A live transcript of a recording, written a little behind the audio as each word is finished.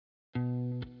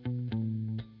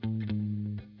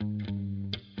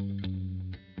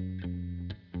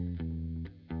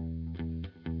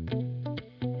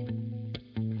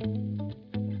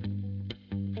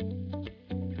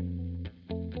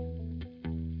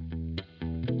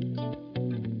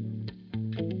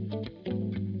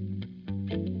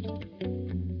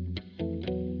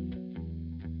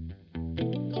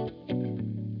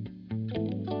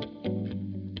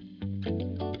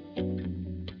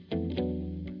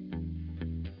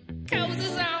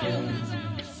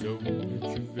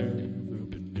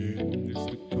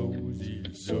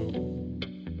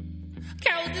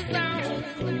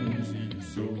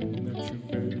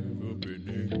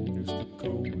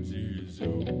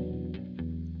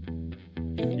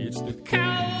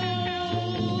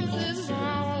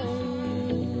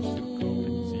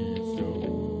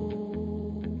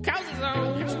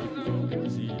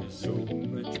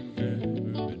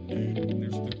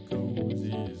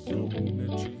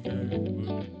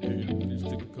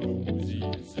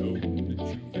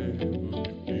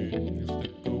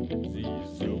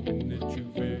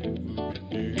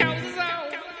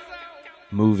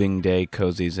Moving Day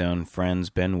Cozy Zone friends,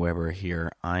 Ben Weber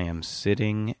here. I am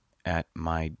sitting at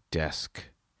my desk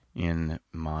in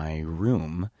my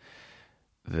room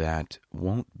that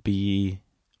won't be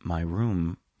my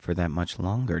room for that much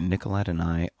longer. Nicolette and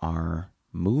I are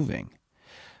moving.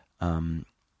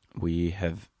 We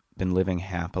have been living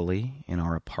happily in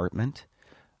our apartment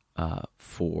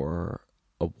for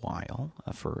a while,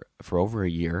 for over a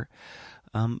year,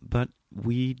 but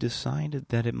we decided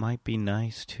that it might be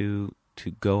nice to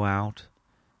go out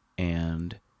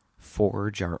and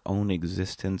forge our own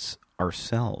existence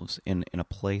ourselves in a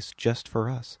place just for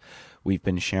us. We've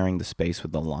been sharing the space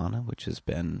with Alana, which has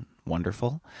been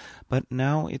wonderful, but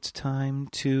now it's time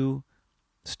to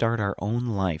start our own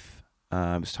life.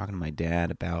 I was talking to my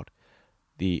dad about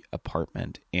the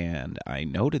apartment, and I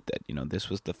noted that,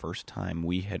 this was the first time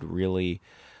we had really,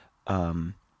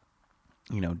 done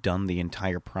the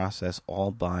entire process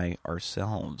all by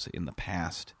ourselves in the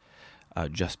past.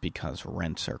 Just because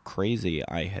rents are crazy,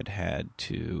 I had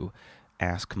to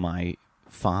ask my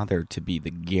father to be the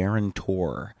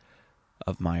guarantor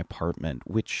of my apartment,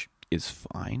 which is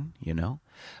fine,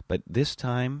 But this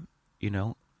time,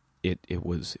 it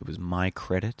was my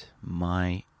credit,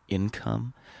 my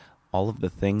income, all of the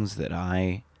things that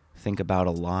I think about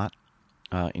a lot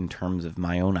in terms of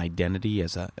my own identity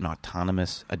as an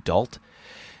autonomous adult.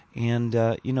 And,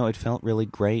 it felt really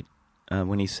great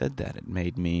when he said that. It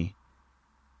made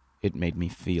me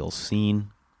feel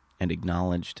seen and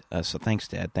acknowledged. So thanks,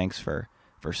 Dad. Thanks for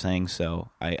saying so.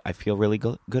 I feel really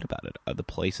good about it. The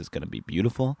place is going to be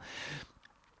beautiful.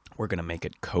 We're going to make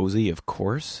it cozy, of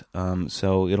course.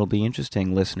 So it'll be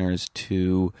interesting, listeners,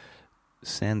 to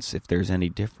sense if there's any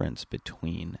difference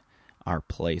between our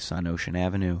place on Ocean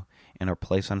Avenue and our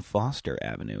place on Foster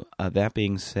Avenue. That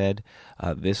being said,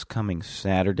 this coming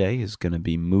Saturday is going to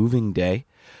be moving day.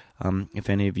 If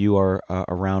any of you are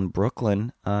around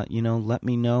Brooklyn, let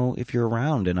me know if you're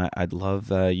around, and I'd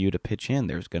love you to pitch in.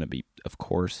 There's going to be, of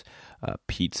course,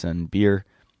 pizza and beer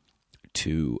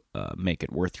to make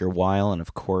it worth your while, and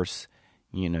of course,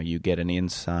 you get an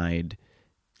inside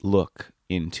look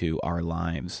into our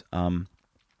lives.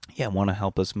 Want to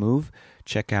help us move?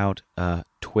 Check out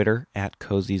Twitter at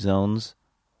Cozy Zones.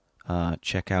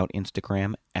 Check out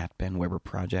Instagram at Ben Weber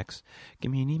Projects.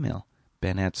 Give me an email.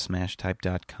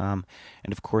 ben@smashtype.com,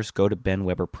 and of course go to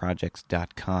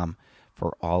benweberprojects.com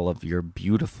for all of your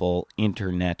beautiful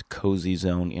internet Cozy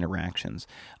Zone interactions.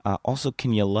 Also,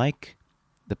 can you like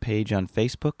the page on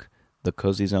Facebook, the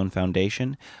Cozy Zone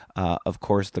Foundation? Of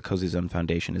course, the Cozy Zone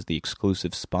Foundation is the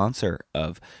exclusive sponsor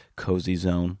of Cozy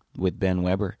Zone with Ben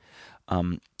Weber.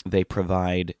 They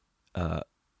provide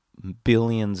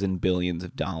billions and billions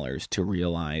of dollars to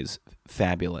realize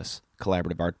fabulous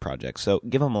collaborative art projects. So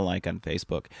give them a like on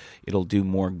Facebook. It'll do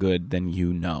more good than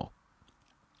you know.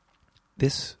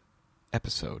 This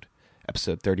episode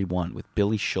 31 with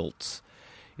Billy Schultz,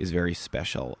 is very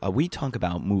special. We talk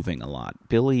about moving a lot.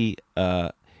 Billy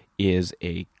is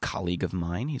a colleague of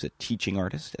mine. He's a teaching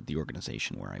artist at the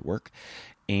organization where I work,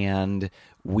 and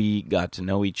we got to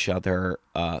know each other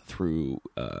through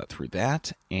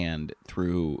that and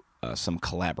through some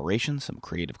collaboration, some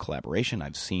creative collaboration.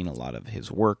 I've seen a lot of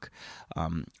his work.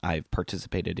 I've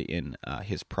participated in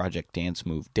his project Dance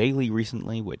Move Daily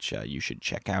recently, which you should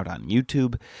check out on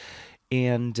YouTube.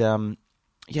 And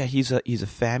he's a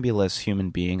fabulous human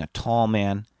being, a tall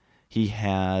man. He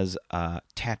has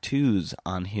tattoos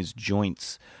on his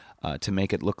joints to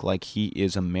make it look like he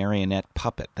is a marionette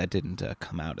puppet. That didn't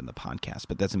come out in the podcast,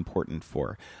 but that's important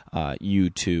for you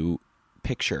to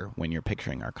picture when you're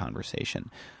picturing our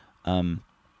conversation.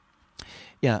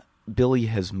 Billy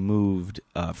has moved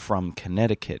from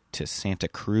Connecticut to Santa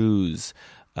Cruz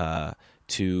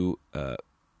to,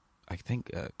 I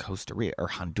think, Costa Rica or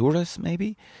Honduras,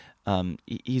 maybe.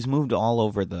 He's moved all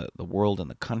over the world and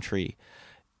the country,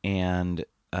 and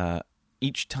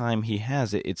each time he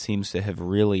has it seems to have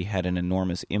really had an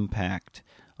enormous impact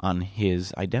on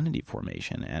his identity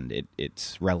formation, and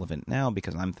it's relevant now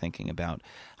because I'm thinking about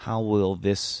how will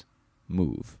this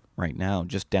move right now,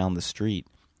 just down the street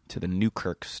to the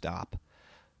Newkirk stop,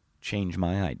 change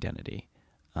my identity.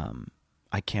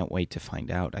 I can't wait to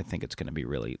find out. I think it's going to be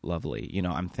really lovely.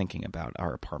 I'm thinking about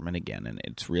our apartment again, and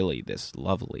it's really this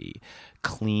lovely,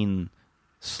 clean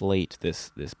slate,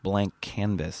 this blank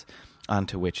canvas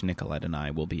onto which Nicolette and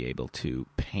I will be able to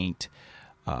paint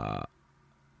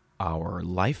our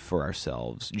life for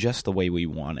ourselves just the way we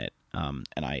want it. And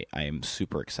I am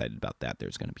super excited about that.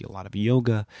 There's going to be a lot of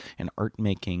yoga and art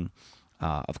making.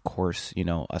 Of course,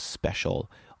 a special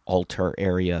altar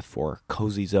area for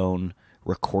Cozy Zone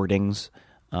recordings.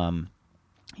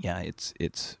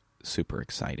 It's super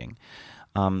exciting.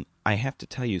 I have to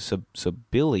tell you, so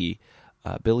Billy's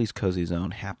Cozy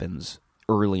Zone happens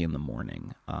early in the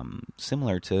morning,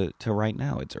 similar to right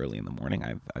now. It's early in the morning.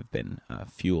 I've been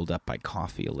fueled up by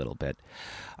coffee a little bit,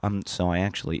 so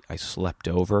I slept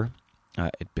over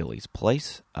at Billy's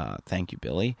place. Thank you,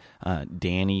 Billy.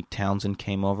 Danny Townsend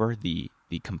came over, the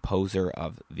composer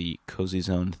of the Cozy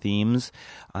Zone themes,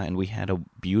 and we had a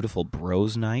beautiful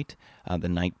bros night the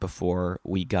night before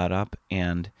we got up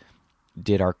and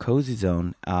did our Cozy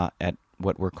Zone at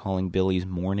what we're calling Billy's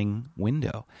morning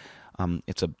window.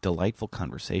 It's a delightful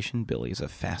conversation. Billy is a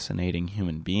fascinating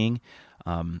human being,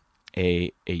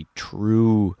 a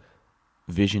true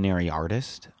visionary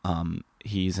artist.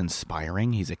 He's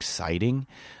inspiring. He's exciting.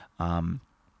 I'm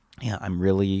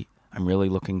really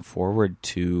looking forward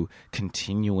to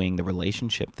continuing the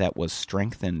relationship that was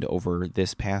strengthened over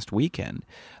this past weekend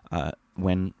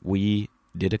when we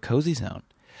did a Cozy Zone.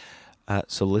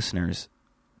 So listeners,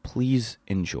 please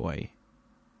enjoy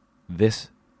this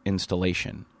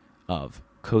installation of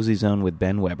Cozy Zone with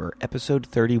Ben Weber, episode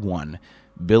 31,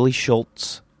 Billy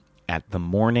Schultz at the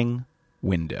morning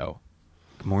window.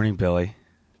 Good morning, Billy.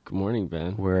 Good morning,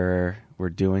 Ben. We're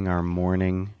doing our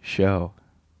morning show.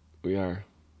 We are.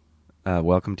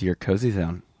 Welcome to your Cozy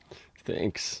Zone.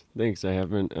 Thanks. I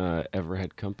haven't ever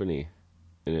had company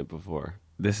in it before.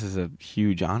 This is a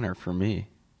huge honor for me.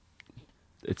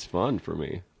 It's fun for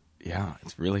me. Yeah,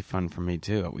 it's really fun for me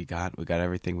too. We got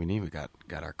everything we need. We got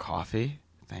our coffee.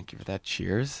 Thank you for that.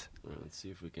 Cheers. Let's see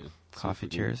if we can. Coffee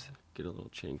cheers. Get a little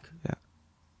chink. Yeah.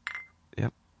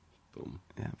 Yep. Boom.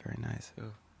 Yeah, very nice. Oh.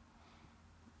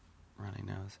 Runny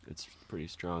nose. It's pretty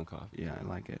strong coffee. Yeah, I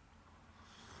like it.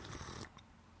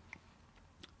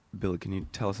 Billy, can you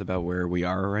tell us about where we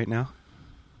are right now?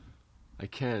 I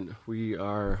can.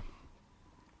 We're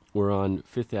on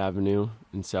 5th Avenue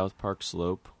in South Park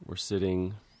Slope. We're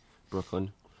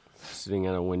Brooklyn, sitting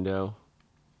at a window,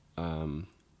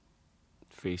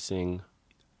 facing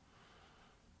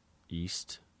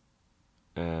east,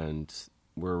 and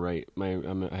we're right. I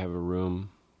have a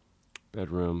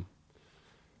bedroom,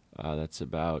 that's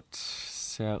about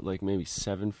maybe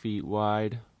 7 feet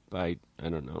wide by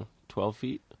 12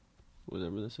 feet,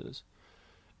 whatever this is,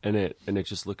 and it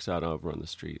just looks out over on the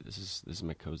street. This is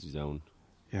my Cozy Zone.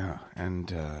 Yeah,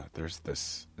 and there's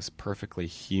this perfectly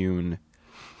hewn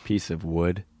piece of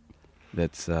wood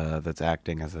that's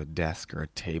acting as a desk or a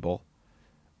table.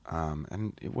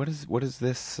 And what is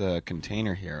this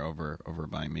container here over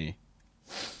by me?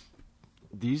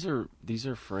 These are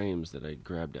frames that I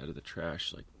grabbed out of the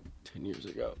trash 10 years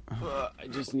ago. I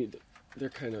just need. They're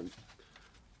kind of.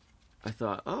 I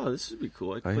thought, this would be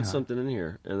cool. I could put something in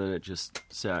here, and then it just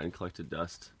sat and collected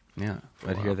dust. Yeah,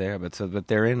 but here they are. But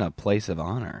they're in a place of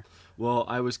honor. Well,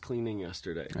 I was cleaning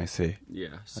yesterday. I see.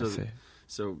 Yeah. I see.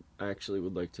 So I actually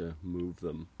would like to move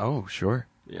them. Oh, sure.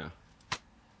 Yeah. I'm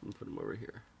gonna put them over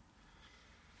here.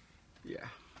 Yeah.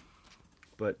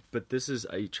 But this is,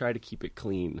 I try to keep it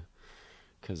clean,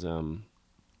 because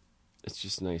it's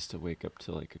just nice to wake up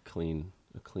to a clean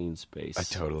space. I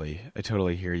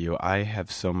totally hear you. I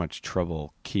have so much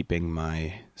trouble keeping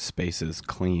my spaces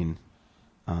clean.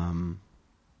 Do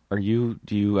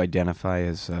you identify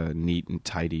as a neat and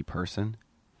tidy person?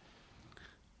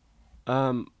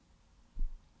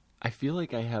 I feel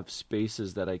like I have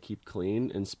spaces that I keep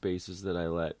clean and spaces that I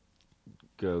let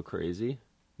go crazy.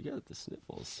 You got the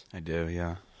sniffles. I do,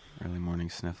 yeah. Early morning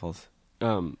sniffles.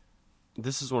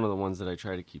 This is one of the ones that I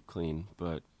try to keep clean,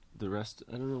 but the rest,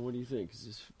 I don't know. What do you think?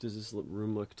 Does this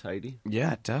room look tidy?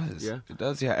 Yeah, it does. Yeah? It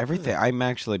does, yeah. Everything. I'm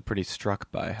actually pretty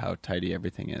struck by how tidy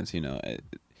everything is.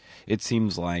 It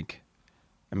seems like,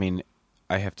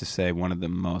 I have to say one of the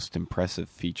most impressive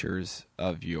features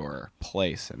of your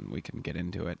place, and we can get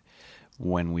into it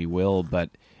when we will, but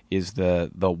is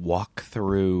the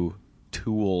walk-through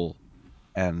tool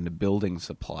and building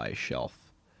supply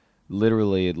shelf.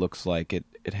 Literally, it looks like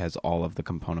it has all of the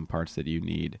component parts that you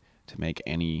need to make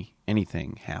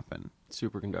anything happen.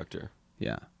 Superconductor.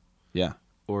 Yeah. Yeah.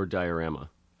 Or diorama.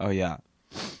 Oh, yeah.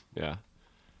 Yeah.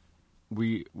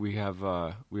 We have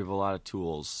a lot of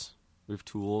tools. We have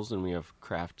tools and we have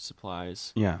craft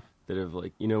supplies. Yeah. That have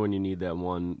when you need that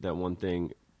one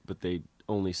thing, but they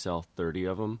only sell 30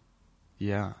 of them.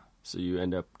 Yeah. So you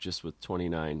end up just with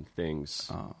 29 things.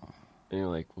 Oh. And you're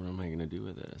like, what am I going to do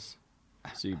with this?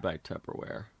 So you buy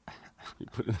Tupperware. You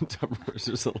put it in Tupperware.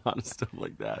 There's a lot of stuff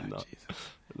like that in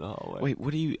the hallway. Wait,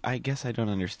 what do you... I guess I don't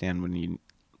understand when you...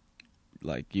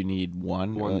 Like, you need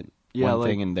one like,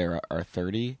 thing and there are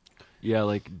 30? Yeah,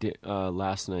 like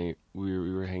last night we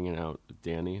were hanging out with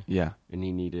Danny. Yeah. And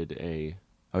he needed a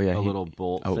he, little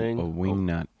bolt thing. A wing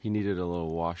nut. He needed a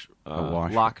little lock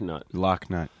nut. Lock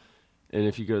nut. And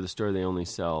if you go to the store, they only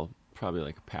sell probably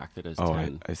like a pack that has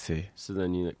 10. I see. So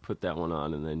then you like, put that one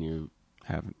on, and then you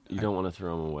don't want to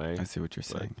throw them away. I see what you're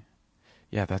saying.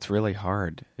 Yeah, that's really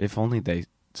hard. If only they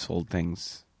sold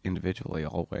things individually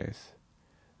always,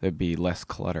 there'd be less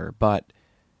clutter. But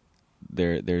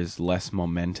there's less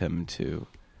momentum to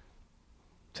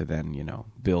then,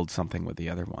 build something with the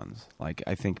other ones. Like,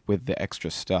 I think with the extra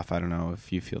stuff, I don't know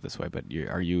if you feel this way, but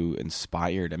are you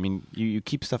inspired? I mean, you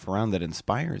keep stuff around that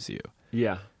inspires you.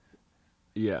 Yeah.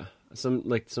 Yeah.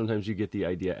 Sometimes you get the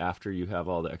idea after you have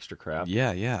all the extra crap.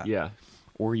 Yeah. Yeah.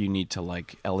 Or you need to,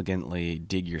 like, elegantly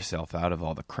dig yourself out of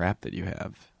all the crap that you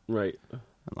have. Right.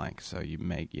 Like, so you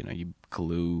make, you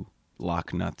glue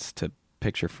lock nuts to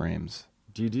picture frames.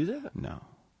 Do you do that? No.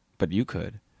 But you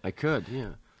could. I could,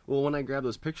 yeah. Well, when I grabbed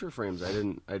those picture frames, I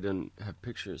didn't have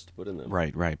pictures to put in them.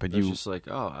 Right. But it was just like,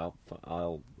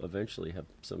 I'll eventually have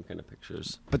some kind of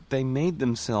pictures. But they made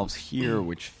themselves here,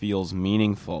 which feels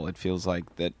meaningful. It feels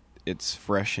like that it's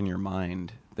fresh in your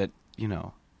mind. That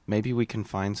maybe we can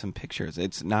find some pictures.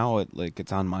 It's now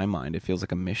it's on my mind. It feels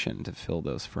like a mission to fill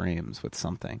those frames with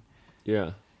something.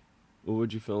 Yeah. What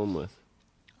would you fill them with?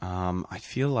 I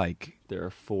feel like there are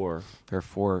 4.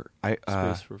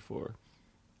 Space for 4.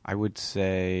 I would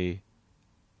say,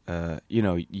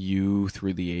 you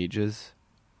through the ages.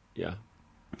 Yeah.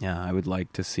 Yeah, I would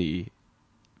like to see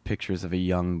pictures of a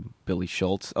young Billy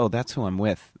Schultz. Oh, that's who I'm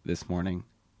with this morning,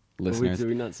 listeners. Did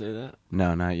we not say that?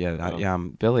 No, not yet.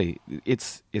 Oh. Billy.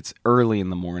 It's early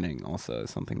in the morning. Also,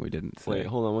 something we didn't say. Wait,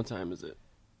 hold on. What time is it?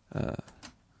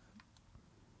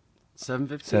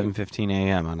 7:15. 7:15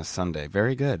 a.m. on a Sunday.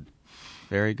 Very good.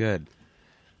 Very good.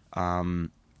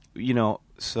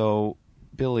 So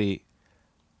Billy,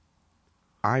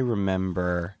 I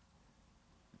remember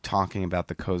talking about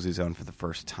the Cozy Zone for the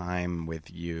first time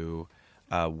with you,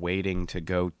 waiting to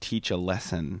go teach a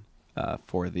lesson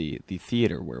for the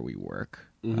theater where we work.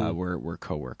 Mm-hmm. We're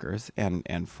coworkers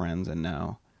and friends and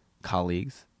now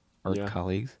colleagues, art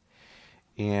colleagues.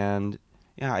 And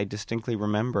yeah, I distinctly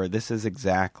remember this is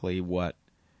exactly what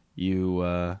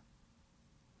you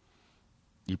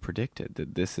predicted,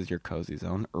 that this is your Cozy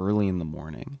Zone early in the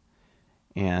morning.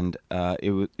 And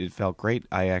it felt great.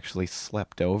 I actually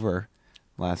slept over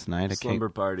last night. Slumber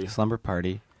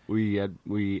party. We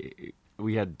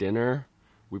had dinner.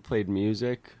 We played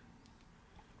music.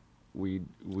 We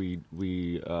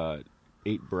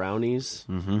ate brownies.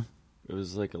 Mm-hmm. It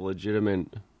was like a legitimate,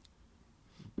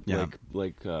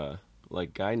 like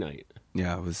guy night.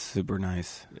 Yeah, it was super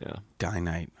nice. Yeah, guy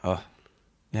night. Oh,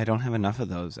 yeah. I don't have enough of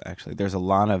those actually. There's a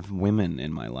lot of women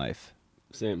in my life.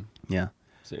 Same. Yeah.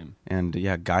 Same. And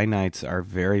yeah, guy nights are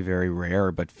very, very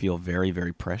rare, but feel very,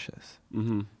 very precious.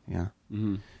 Mm-hmm. Yeah.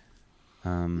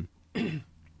 Mm-hmm.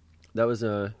 That was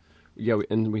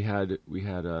we had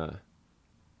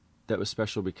that was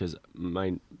special because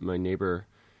my neighbor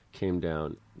came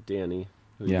down, Danny,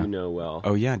 who you know well.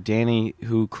 Oh yeah, Danny,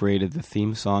 who created the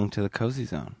theme song to the Cozy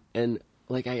Zone. And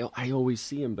like I always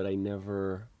see him, but I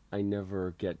never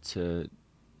get to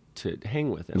hang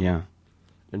with him. Yeah.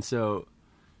 And so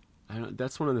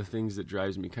that's one of the things that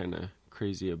drives me kind of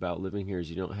crazy about living here is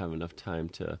you don't have enough time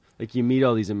to, like, you meet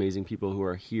all these amazing people who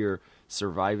are here,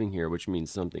 surviving here, which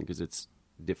means something because it's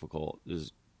difficult.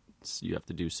 You have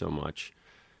to do so much.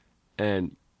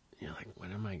 And you're like,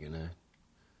 when am I going to,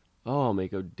 I'll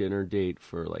make a dinner date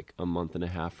for like a month and a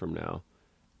half from now.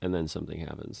 And then something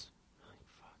happens. I'm like,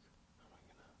 fuck, how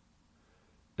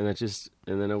am I going to?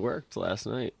 And then it worked last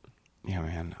night. Yeah,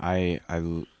 man. I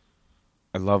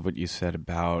love what you said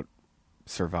about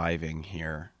surviving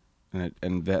here,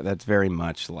 and that's very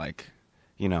much like,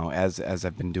 as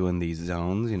I've been doing these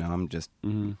zones, I'm just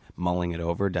mulling it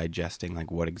over, digesting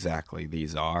like what exactly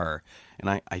these are, and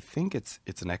I think it's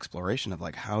an exploration of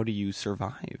like how do you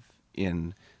survive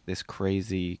in this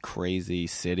crazy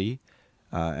city,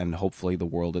 and hopefully the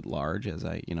world at large as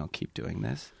I keep doing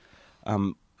this,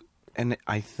 and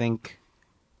I think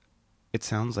it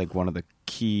sounds like one of the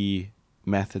key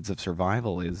methods of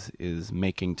survival is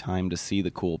making time to see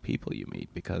the cool people you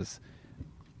meet, because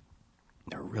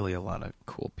there are really a lot of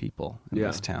cool people in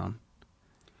this town.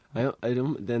 I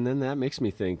don't. Then that makes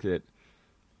me think that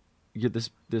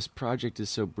this project is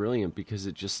so brilliant because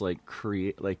it just like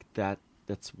create like that.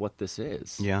 That's what this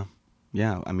is. Yeah.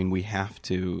 Yeah, I mean, we have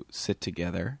to sit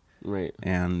together Right.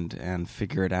 and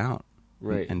figure it out.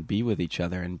 Right. And be with each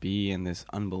other and be in this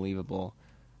unbelievable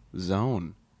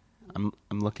zone. I'm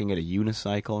looking at a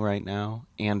unicycle right now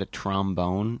and a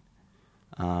trombone.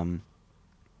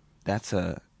 Those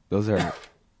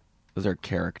are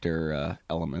character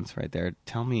elements right there.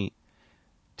 Tell me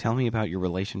about your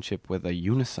relationship with a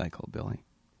unicycle, Billy.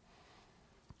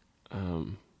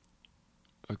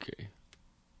 Okay.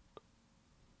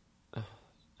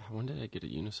 When did I get a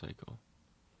unicycle?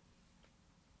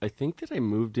 I think that I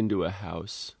moved into a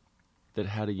house that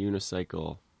had a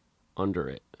unicycle under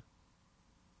it.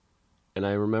 And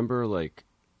I remember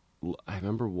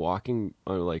walking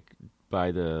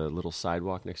by the little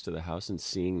sidewalk next to the house and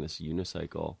seeing this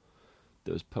unicycle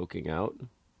that was poking out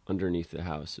underneath the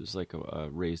house. It was like a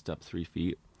raised up 3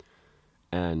 feet.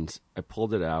 And I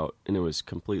pulled it out and it was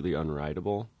completely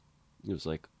unrideable. It was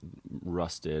like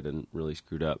rusted and really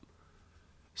screwed up.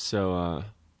 So,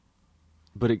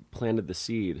 but it planted the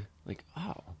seed, like,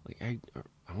 I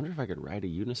wonder if I could ride a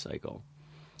unicycle.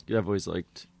 I've always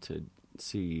liked to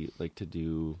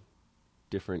do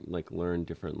different, learn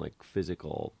different,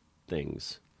 physical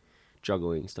things,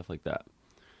 juggling, stuff like that.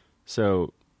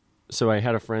 So I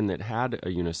had a friend that had a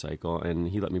unicycle, and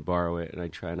he let me borrow it, and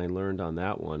I learned on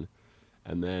that one.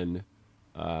 And then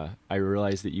I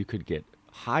realized that you could get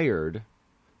hired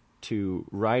to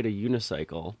ride a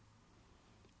unicycle,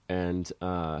 and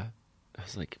I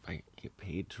was like, if I get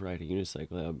paid to ride a unicycle,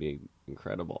 that would be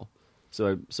incredible.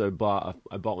 So I bought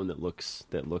one that looks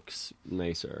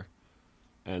nicer,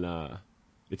 and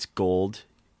it's gold,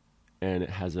 and it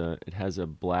has a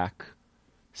black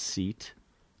seat,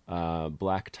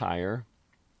 black tire,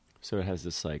 so it has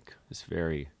this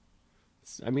very.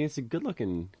 It's a good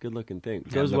looking thing.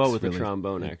 It goes well with the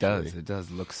trombone. Actually, It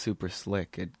does look super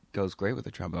slick. It goes great with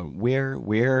the trombone. Where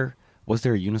was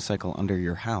there a unicycle under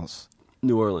your house?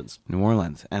 New Orleans.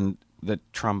 And the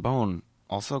trombone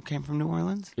also came from New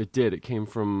Orleans? It did. It came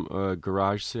from a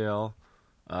garage sale.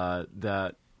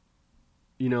 That,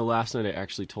 last night I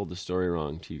actually told the story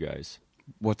wrong to you guys.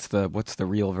 What's the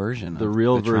real version? The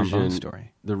real version trombone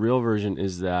story. The real version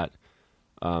is that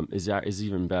is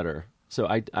even better. So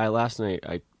I last night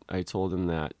I told him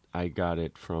that I got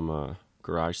it from a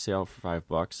garage sale for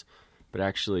 $5, but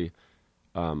actually,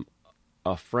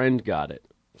 a friend got it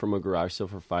from a garage sale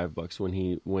for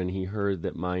 $5 when he heard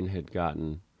that mine had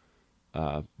gotten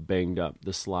banged up.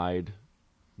 The slide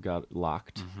got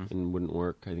locked and wouldn't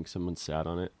work. I think someone sat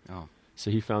on it. Oh, so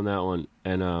he found that one,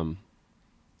 and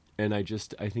I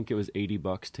think it was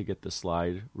 $80 to get the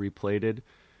slide replated,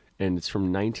 and it's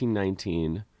from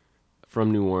 1919.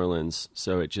 From New Orleans,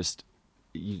 so it's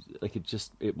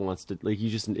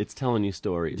telling you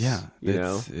stories. yeah,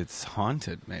 know, it's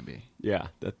haunted, maybe. Yeah,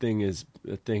 that thing has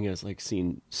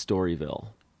seen Storyville.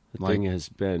 The thing has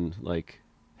been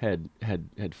had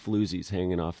floozies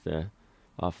hanging off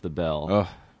the bell,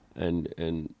 and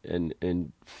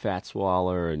Fats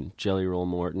Waller and Jelly Roll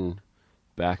Morton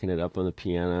backing it up on the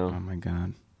piano. Oh my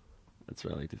God. That's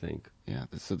what I like to think. Yeah,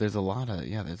 so there's a lot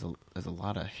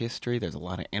of history. There's a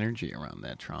lot of energy around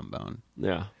that trombone.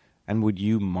 Yeah. And would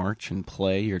you march and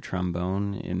play your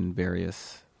trombone in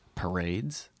various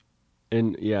parades?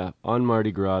 And yeah, on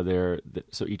Mardi Gras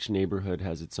so each neighborhood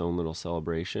has its own little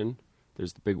celebration.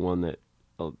 There's the big one that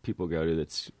people go to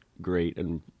that's great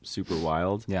and super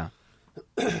wild. Yeah.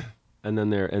 And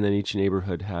then each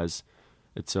neighborhood has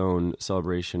its own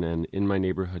celebration, and in my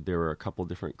neighborhood there were a couple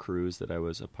different crews that I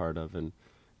was a part of, and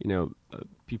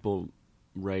people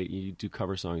you do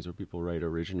cover songs where people write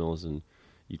originals, and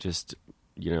you just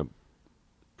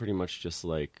pretty much just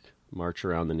march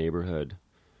around the neighborhood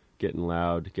getting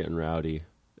loud, getting rowdy,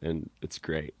 and it's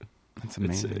great. That's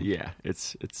amazing.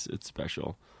 It's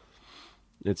special.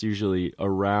 It's usually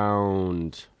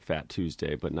around Fat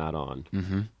Tuesday, but not on.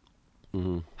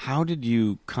 Mm-hmm. How did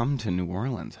you come to New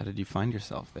Orleans? How did you find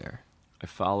yourself there? I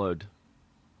followed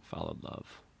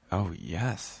love. Oh,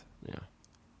 yes. Yeah.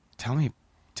 Tell me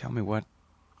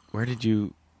where did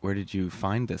you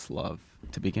find this love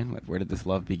to begin with? Where did this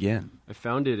love begin? I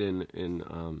found it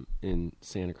in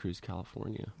Santa Cruz,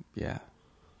 California. Yeah.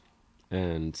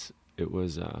 And it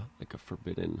was a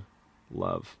forbidden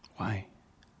love. Why?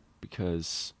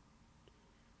 Because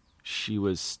she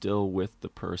was still with the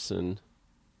person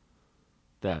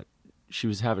that she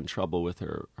was having trouble with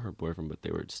her boyfriend, but they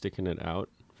were sticking it out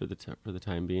for the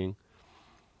time being.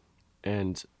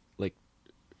 And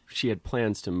she had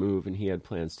plans to move and he had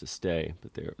plans to stay,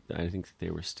 but I think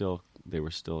they were still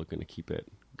going to keep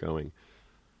it going.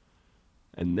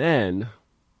 And then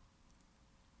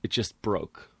it just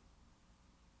broke.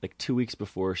 2 weeks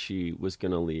before she was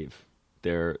going to leave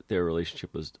their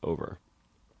relationship was over.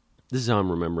 This is how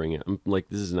I'm remembering it. I'm like,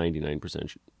 this is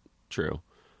 99% true.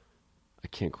 I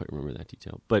can't quite remember that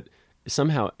detail, but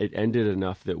somehow it ended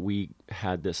enough that we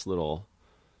had this little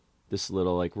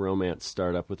like romance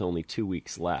start up with only 2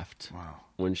 weeks left. Wow.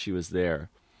 When she was there,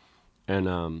 and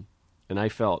I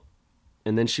felt,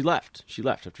 and then she left. She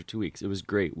left after 2 weeks. It was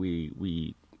great. We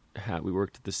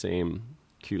worked at the same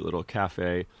cute little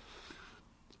cafe,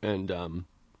 and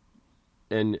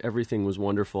everything was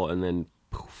wonderful. And then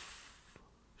poof,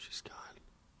 she's gone.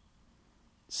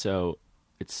 So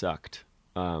it sucked.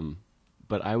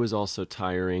 But I was also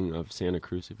tiring of Santa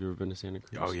Cruz. Have you ever been to Santa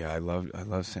Cruz? Oh yeah, I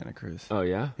love Santa Cruz. Oh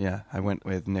yeah? Yeah, I went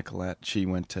with Nicolette. She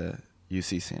went to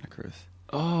UC Santa Cruz.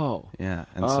 Oh. Yeah,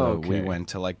 and so we went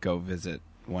to like go visit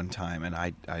one time, and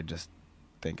I just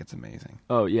think it's amazing.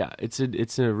 Oh yeah, it's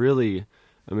a really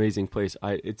amazing place.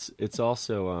 It's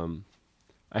also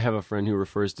I have a friend who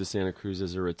refers to Santa Cruz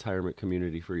as a retirement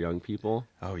community for young people.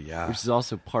 Oh yeah, which is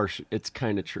also partial. It's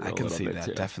kind of true. I can see that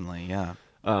too. Definitely. Yeah.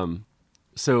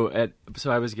 So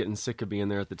I was getting sick of being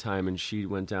there at the time, and she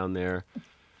went down there.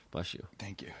 Bless you.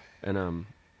 Thank you.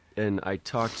 And I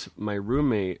talked my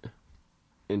roommate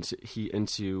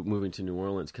into moving to New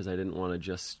Orleans because I didn't want to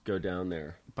just go down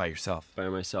there by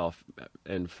myself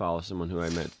and follow someone who I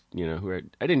met.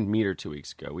 I didn't meet her 2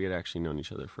 weeks ago. We had actually known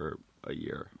each other for a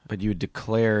year. But you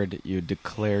declared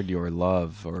your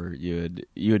love, or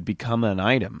you had become an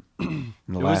item. In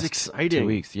the it last was exciting. 2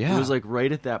 weeks. Yeah, it was like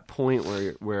right at that point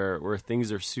where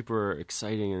things are super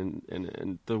exciting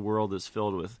and the world is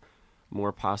filled with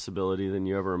more possibility than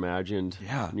you ever imagined.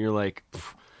 Yeah, and you're like,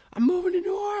 I'm moving to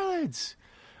New Orleans.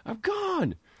 I'm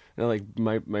gone. And like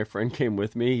my friend came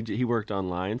with me. He worked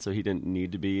online, so he didn't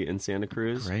need to be in Santa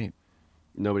Cruz. Great.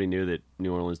 Nobody knew that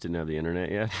New Orleans didn't have the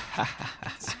internet yet.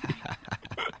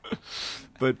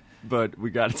 But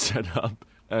we got it set up,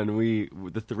 and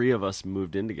the three of us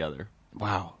moved in together.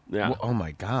 Wow. Yeah. Well, oh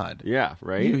my God. Yeah.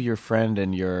 Right. You, your friend,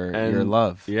 and your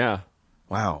love. Yeah.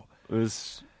 Wow. It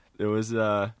was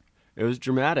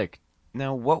dramatic.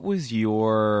 Now, what was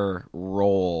your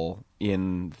role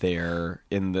in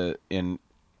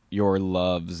your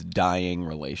love's dying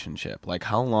relationship? Like,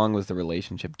 how long was the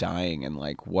relationship dying, and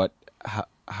like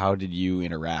how did you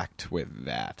interact with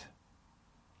that?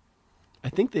 I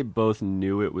think they both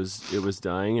knew it was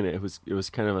dying, and it was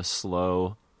kind of a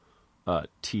slow,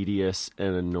 tedious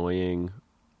and annoying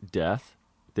death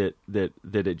that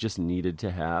it just needed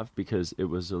to have, because it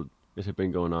had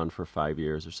been going on for 5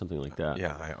 years or something like that.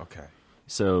 Yeah. Okay.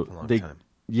 So time.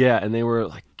 Yeah, and they were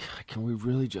like, are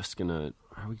we just gonna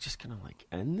like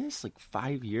end this, like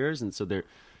 5 years? And so they're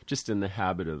just in the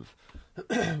habit of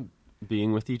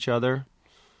being with each other.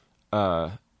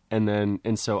 And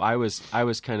so I was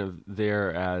kind of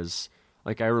there as,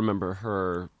 like, I remember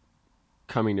her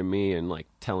coming to me and like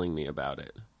telling me about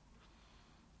it.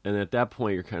 And at that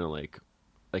point you're kind of like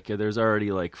there's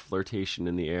already like flirtation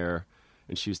in the air,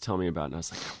 and she was telling me about it, and I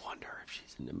was like, I wonder if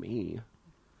she's into me.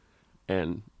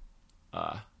 And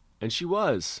she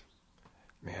was.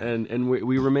 Man. And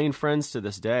we remain friends to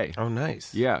this day. Oh,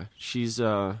 nice. Yeah. She's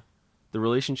the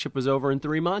relationship was over in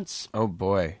 3 months. Oh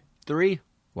boy. 3.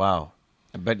 Wow.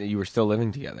 But you were still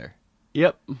living together.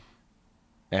 Yep.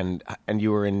 And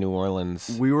you were in New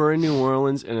Orleans. We were in New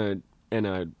Orleans in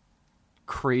a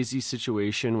crazy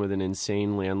situation with an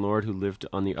insane landlord who lived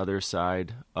on the other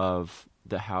side of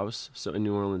the house. So in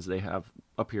New Orleans, they have,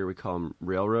 up here we call them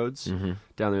railroads. Mm-hmm.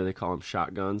 Down there they call them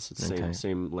shotguns. It's the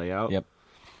same layout. Yep.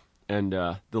 And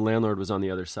the landlord was on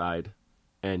the other side,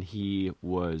 and he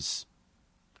was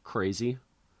crazy.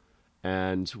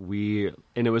 And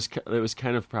it was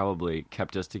kind of probably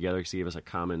kept us together because he gave us a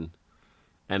common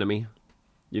enemy,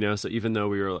 So even though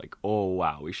we were like, oh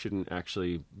wow, we shouldn't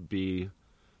actually be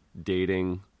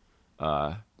dating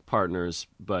partners,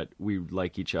 but we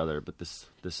like each other, but this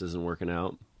isn't working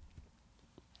out.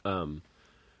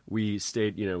 We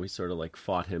stayed, we sort of like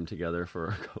fought him together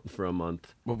for a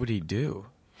month. What would he do?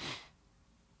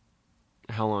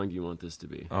 How long do you want this to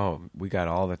be? Oh, we got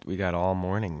all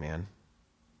morning, man.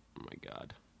 Oh my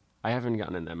God. I haven't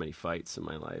gotten in that many fights in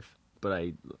my life, but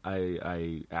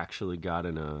I actually got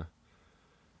in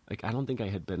I don't think I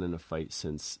had been in a fight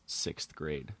since 6th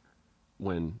grade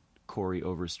when Corey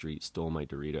Overstreet stole my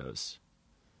Doritos,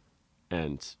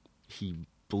 and he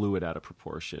blew it out of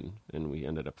proportion, and we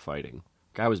ended up fighting.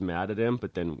 I was mad at him,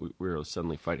 but then we were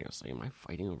suddenly fighting. I was like, am I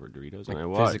fighting over Doritos? And I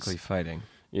was. Physically fighting.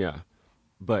 Yeah.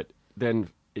 But then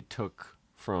it took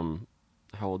from,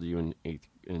 how old are you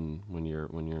when you're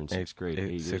in 6th grade?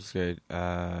 8 years? 6th grade.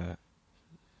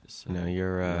 No,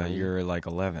 you're like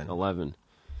 11. 11.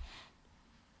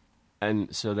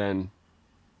 And so then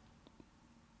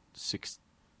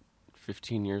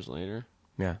 15 years later,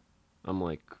 Yeah. I'm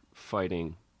like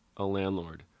fighting a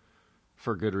landlord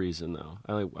for good reason though.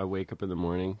 I wake up in the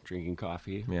morning drinking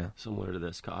coffee, Yeah. similar to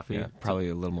this coffee. Yeah. Probably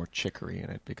a little more chicory in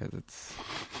it because it's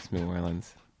New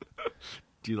Orleans.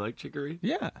 Do you like chicory?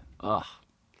 Yeah. Ugh,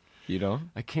 You don't?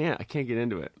 I can't get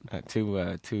into it.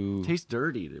 Too. Tastes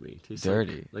dirty to me. Tastes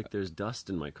Dirty. like there's dust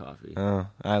in my coffee. Oh,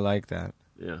 I like that.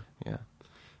 Yeah. Yeah.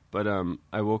 But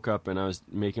I woke up and I was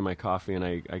making my coffee, and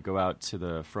I go out to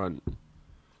the front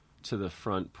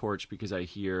porch because I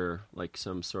hear like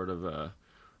some sort of a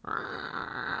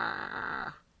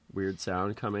weird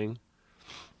sound coming.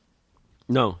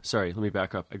 No, sorry, let me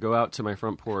back up. I go out to my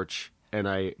front porch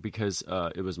and because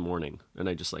it was morning, and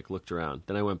I just like looked around.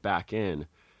 Then I went back in,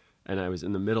 and I was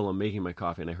in the middle of making my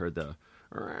coffee, and I heard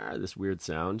this weird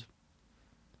sound.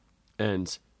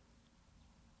 And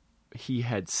he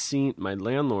had seen, my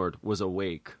landlord was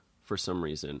awake for some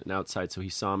reason and outside, so he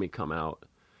saw me come out,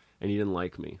 and he didn't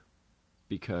like me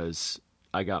because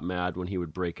I got mad when he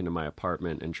would break into my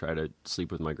apartment and try to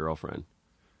sleep with my girlfriend.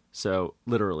 So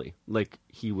literally, like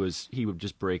he would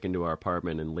just break into our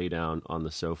apartment and lay down on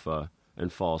the sofa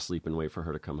and fall asleep and wait for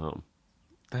her to come home.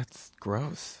 That's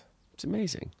gross. It's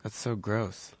amazing. That's so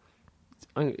gross.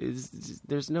 There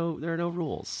are no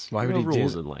rules. Why there would are no he do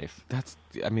rules that? in life?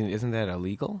 Isn't that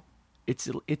illegal?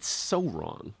 It's so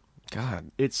wrong.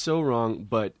 God. It's so wrong,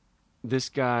 but this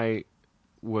guy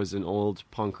was an old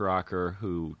punk rocker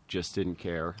who just didn't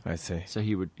care. I see. So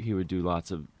he would do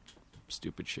lots of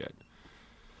stupid shit.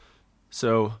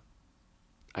 So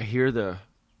I hear that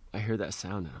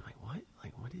sound, and I'm like, what?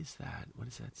 Like, what is that? What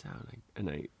is that sound?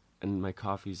 And my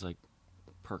coffee's like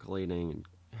percolating and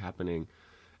happening,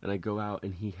 and I go out,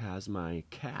 and he has my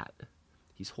cat.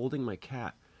 He's holding my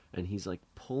cat, and he's like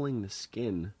pulling the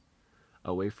skin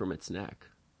away from its neck.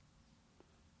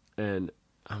 And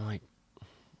I'm like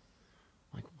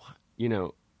what? You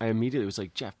know, I immediately was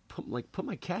like, Jeff, put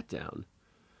my cat down.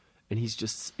 And he's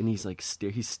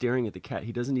he's staring at the cat.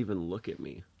 He doesn't even look at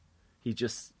me. He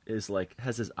just is like,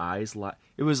 has his eyes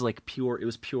it was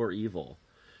pure evil.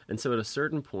 And so at a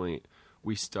certain point,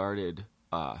 we started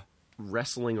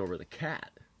wrestling over the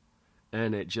cat,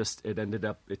 and it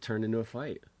turned into a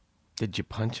fight. Did you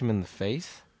punch him in the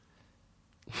face?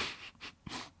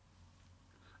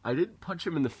 I didn't punch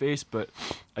him in the face, but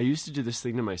I used to do this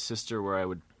thing to my sister where I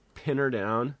would pin her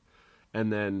down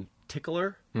and then tickle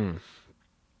her.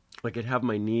 Like, I'd have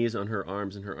my knees on her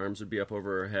arms, and her arms would be up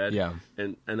over her head. Yeah.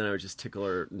 And then I would just tickle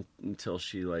her until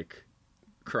she, like,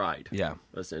 cried. Yeah.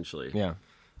 Essentially. Yeah.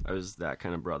 I was that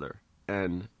kind of brother.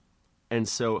 And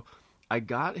so I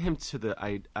got him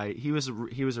to he was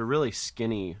a really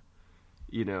skinny,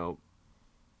 you know,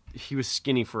 he was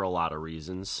skinny for a lot of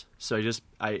reasons. So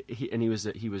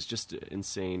he was just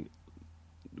insane,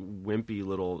 wimpy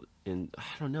little, I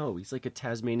don't know, he's like a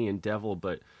Tasmanian devil,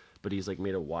 but he's like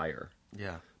made of wire.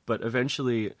 Yeah. But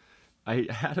eventually I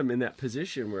had him in that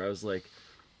position where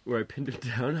I pinned him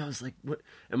down. I was like, what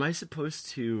am I supposed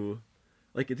to,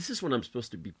 like, this is when I'm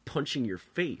supposed to be punching your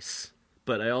face.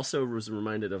 But I also was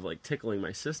reminded of like tickling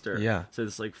my sister. Yeah. So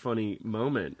this like funny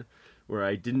moment where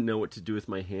I didn't know what to do with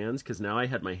my hands, because now I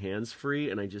had my hands free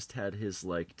and I just had his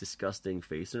like disgusting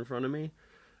face in front of me,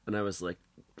 and I was like,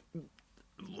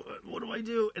 what do I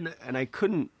do? And I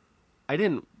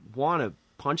didn't want to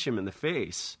punch him in the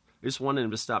face. I just wanted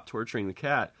him to stop torturing the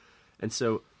cat. And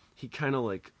so he kind of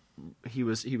like, he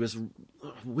was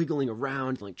wiggling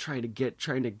around, like trying to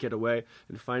get away.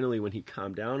 And finally, when he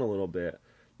calmed down a little bit,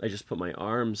 I just put my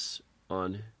arms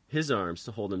on his arms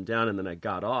to hold him down, and then I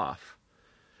got off.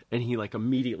 And he like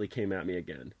immediately came at me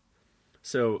again.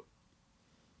 So,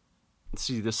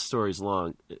 see, this story's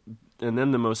long. And then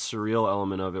the most surreal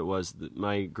element of it was that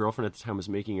my girlfriend at the time was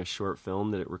making a short film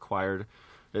that it required.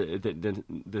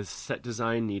 The set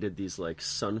design needed these like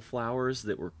sunflowers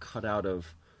that were cut out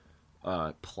of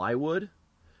plywood.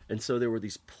 And so there were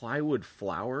these plywood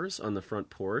flowers on the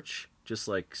front porch, just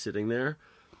like sitting there.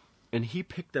 And he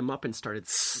picked them up and started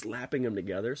slapping them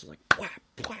together. So like, plap,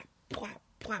 plap, plap,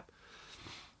 plap.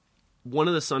 One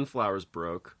of the sunflowers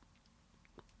broke.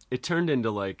 It turned into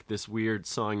like this weird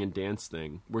song and dance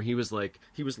thing where he was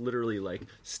literally like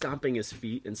stomping his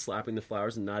feet and slapping the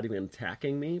flowers and not even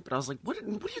attacking me. But I was like, what are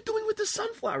you doing with the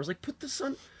sunflowers? Like,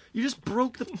 you just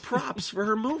broke the props for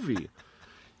her movie.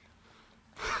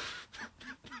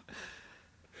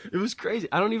 It was crazy.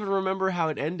 I don't even remember how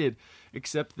it ended,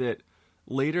 except that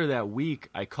later that week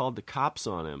I called the cops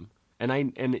on him.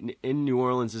 And in New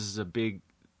Orleans, this is a big,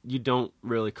 you don't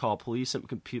really call police.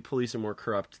 Police are more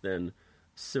corrupt than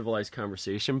civilized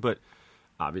conversation, but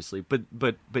obviously, but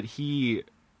he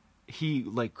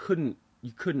like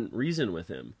you couldn't reason with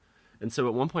him. And so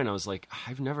at one point I was like,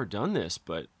 I've never done this,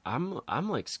 but I'm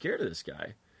like scared of this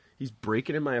guy. He's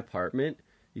breaking in my apartment.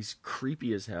 He's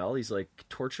creepy as hell. He's like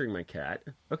torturing my cat.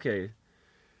 Okay.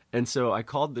 And so I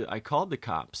called the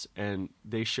cops, and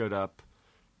they showed up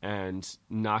and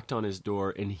knocked on his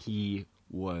door, and he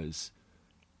was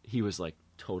like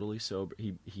totally sober.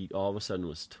 He all of a sudden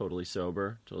was totally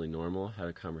sober, totally normal, had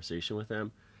a conversation with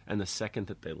them, and the second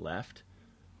that they left,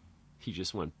 he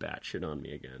just went batshit on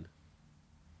me again.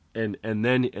 And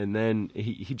then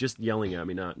he just yelling at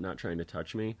me, not trying to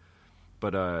touch me.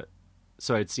 But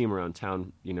so I'd see him around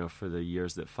town, for the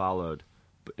years that followed,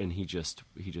 and he just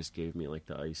gave me like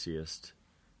the iciest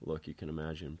look you can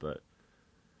imagine. But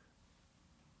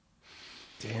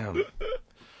Damn.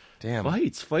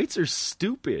 Fights are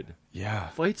stupid. Yeah.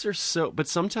 Fights are so. But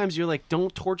sometimes you're like,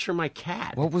 don't torture my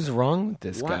cat. What was wrong with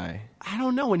this What? guy? I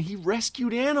don't know. And he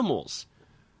rescued animals.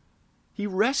 He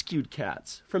rescued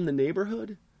cats from the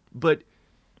neighborhood, but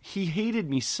he hated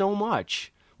me so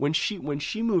much. When she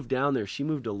moved down there, she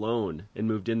moved alone and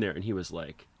moved in there, and he was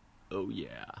like, "Oh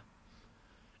yeah,"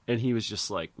 and he was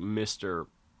just like Mr.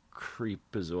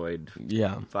 Creepazoid.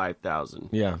 Yeah. 5,000.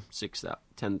 Yeah. 6,000.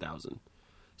 10,000.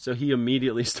 So he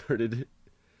immediately started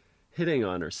hitting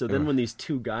on her. So then when these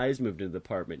two guys moved into the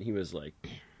apartment, he was like,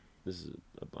 "This is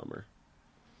a bummer."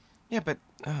 Yeah, but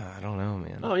I don't know,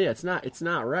 man. Oh yeah, it's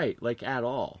not right, like at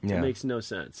all. Yeah. It makes no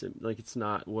sense. It's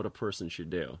not what a person should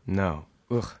do. No.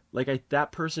 Ugh. Like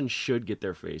that person should get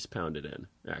their face pounded in,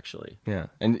 actually. Yeah.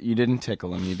 And you didn't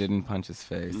tickle him. You didn't punch his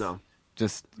face. No.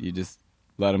 You just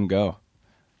let him go.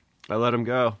 I let him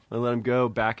go. I let him go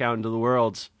back out into the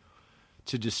world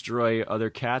to destroy other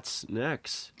cats'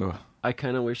 necks. Ugh. I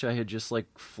kind of wish I had just like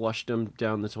flushed him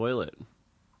down the toilet,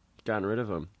 gotten rid of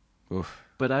him. Oof.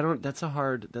 But I don't. That's a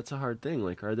hard thing.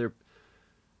 Like, are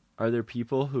there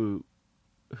people who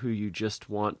you just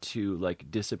want to like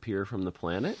disappear from the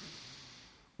planet,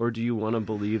 or do you want to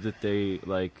believe that they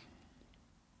like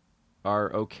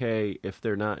are okay if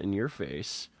they're not in your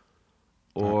face,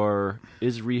 or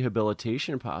is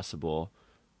rehabilitation possible,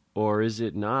 or is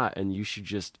it not? And you should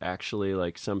just actually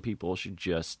like some people should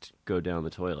just go down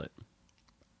the toilet.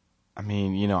 I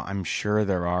mean, I'm sure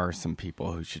there are some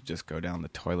people who should just go down the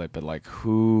toilet, but like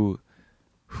who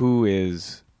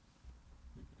is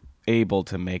able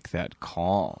to make that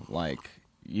call? Like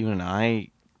you and I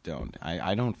don't.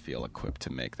 I don't feel equipped to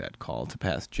make that call, to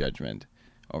pass judgment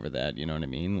over that. You know what I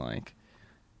mean? Like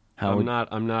I'm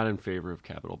not in favor of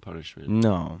capital punishment.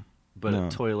 No. But No.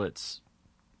 Toilets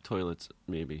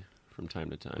maybe from time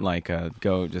to time. Like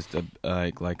go just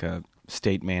like a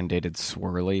state mandated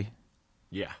swirly.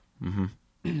 Yeah.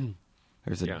 Mm-hmm.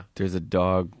 Yeah. There's a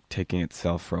dog taking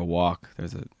itself for a walk. Are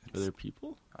there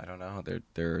people? I don't know.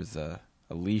 There's a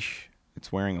leash.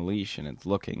 It's wearing a leash and it's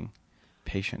looking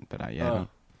patient. But I don't.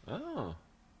 Oh.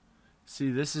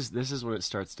 See, this is when it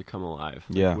starts to come alive.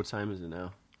 Yeah. What time is it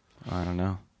now? I don't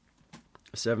know.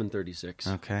 7:36.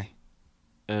 Okay.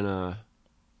 And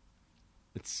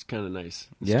it's kind of nice.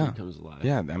 Yeah. It comes alive.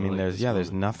 Yeah. I mean, like there's this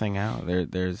moment. nothing out.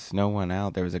 There's no one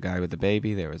out. There was a guy with a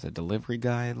baby. There was a delivery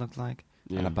guy. It looked like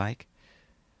on Yeah. a bike.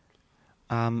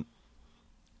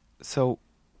 So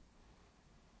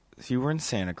you were in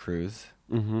Santa Cruz.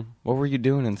 Mm-hmm. What were you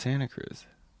doing in Santa Cruz?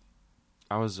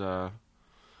 I was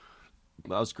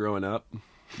growing up.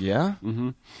 Yeah. Mm-hmm.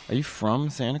 Are you from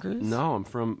Santa Cruz? No,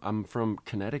 I'm from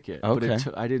Connecticut. Okay.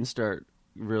 But I didn't start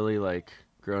really like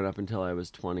growing up until I was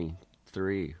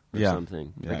 23 or Yeah.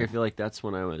 something. Yeah. Like I feel like that's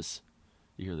when I was.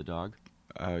 You hear the dog?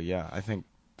 Yeah. I think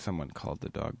someone called the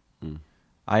dog. Mm.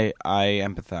 I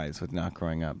empathize with not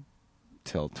growing up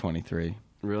till 23.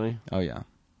 Really? Oh yeah.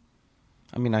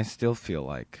 I mean, I still feel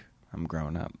like I'm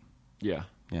growing up. Yeah.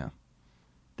 Yeah.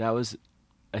 That was.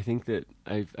 I think that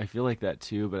I feel like that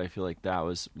too, but I feel like that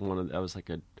was like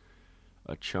a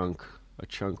chunk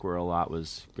where a lot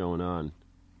was going on.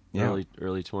 Yeah.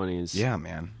 Early 20s. Yeah,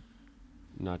 man.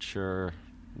 Not sure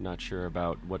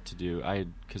about what to do.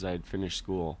 Because I had finished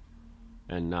school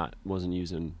and wasn't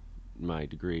using my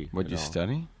degree. What'd you at all.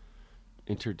 study?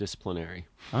 Interdisciplinary.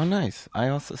 Oh, nice. I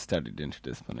also studied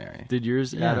interdisciplinary. Did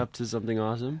yours Yeah. add up to something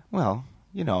awesome? Well,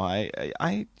 yeah,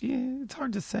 it's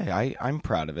hard to say. I'm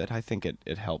proud of it. I think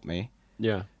it helped me.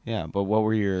 Yeah. Yeah, but what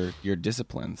were your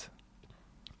disciplines?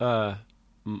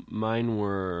 Mine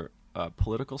were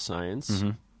political science,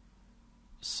 Mm-hmm.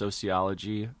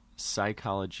 sociology,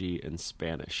 psychology, and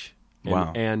Spanish. And,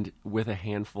 Wow. And with a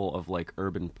handful of like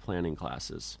urban planning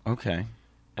classes. Okay.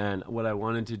 And what I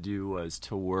wanted to do was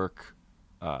to work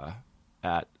I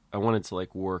wanted to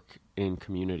like work in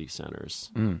community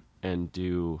centers and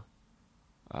do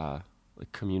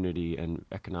like community and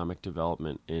economic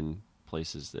development in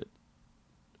places that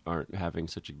aren't having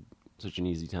such an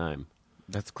easy time.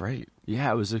 That's great.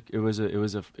 Yeah,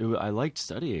 I liked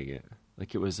studying it.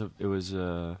 Like it was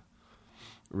a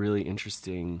really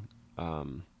interesting,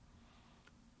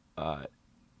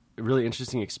 really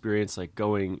interesting experience. Like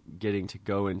getting to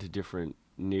go into different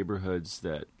neighborhoods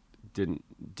that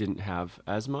didn't have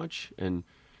as much, and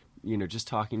just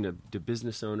talking to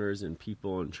business owners and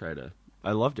people and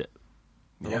I loved it.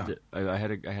 I loved it. I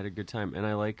had a good time, and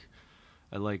I liked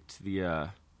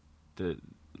the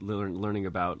learning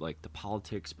about like the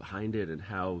politics behind it and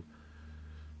how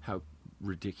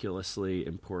ridiculously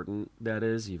important that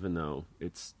is, even though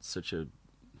it's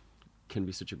can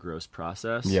be such a gross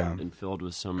process, and filled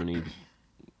with so many, I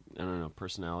don't know,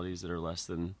 personalities that are less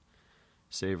than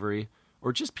savory,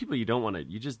 or just people you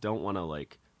just don't want to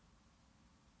like.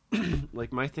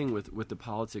 Like my thing with the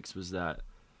politics was that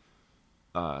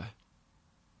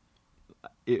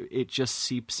it just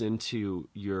seeps into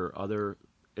your other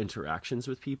interactions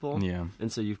with people. Yeah.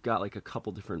 And so you've got like a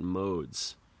couple different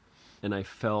modes. And I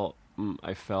felt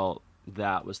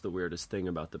that was the weirdest thing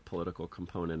about the political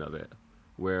component of it,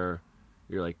 where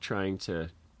you're like trying to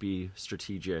be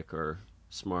strategic or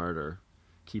smart or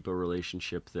keep a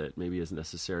relationship that maybe is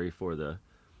necessary for the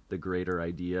greater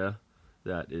idea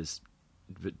that is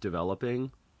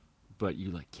developing, but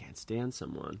you like can't stand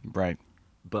someone. Right.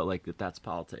 But like that's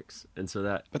politics. And so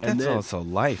that, but that's also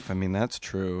life. I mean, that's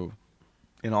true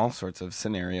in all sorts of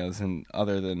scenarios, and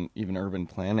other than even urban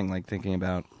planning, like thinking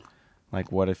about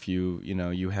like what if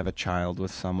you have a child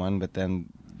with someone, but then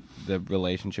the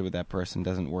relationship with that person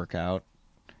doesn't work out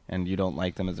and you don't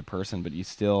like them as a person, but you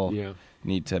still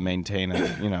need to maintain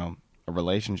a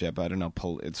relationship. I don't know,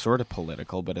 it's sort of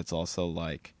political, but it's also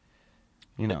like,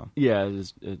 yeah,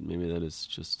 maybe that is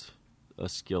just a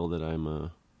skill that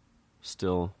I'm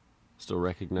still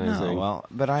recognizing. No, well,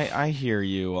 but I hear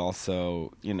you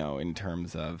also, in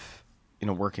terms of,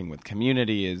 working with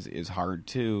community is hard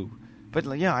too. But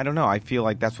yeah, I don't know. I feel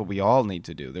like that's what we all need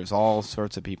to do. There's all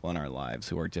sorts of people in our lives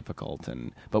who are difficult,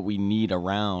 but we need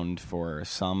around for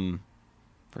something,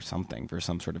 for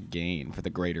some sort of gain, for the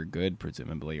greater good,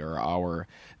 presumably, or our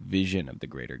vision of the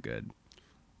greater good.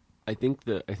 I think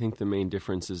the main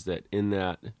difference is that in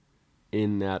that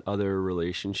other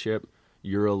relationship,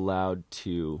 you're allowed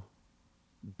to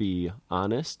be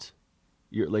honest.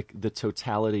 You're like the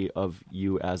totality of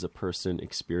you as a person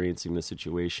experiencing the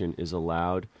situation is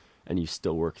allowed, and you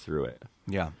still work through it.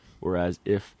 Yeah. Whereas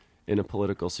if in a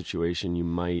political situation, you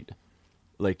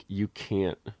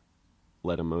can't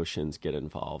let emotions get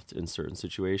involved in certain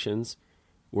situations.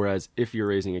 Whereas if you're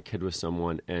raising a kid with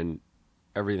someone and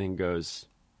everything goes,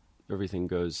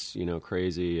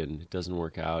 crazy and it doesn't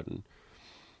work out, and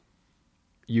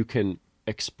you can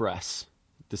express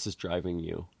this is driving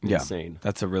you insane.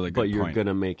 That's a really good point. But you're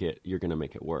gonna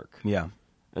make it work. Yeah.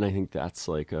 And I think that's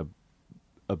like a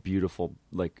beautiful,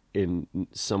 like in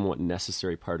somewhat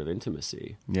necessary part of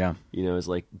intimacy. Yeah. Is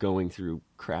like going through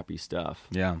crappy stuff.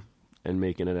 Yeah. And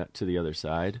making it to the other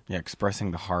side. Yeah,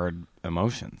 expressing the hard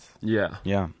emotions. Yeah.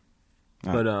 Yeah.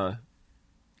 But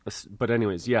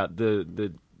anyways, yeah,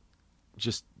 the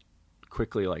just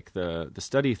quickly, like the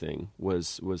study thing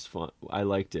was fun. I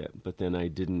liked it, but then I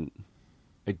couldn't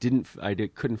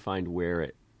find where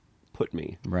it put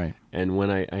me. Right. And when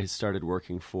I started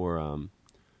working for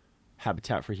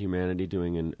Habitat for Humanity,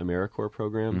 doing an AmeriCorps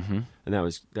program, and that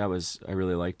was I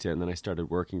really liked it. And then I started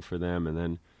working for them, and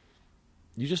then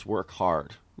you just work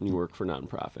hard when you work for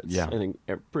nonprofits. Yeah. I think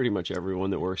pretty much everyone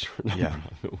that works for a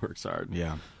nonprofit works hard.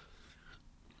 Yeah.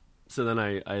 So then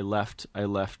I left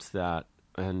that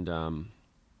and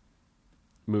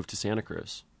moved to Santa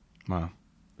Cruz. Wow.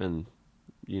 And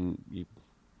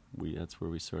that's where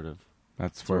we sort of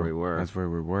That's where we were. That's where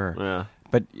we were. Yeah.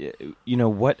 But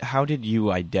how did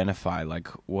you identify, like,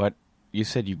 what you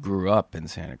said you grew up in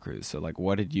Santa Cruz, so like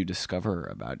what did you discover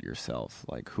about yourself?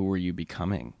 Like, who were you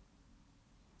becoming?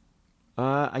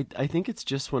 I think it's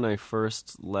just when I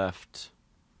first left,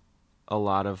 a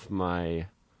lot of my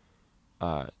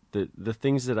the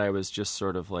things that I was just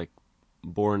sort of like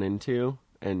born into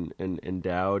and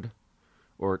endowed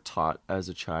or taught as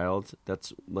a child.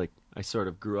 That's like I sort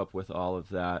of grew up with all of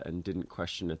that and didn't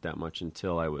question it that much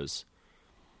until I was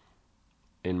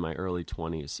in my early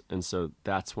 20s. And so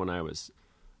that's when I was,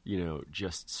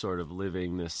 just sort of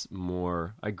living this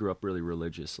more. I grew up really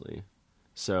religiously,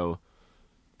 so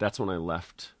that's when I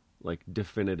left, like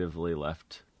definitively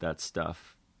left that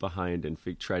stuff behind and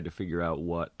tried to figure out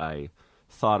what I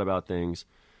thought about things,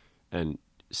 and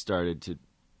started to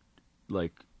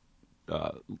like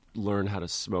learn how to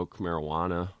smoke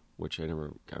marijuana, which I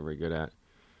never got very good at.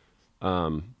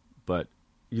 But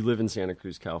you live in Santa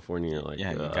Cruz, California. You're like,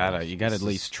 Yeah, you gotta at this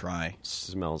least try.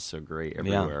 Smells so great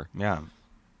everywhere. Yeah.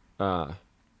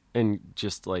 And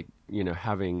just like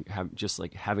having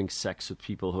sex with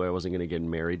people who I wasn't going to get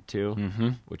married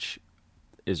to, which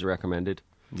is recommended.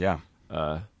 Yeah.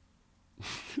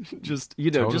 Just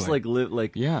Totally. just like live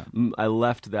like Yeah. I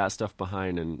left that stuff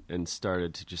behind and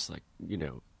started to just like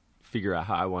figure out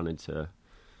how I wanted to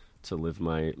live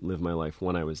my life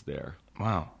when I was there.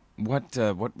 Wow.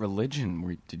 What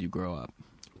religion did you grow up?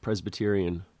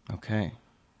 Presbyterian. Okay.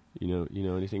 You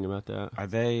know anything about that? Are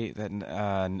they that?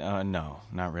 No,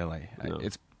 not really. No.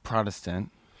 It's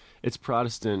Protestant. It's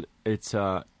Protestant. It's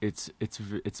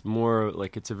more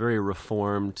like it's a very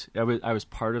reformed. I was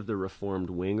part of the reformed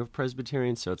wing of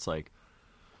Presbyterian, so it's like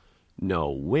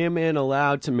no women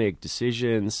allowed to make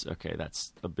decisions. Okay,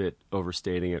 that's a bit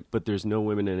overstating it, but there's no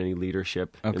women in any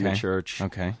leadership in the church.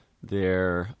 Okay.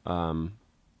 Their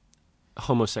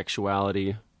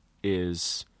homosexuality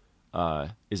is a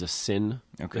sin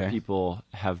Okay. that people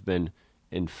have been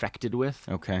infected with.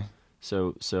 Okay.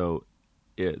 So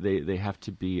they have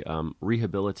to be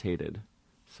rehabilitated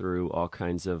through all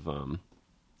kinds of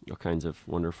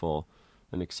wonderful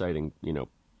and exciting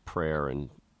prayer, and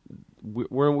we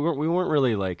weren't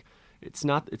really like it's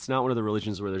not one of the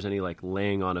religions where there's any like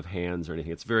laying on of hands or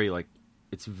anything. It's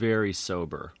very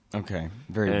sober. Okay.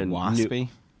 Very And waspy.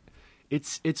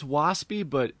 It's waspy,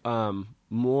 but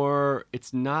more.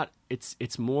 It's not.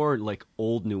 It's more like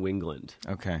old New England.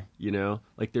 Okay.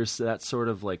 Like there's that sort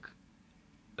of like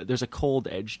there's a cold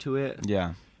edge to it.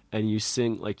 Yeah. And you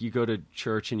sing like you go to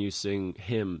church and you sing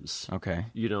hymns. Okay.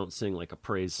 You don't sing like a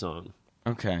praise song.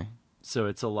 Okay. So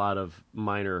it's a lot of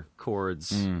minor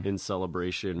chords in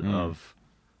celebration of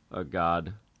a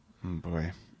God. Oh,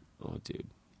 boy. Oh, dude.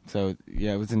 So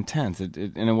yeah, it was intense.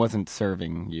 And it wasn't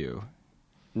serving you.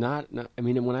 Not. I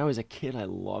mean, when I was a kid, I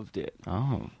loved it.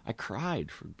 Oh. I cried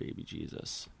for baby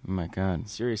Jesus. Oh my God.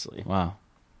 Seriously. Wow.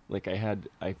 Like I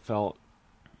felt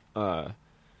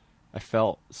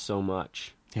so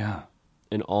much. Yeah.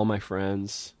 And all my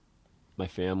friends, my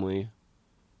family.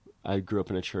 I grew up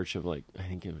in a church of like I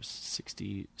think it was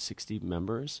 60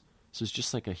 members. So it's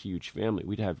just like a huge family.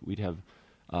 We'd have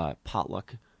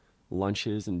potluck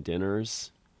lunches and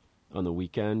dinners on the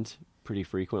weekend pretty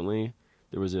frequently.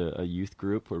 There was a youth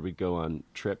group where we'd go on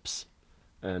trips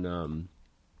and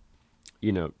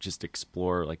just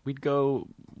explore. Like we'd go.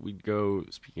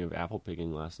 Speaking of apple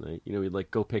picking last night, we'd like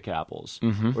go pick apples.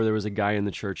 Mm-hmm. Or there was a guy in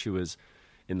the church who was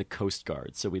in the Coast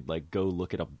Guard, so we'd like go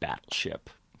look at a battleship.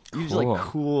 You just like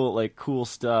cool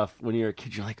stuff. When you're a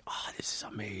kid, you're like, oh, this is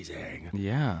amazing.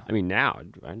 Yeah. I mean, now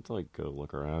I'd like go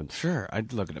look around. Sure.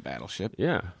 I'd look at a battleship.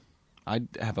 Yeah. I'd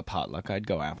have a potluck. I'd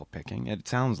go apple picking. It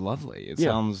sounds lovely. It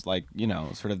Yeah. sounds like,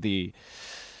 sort of the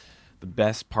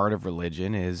best part of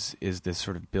religion is this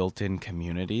sort of built-in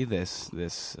community, this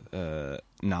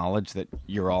knowledge that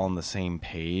you're all on the same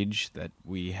page, that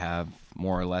we have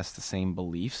more or less the same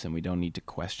beliefs, and we don't need to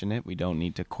question it. We don't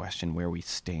need to question where we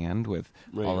stand with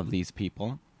all of these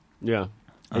people. Yeah.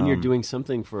 And you're doing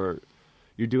something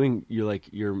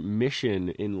your mission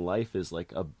in life is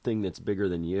like a thing that's bigger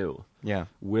than you. Yeah.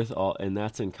 And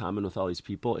that's in common with all these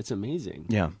people. It's amazing.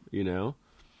 Yeah.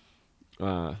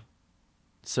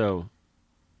 So,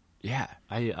 yeah,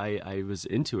 I was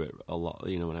into it a lot,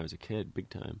 when I was a kid, big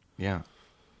time. Yeah.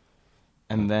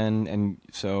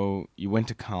 So you went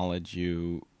to college,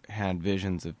 you had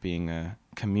visions of being a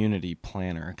community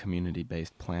planner, a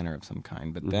community-based planner of some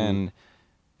kind, but then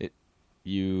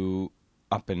you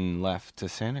up and left to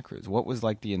Santa Cruz. What was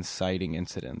like the inciting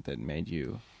incident that made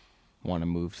you want to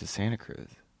move to Santa Cruz?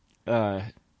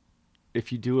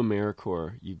 If you do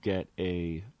AmeriCorps, you get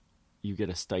a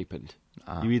stipend.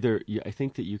 I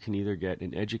think that you can either get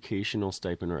an educational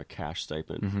stipend or a cash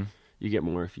stipend. Mm-hmm. You get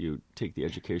more if you take the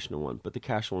educational one, but the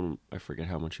cash one, I forget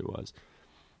how much it was.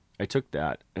 I took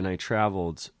that and I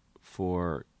traveled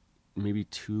for maybe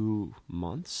 2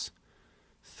 months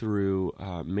through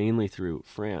mainly through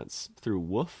France, through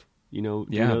WOOF. You know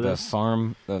the this?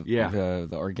 farm, the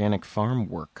organic farm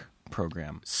work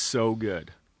program. So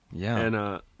good. Yeah, and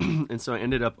and so I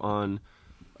ended up on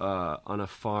a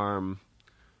farm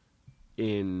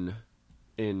in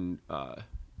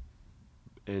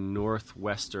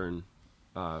northwestern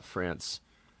France.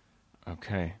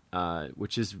 Okay.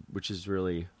 Which is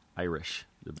really Irish.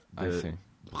 I see.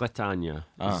 Bretagne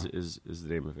is the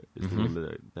name of it. Is the name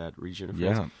of that region of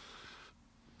France. Yeah.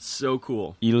 So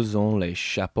cool. Ils ont les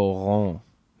chaperons,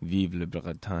 vive la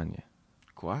Bretagne.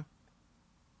 Quoi?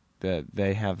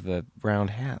 They have the round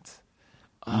hats.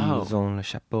 Oh. Ils ont les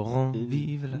chaperons,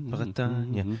 vive la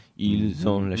Bretagne. Ils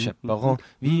ont les chaperons,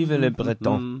 vive les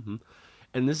Bretons.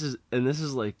 and this is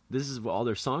what all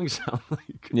their songs sound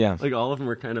like. Yeah. Like all of them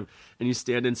are kind of, and you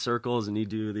stand in circles and you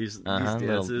do these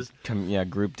dances.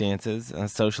 Group dances,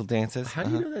 social dances. How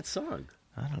do you know that song?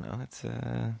 I don't know. It's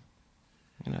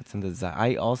it's in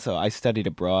the. I studied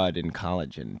abroad in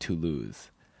college in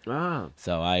Toulouse,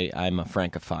 so I'm a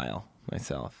Francophile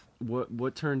myself.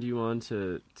 What turned you on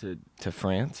to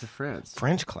France? To France.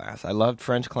 French class. I loved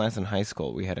French class in high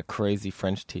school. We had a crazy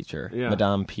French teacher,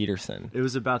 Madame Peterson. It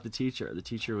was about the teacher. The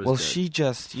teacher was well. good. She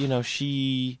just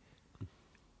she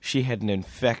had an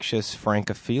infectious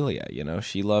Francophilia.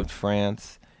 She loved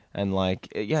France and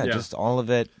just all of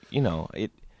it.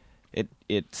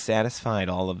 It satisfied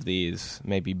all of these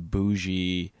maybe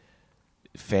bougie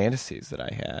fantasies that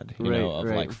I had,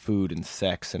 like food and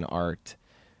sex and art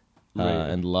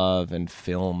and love and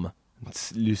film,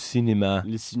 le cinéma.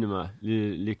 Le cinéma,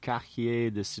 le quartier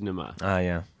de cinéma. Ah,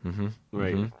 yeah. Mm-hmm.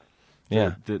 Right. Mm-hmm.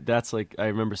 Yeah. That's like, I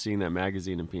remember seeing that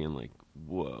magazine and being like,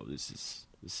 whoa, this is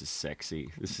sexy.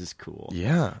 This is cool.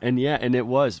 Yeah. And it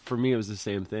was, for me, it was the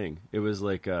same thing. It was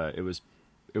like, it was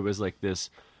like this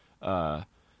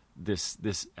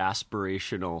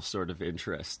aspirational sort of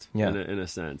interest in a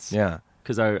sense. Yeah.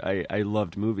 Because I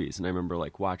loved movies, and I remember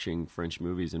like watching French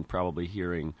movies and probably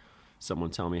hearing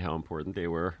someone tell me how important they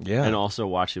were. Yeah. And also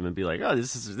watch them and be like, oh,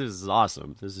 this is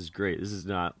awesome. This is great. This is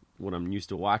not what I'm used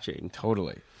to watching.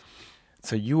 Totally.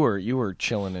 So you were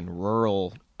chilling in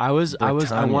rural I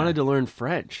Britannia. wanted to learn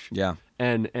French. Yeah.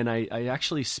 And I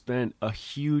actually spent a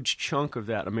huge chunk of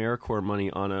that AmeriCorps money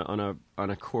on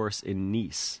a course in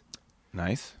Nice.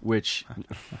 Nice. Which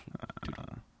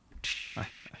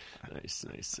nice.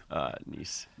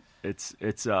 Nice. It's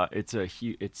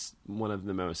one of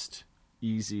the most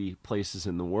easy places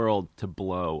in the world to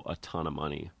blow a ton of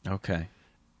money. Okay.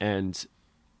 And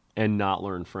not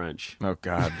learn French. Oh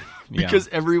God. Because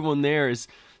everyone there is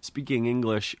speaking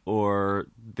English or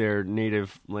their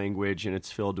native language, and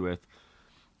it's filled with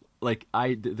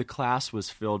the class was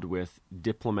filled with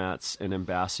diplomats and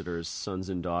ambassadors, sons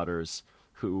and daughters,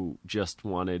 who just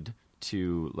wanted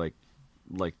to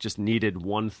just needed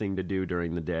one thing to do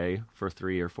during the day for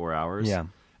 3 or 4 hours. Yeah.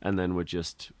 And then would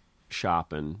just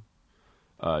shop and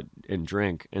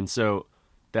drink. And so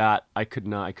that I could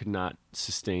not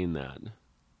sustain that.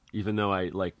 Even though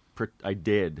I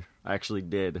actually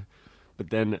did. But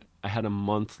then I had a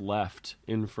month left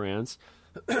in France,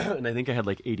 and I think I had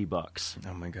like $80.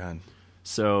 Oh my God.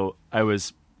 So I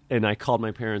called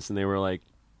my parents, and they were like,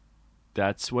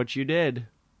 that's what you did.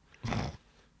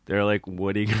 They're like,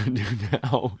 what are you going to do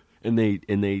now? And they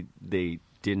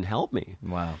didn't help me.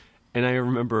 Wow. And I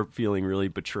remember feeling really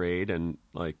betrayed, and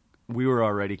like we were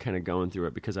already kind of going through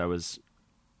it because I was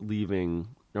leaving.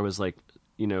 I was like,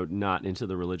 not into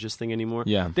the religious thing anymore.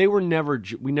 Yeah. We never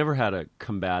had a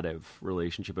combative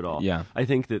relationship at all. Yeah. I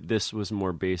think that this was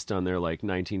more based on their like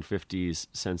 1950s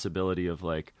sensibility of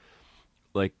like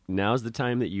now's the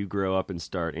time that you grow up and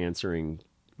start answering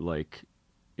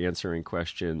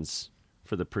questions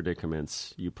for the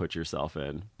predicaments you put yourself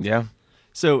in. Yeah.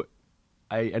 So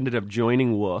I ended up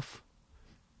joining WOOF,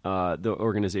 the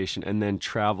organization, and then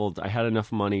traveled. I had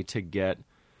enough money to get,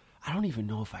 I don't even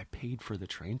know if I paid for the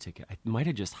train ticket. I might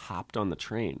have just hopped on the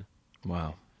train.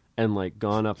 Wow. And like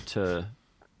gone up to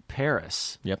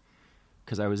Paris. Yep.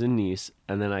 Because I was in Nice,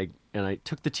 and then I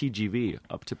took the TGV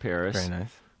up to Paris. Very nice.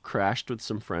 Crashed with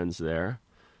some friends there,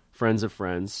 friends of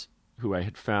friends who I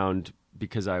had found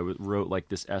because I wrote like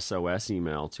this SOS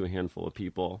email to a handful of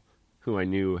people who I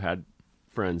knew had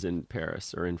friends in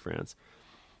Paris or in France,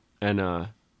 and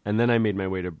then I made my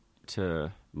way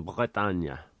to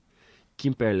Bretagne.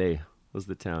 Quimperlé was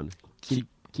the town.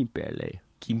 Quimperlé.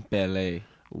 Quimperlé.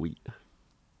 Oui.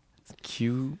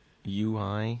 Q-U-I-P.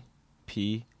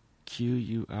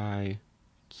 Q-U-I.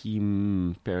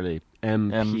 Quimperlé.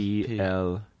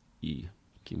 M-P-L-E.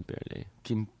 Quimperlé.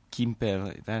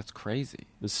 Quimperlé. That's crazy.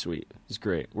 It was sweet. It was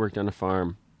great. Worked on a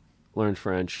farm. Learned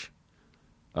French.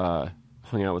 Hung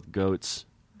out with goats.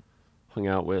 Hung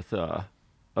out with a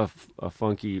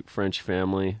funky French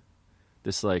family.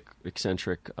 This like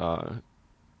eccentric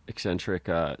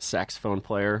saxophone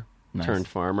player turned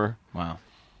farmer. Wow.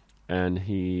 And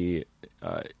he,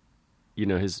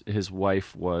 his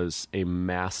wife was a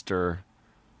master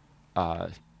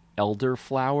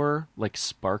elderflower, like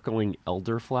sparkling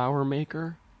elderflower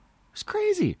maker. It was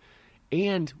crazy.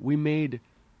 And we made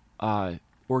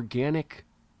organic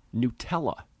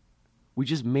Nutella. We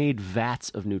just made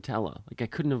vats of Nutella. Like I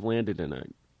couldn't have landed in a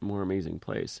more amazing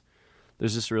place.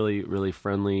 There's this really, really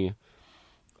friendly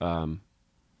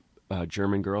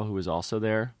German girl who was also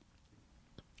there.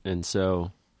 And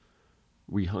so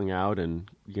we hung out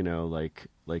and,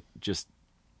 just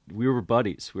we were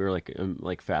buddies. We were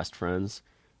like fast friends,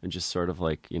 and just sort of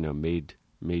like made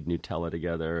Nutella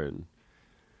together and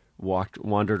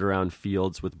wandered around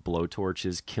fields with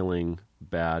blowtorches, killing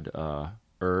bad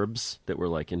herbs that were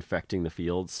like infecting the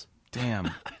fields. Damn.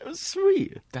 It was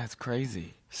sweet. That's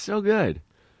crazy. So good.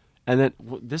 And then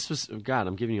this was, God,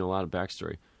 I'm giving you a lot of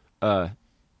backstory. How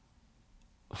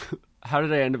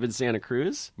did I end up in Santa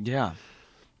Cruz? Yeah.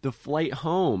 The flight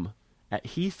home at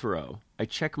Heathrow, I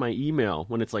check my email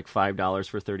when it's like $5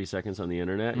 for 30 seconds on the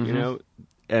internet, and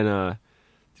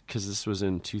because this was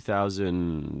in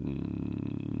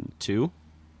 2002,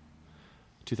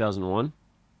 2001,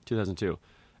 2002,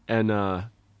 and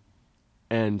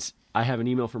I have an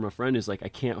email from a friend who's like, I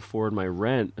can't afford my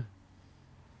rent.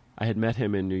 I had met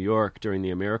him in New York during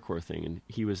the AmeriCorps thing, and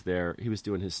he was there. He was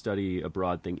doing his study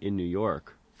abroad thing in New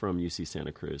York from UC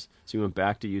Santa Cruz. So he went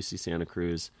back to UC Santa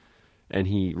Cruz, and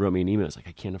he wrote me an email. It's like,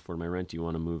 I can't afford my rent. Do you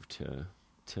want to move to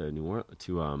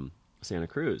Santa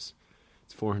Cruz?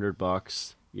 It's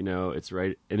 $400. It's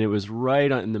right, and it was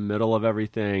right in the middle of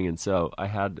everything. And so I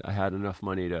had enough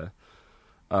money to.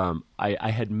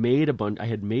 I had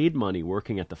made money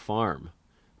working at the farm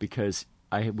because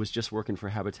I was just working for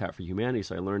Habitat for Humanity,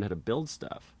 so I learned how to build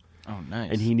stuff. Oh,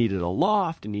 nice. And he needed a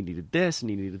loft, and he needed this, and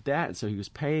he needed that, and so he was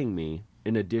paying me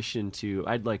in addition to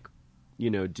I'd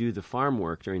do the farm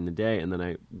work during the day, and then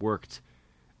I worked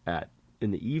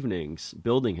in the evenings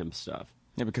building him stuff.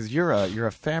 Yeah, because you're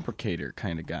a fabricator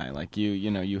kind of guy. Like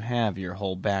you have your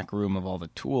whole back room of all the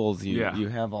tools. You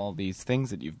have all these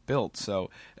things that you've built. So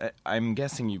I'm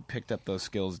guessing you picked up those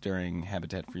skills during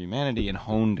Habitat for Humanity and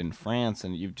honed in France,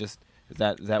 and you've just is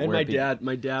that and where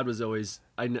my dad was always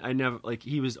I never like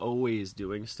he was always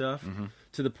doing stuff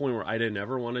to the point where I didn't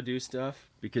ever want to do stuff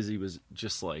because he was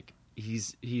just like he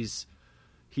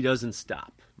doesn't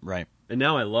stop. Right. And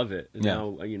now I love it. And Yeah. now,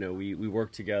 we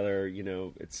work together,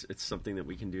 it's something that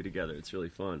we can do together. It's really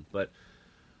fun. But,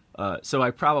 so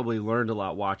I probably learned a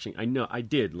lot watching. I know I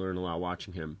did learn a lot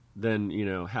watching him. Then,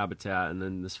 Habitat and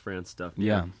then this France stuff.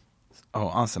 Yeah. Oh,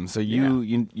 awesome. So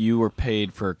you were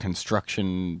paid for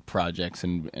construction projects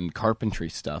and carpentry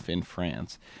stuff in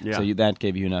France. Yeah. So that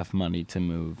gave you enough money to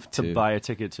move to buy a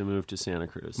ticket to move to Santa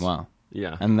Cruz. Wow.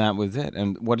 Yeah. And that was it.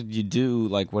 And what did you do?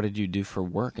 Like, what did you do for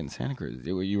work in Santa Cruz?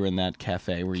 You were in that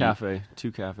cafe. Two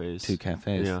cafes. Two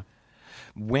cafes. Yeah.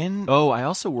 When? Oh, I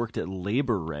also worked at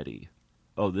Labor Ready.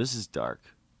 Oh, this is dark.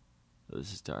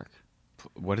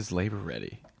 What is Labor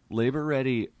Ready? Labor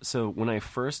Ready. So when I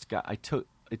first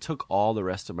it took all the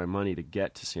rest of my money to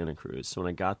get to Santa Cruz. So when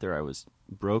I got there, I was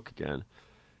broke again.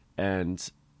 And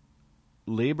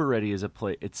Labor Ready is a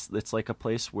place. It's like a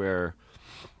place where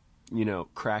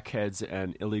crackheads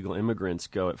and illegal immigrants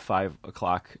go at 5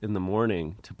 o'clock in the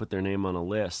morning to put their name on a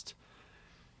list.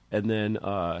 And then,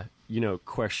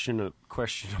 questionable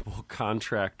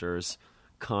contractors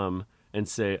come and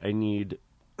say, I need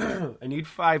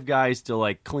 5 guys to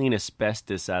like clean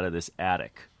asbestos out of this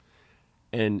attic.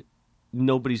 And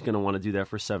nobody's going to want to do that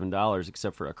for $7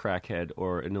 except for a crackhead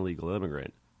or an illegal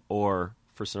immigrant. Or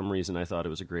for some reason, I thought it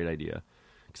was a great idea.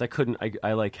 Because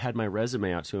I like had my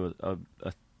resume out to a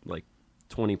like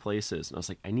 20 places, and I was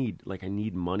like, I need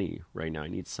money right now. I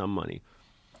need some money.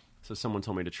 So someone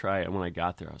told me to try it, and when I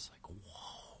got there, I was like,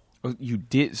 whoa. Oh, you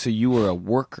did. So you were a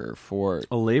worker for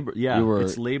a labor. Yeah,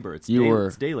 it's labor. It's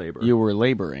day labor. You were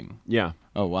laboring. Yeah.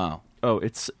 Oh wow. Oh,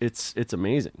 it's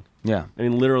amazing. Yeah. I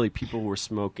mean, literally, people were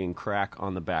smoking crack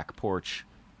on the back porch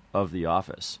of the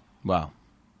office. Wow.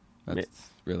 That's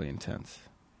really intense.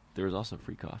 There was also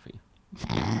free coffee.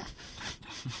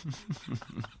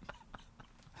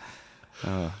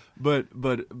 But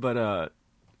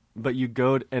you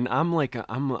go and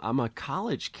I'm a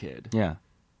college kid. Yeah.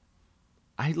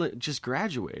 I just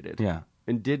graduated. Yeah.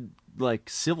 And did like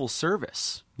civil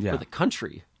service for the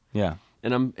country. Yeah.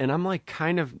 And I'm like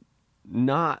kind of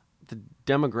not the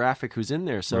demographic who's in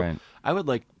there. So right. I would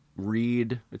like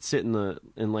read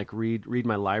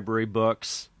my library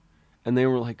books, and they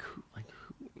were like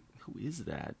who is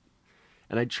that?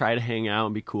 And I'd try to hang out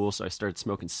and be cool, so I started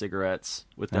smoking cigarettes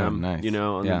with them, nice.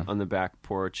 On the back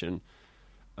porch, and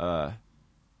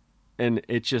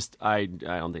it just I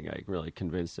don't think I really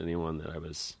convinced anyone that I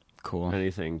was cool,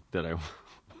 anything that I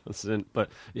wasn't. But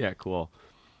yeah, cool.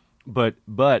 But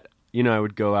I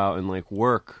would go out and like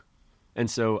work, and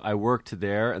so I worked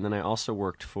there, and then I also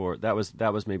worked for that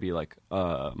was maybe like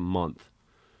a month.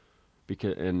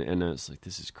 Because and I was like,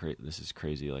 this is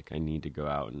crazy. Like I need to go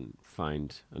out and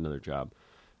find another job.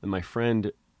 And my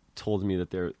friend told me that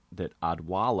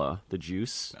Odwalla, the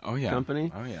juice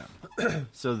company. Oh yeah.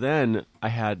 So then I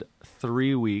had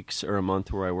 3 weeks or a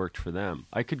month where I worked for them.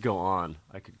 I could go on.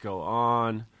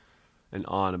 and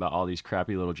on about all these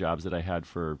crappy little jobs that I had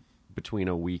for between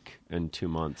a week and 2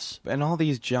 months. And all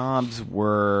these jobs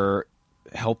were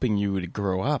helping you to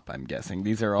grow up, I'm guessing.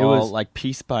 These are It all was- like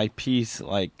piece by piece,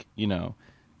 like, you know,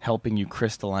 helping you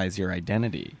crystallize your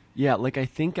identity. Yeah, like I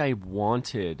think I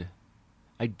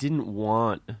didn't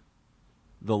want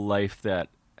the life that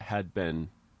had been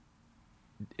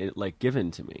like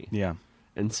given to me. Yeah.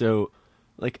 And so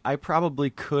like I probably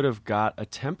could have got a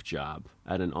temp job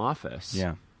at an office.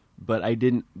 Yeah. But I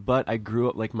didn't. But I grew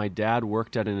up, like, my dad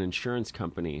worked at an insurance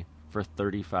company for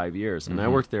 35 years, and I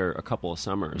worked there a couple of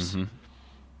summers.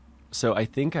 So I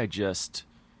think I just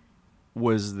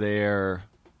was there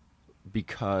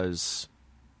because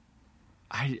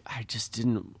I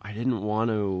didn't want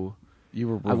to. You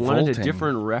were I revolting. wanted a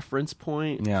different reference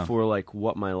point Yeah. for, like,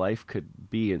 what my life could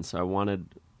be, and so I wanted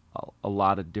a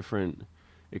lot of different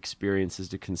experiences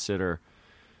to consider.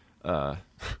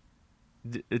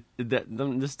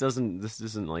 This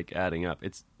isn't like adding up.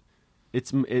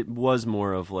 It was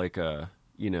more of like a,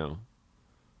 you know,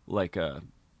 like a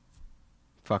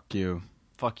Fuck you.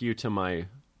 fuck you to my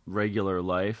regular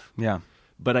life. Yeah.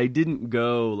 But I didn't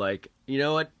go like, you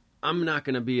know what? I'm not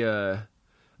going to be a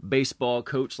baseball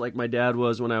coach like my dad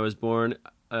was when I was born.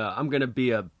 I'm going to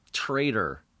be a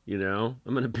trader, you know?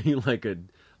 I'm going to be like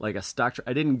a stock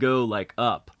I didn't go like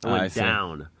up. I I went see.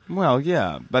 down. Well,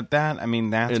 yeah, but that's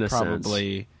In a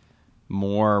probably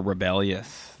more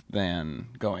rebellious than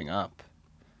going up.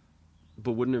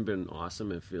 But wouldn't it have been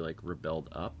awesome if you like rebelled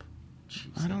up?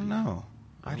 Jeez, I don't know.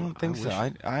 I don't think so.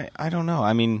 wish- I don't know.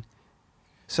 I mean,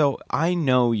 so I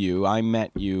know you. I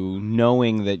met you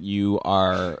knowing that you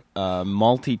are a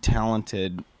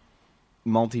multi-talented,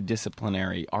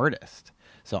 multidisciplinary artist.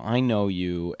 So I know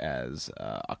you as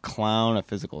a clown, a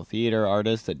physical theater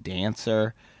artist, a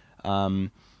dancer.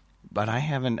 But I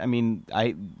haven't. I mean,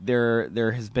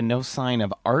 there has been no sign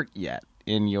of art yet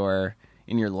in your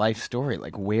life story.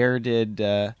 Like, where did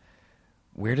the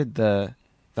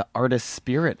artist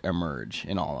spirit emerge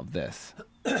in all of this?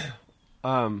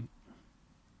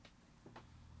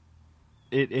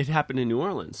 It happened in New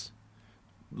Orleans,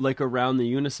 like around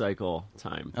the unicycle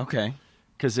time, Okay.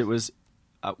 because it was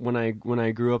when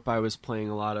I grew up, I was playing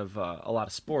a lot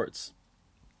of sports,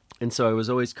 and so I was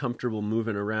always comfortable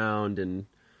moving around and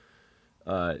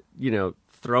you know,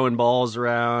 throwing balls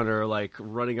around or like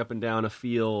running up and down a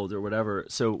field or whatever.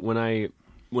 So when I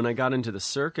got into the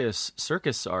circus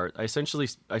art, I saw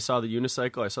the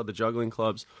unicycle, I saw the juggling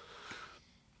clubs,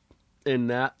 and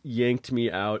that yanked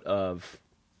me out of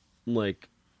like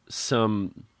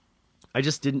I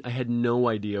had no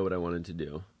idea what I wanted to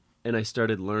do. And I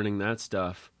started learning that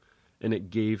stuff, and it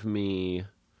gave me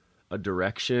a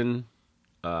direction.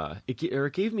 It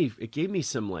gave me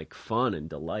some like fun and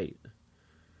delight.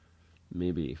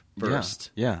 Maybe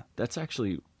first. Yeah. That's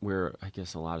actually where I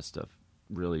guess a lot of stuff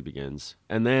really begins.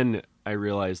 And then I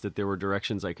realized that there were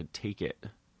directions I could take it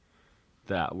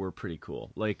that were pretty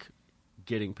cool, like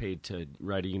getting paid to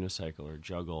ride a unicycle or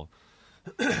juggle.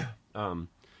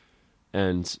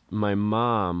 And my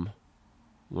mom,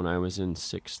 when I was in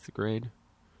 6th grade,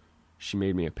 she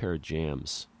made me a pair of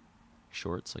Jams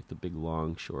shorts, like the big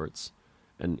long shorts.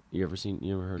 And you ever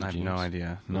heard of I have Jams? no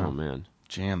idea. No. Oh man.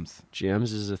 Jams.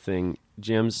 Jams is a thing.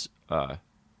 Jams, I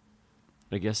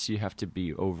guess you have to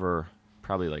be over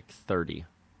probably like 30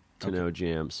 to know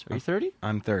Jams. Are you 30?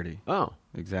 I'm 30. Oh,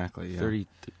 Exactly. Yeah.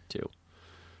 32.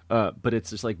 But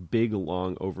it's just like big,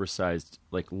 long, oversized,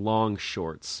 like long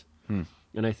shorts.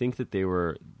 And I think that they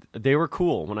were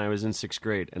cool when I was in 6th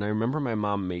grade. And I remember my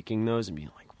mom making those and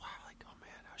being like, wow, like, oh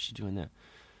man, how's she doing that?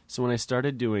 So when I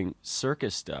started doing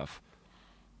circus stuff,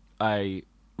 I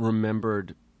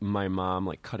remembered my mom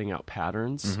like cutting out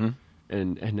patterns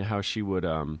and how she would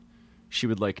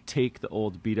like take the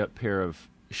old beat up pair of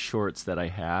shorts that I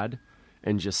had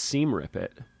and just seam rip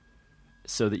it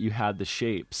so that you had the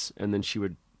shapes, and then she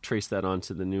would trace that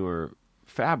onto the newer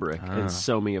fabric and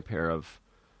sew me a pair of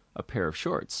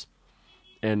shorts.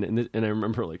 And I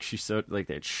remember like she sewed like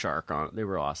they had shark on it. They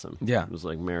were awesome. Yeah. It was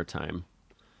like maritime.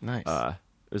 Nice.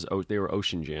 They were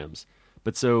ocean jams.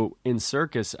 But so in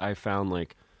circus, I found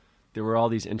like there were all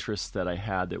these interests that I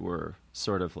had that were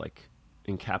sort of like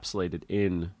encapsulated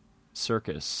in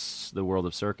circus, the world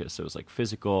of circus. So it was like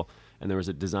physical, and there was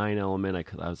a design element.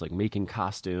 I was like making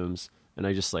costumes, and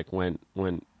I just like went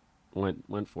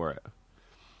for it.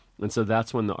 And so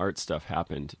that's when the art stuff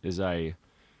happened. Is I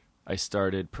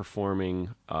started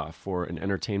performing for an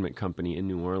entertainment company in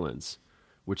New Orleans,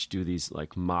 which do these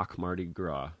like mock Mardi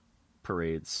Gras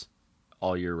parades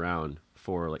all year round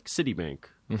for like Citibank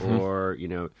or, you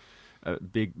know,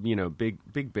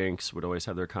 big banks would always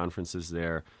have their conferences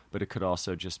there, but it could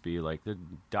also just be like the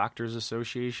Doctors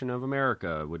Association of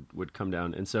America would come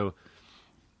down, and so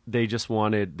they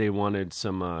wanted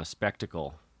some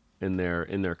spectacle in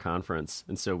their conference,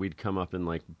 and so we'd come up and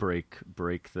like break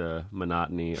the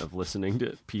monotony of listening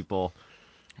to people,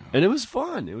 and it was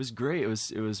fun. It was great. It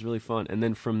was really fun. And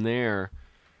then from there,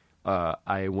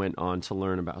 I went on to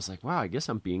learn about. I was like, wow, I guess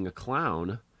I'm being a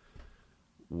clown.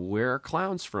 Where are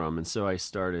clowns from? And so I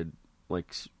started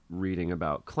like reading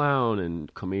about clown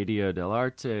and commedia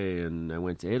dell'arte, and I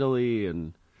went to Italy,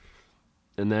 and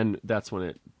then that's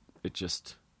when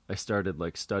I started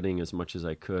like studying as much as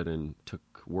I could and took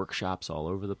workshops all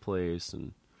over the place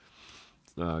and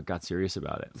got serious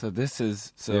about it. So this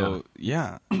is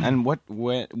yeah. And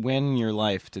when in your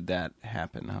life did that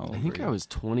happen? How old I think were I you? was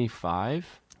 25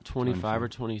 or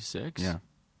 26. Yeah.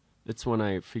 It's when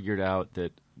I figured out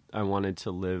that I wanted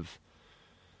to live,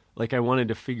 like I wanted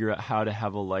to figure out how to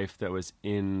have a life that was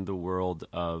in the world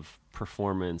of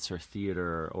performance or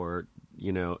theater or,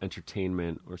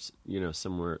 entertainment or,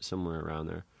 somewhere around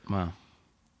there. Wow.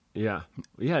 Yeah.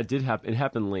 Yeah, it did happen. It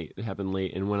happened late.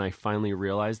 And when I finally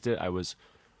realized it, I was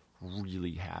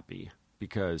really happy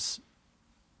because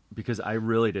I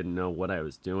really didn't know what I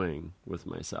was doing with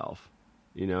myself,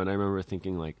 and I remember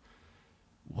thinking like,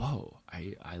 whoa,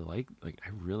 I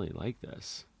really like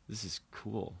this. This is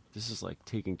cool. This is like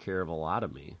taking care of a lot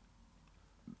of me.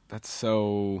 That's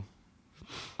so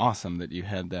awesome that you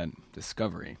had that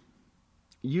discovery.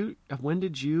 When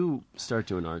did you start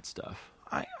doing art stuff?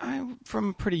 I from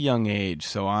a pretty young age,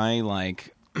 so I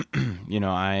like,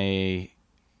 I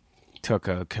took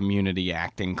a community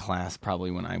acting class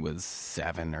probably when I was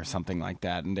 7 or something like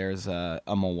that. And there's a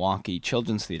Milwaukee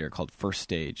children's theater called First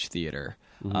Stage Theater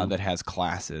that has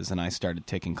classes. And I started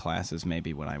taking classes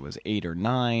maybe when I was 8 or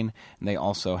 9. And they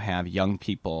also have young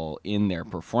people in their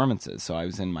performances. So I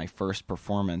was in my first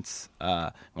performance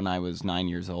when I was 9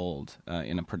 years old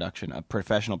in a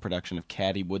professional production of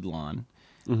Caddy Woodlawn.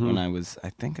 When I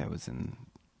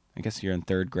guess you're in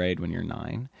 3rd grade when you're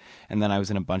 9. And then I was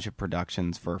in a bunch of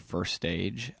productions for First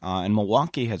Stage. And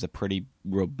Milwaukee has a pretty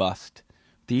robust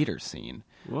theater scene.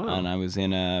 Wow. And I was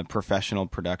in a professional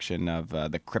production of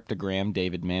The Cryptogram,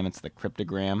 David Mamet's The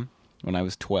Cryptogram, when I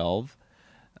was 12.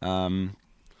 Did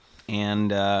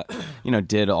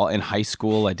all in high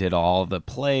school. I did all the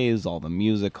plays, all the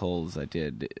musicals. I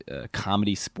did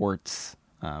comedy sports,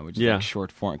 which is like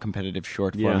short form, competitive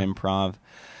short form improv.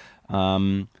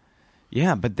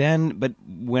 But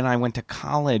when I went to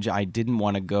college, I didn't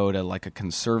want to go to like a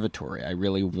conservatory. I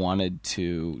really wanted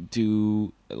to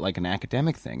do like an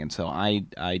academic thing, and so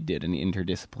I did an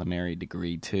interdisciplinary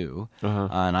degree too,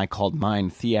 and I called mine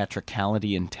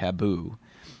Theatricality and Taboo.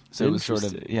 So it was sort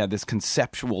of this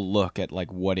conceptual look at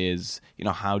like what is,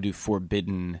 how do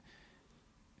forbidden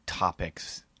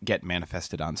topics get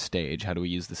manifested on stage? How do we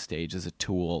use the stage as a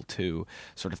tool to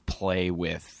sort of play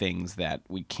with things that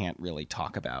we can't really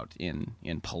talk about in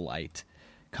polite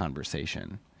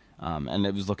conversation? And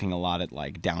it was looking a lot at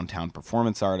like downtown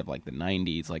performance art of like the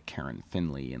 90s, like Karen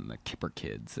Finley and the Kipper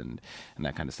Kids and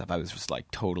that kind of stuff. I was just like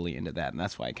totally into that, and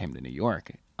that's why I came to New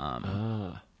York.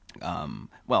 Well,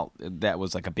 that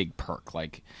was like a big perk.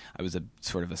 Like I was a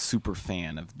sort of a super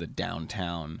fan of the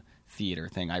downtown theater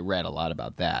thing. I read a lot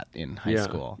about that in high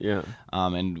school. Yeah.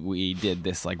 And we did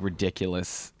this like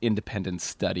ridiculous independent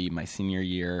study my senior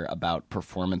year about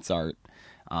performance art,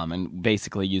 and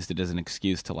basically used it as an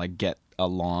excuse to like get a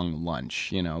long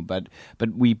lunch, But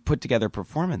we put together a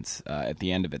performance at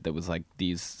the end of it that was like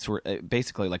these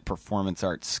basically like performance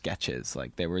art sketches.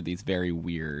 Like they were these very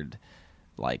weird,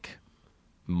 like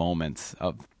moments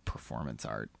of performance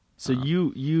art. So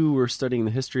you were studying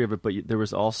the history of it, but there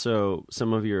was also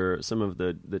some of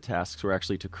the tasks were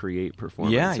actually to create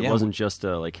performance. Yeah, it wasn't just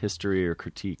a like history or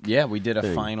critique. Yeah, we did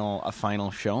thing. a final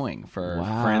showing for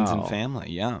friends and family.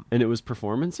 Yeah, and it was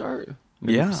performance art.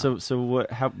 Yeah. So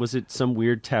what? How was it? Some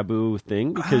weird taboo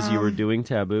thing because you were doing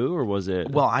taboo, or was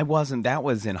it? Well, I wasn't. That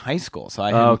was in high school, so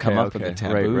I hadn't come up with the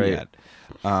taboo yet.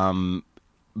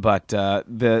 But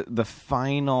the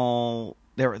final.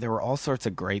 There were all sorts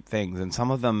of great things, and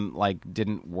some of them like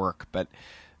didn't work. But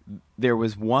there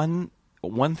was one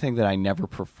thing that I never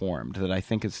performed that I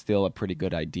think is still a pretty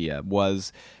good idea.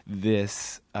 Was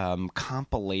this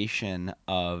compilation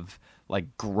of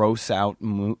like gross out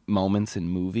moments in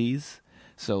movies?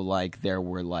 So like there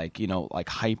were like like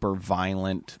hyper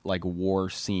violent like war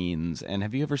scenes. And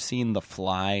have you ever seen The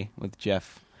Fly with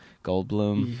Jeff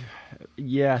Goldblum?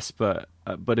 Yes, but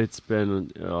but it's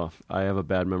been. I have a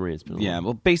bad memory. It's been. Yeah,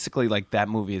 well, basically, like that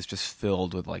movie is just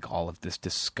filled with like all of this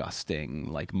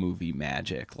disgusting like movie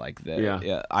magic. Like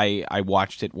I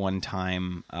watched it one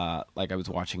time. Like I was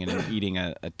watching it and eating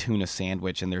a tuna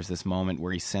sandwich, and there's this moment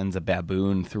where he sends a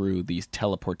baboon through these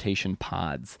teleportation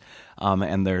pods,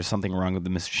 and there's something wrong with the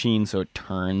machine, so it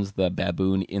turns the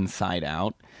baboon inside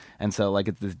out. And so, like,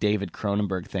 it's this David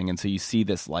Cronenberg thing, and so you see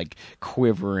this, like,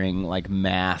 quivering, like,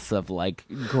 mass of, like,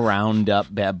 ground-up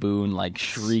baboon, like,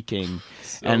 shrieking.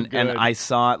 So and good. I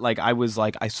saw it, like,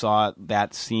 I saw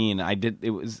that scene.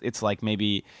 It's, like,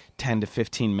 maybe 10 to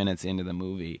 15 minutes into the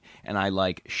movie, and I,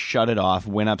 like, shut it off,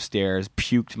 went upstairs,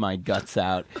 puked my guts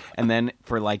out, and then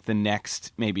for, like, the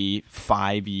next maybe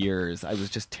 5 years, I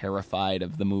was just terrified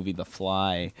of the movie The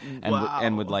Fly,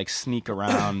 and would like, sneak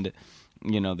around...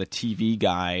 the TV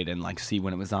guide and like see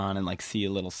when it was on and like see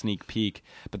a little sneak peek.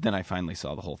 But then I finally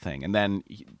saw the whole thing. And then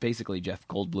basically Jeff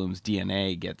Goldblum's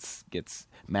DNA gets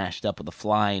mashed up with a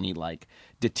fly, and he like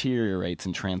deteriorates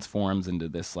and transforms into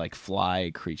this like fly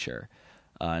creature.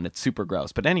 And it's super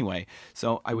gross. But anyway,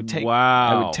 so I would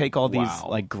take all these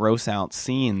like gross out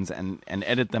scenes and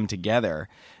edit them together.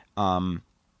 And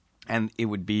it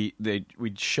would be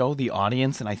we'd show the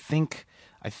audience, and I think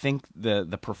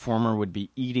the performer would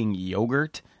be eating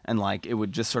yogurt, and like it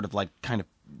would just sort of like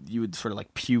you would sort of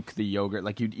like puke the yogurt,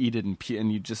 like you'd eat it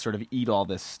and you'd just sort of eat all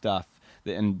this stuff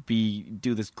and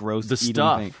do this gross eating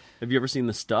Stuff. thing. Have you ever seen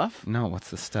The Stuff? No,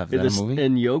 what's The Stuff? Is that a movie?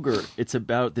 In yogurt, it's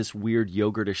about this weird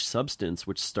yogurtish substance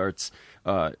which starts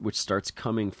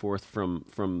coming forth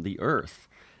from the earth.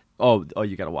 Oh,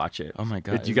 you got to watch it. Oh my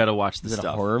god, you got to watch The Is it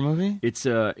Stuff. a horror movie?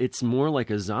 It's more like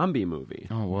a zombie movie.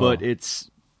 Oh, whoa. But it's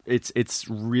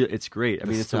real. It's great. I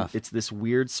mean, Stuff. it's this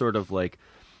weird sort of like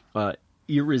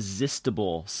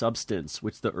irresistible substance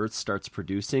which the earth starts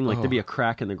producing. Like there'd be a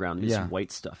crack in the ground, this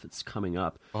white stuff that's coming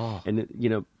up,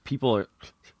 and people are.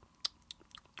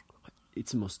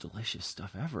 It's the most delicious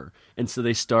stuff ever. And so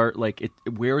they start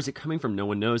where is it coming from? No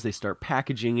one knows. They start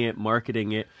packaging it,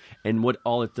 marketing it, and what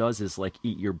all it does is like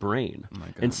eat your brain. Oh my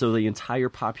God. And so the entire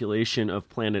population of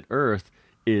planet Earth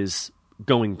is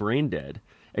going brain dead,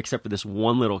 except for this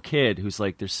one little kid who's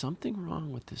like, there's something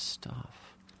wrong with this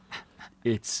stuff.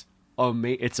 It's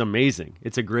amazing.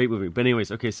 It's a great movie. But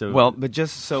anyways, okay, so... Well, but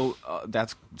just so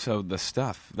that's so The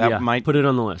Stuff. That might put it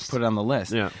on the list. Put it on the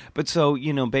list. Yeah. But so,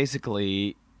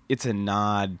 basically, it's a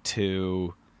nod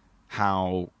to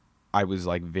how I was,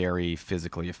 like, very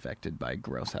physically affected by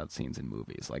gross out scenes in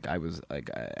movies. Like, I was, like,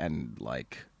 I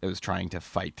was trying to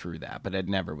fight through that, but it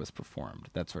never was performed.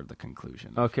 That's sort of the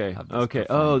conclusion. Okay. of this Okay. Oh,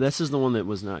 performance. this is the one that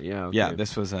was not... Yeah, okay. Yeah,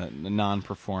 this was a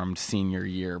non-performed senior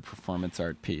year performance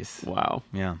art piece. Wow.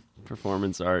 Yeah.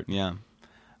 Performance art. Yeah.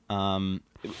 And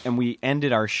we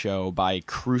ended our show by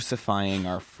crucifying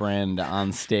our friend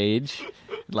on stage,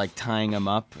 like tying him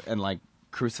up and like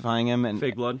crucifying him. And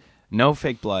Fake blood? No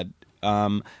fake blood.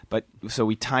 But so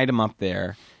we tied him up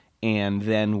there, and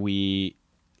then we,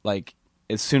 like,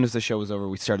 as soon as the show was over,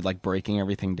 we started like breaking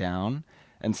everything down.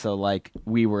 And so like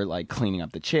we were like cleaning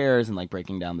up the chairs and like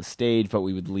breaking down the stage, but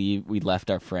we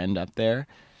left our friend up there.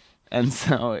 And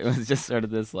so it was just sort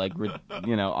of this like,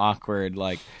 awkward,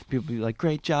 like people be like,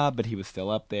 great job, but he was still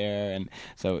up there. And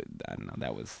so I don't know,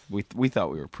 that was, we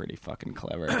thought we were pretty fucking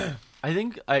clever. I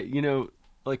think I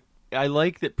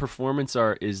like that performance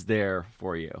art is there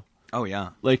for you. Oh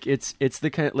yeah. Like it's the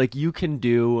kind like you can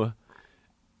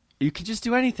just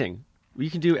do anything. You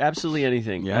can do absolutely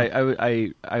anything.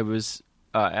 Yeah. I was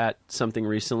at something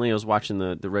recently. I was watching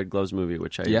the Red Gloves movie,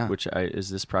 which is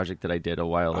this project that I did a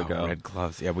while ago. Red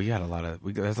Gloves. Yeah,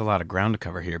 there's a lot of ground to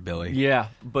cover here, Billy. Yeah,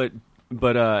 but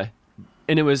and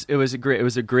it was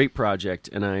a great project,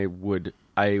 and I wouldn't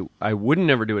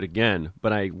ever do it again,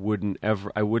 but I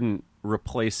wouldn't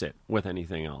replace it with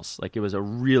anything else. Like, it was a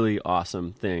really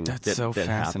awesome thing. That's so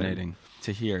fascinating happened.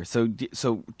 to hear. So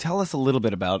tell us a little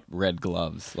bit about Red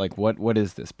Gloves. Like, what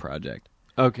is this project?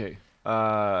 Okay.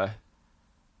 Let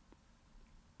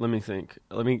me think.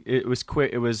 It was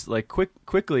quick. It was like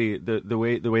quickly the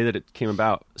way that it came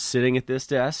about. Sitting at this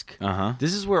desk.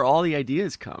 This is where all the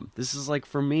ideas come. This is like,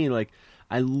 for me, like,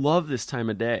 I love this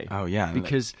time of day. Oh yeah,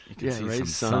 because you can see right?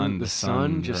 some the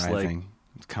sun just rising. like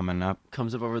It's coming up.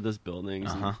 comes up over those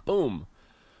buildings. And boom.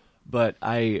 But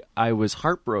I was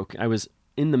heartbroken. I was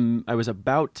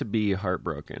about to be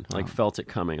heartbroken. Like, felt it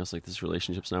coming. I was like, this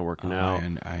relationship's not working out.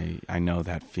 And I know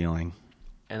that feeling.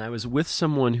 And I was with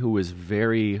someone who was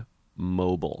very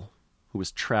mobile, who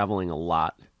was traveling a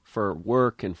lot for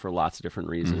work and for lots of different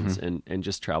reasons, and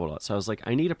just traveled a lot. So I was like,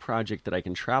 I need a project that I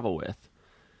can travel with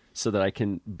so that I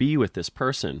can be with this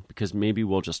person, because maybe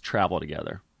we'll just travel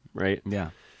together, right?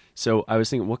 Yeah. So I was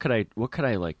thinking, what could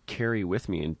I like carry with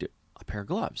me, and do? A pair of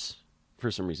gloves for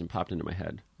some reason popped into my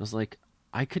head. I was like,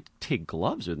 I could take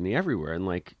gloves with me everywhere and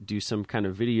like do some kind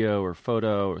of video or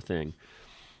photo or thing.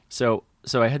 So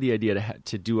I had the idea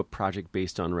to do a project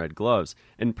based on red gloves,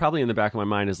 and probably in the back of my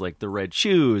mind is like the red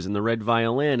shoes and the red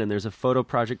violin, and there's a photo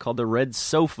project called the red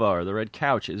sofa or the red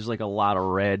couch. There's like a lot of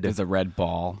red. There's a red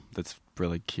ball that's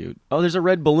really cute. Oh, there's a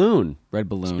red balloon. Red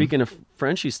balloon. Speaking of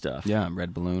Frenchy stuff. Yeah,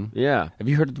 red balloon. Yeah. Have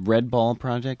you heard of the Red Ball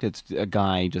Project? It's a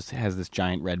guy just has this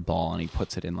giant red ball and he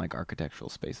puts it in like architectural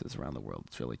spaces around the world.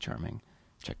 It's really charming.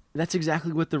 Check. That's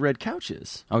exactly what the red couch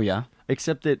is. Oh yeah.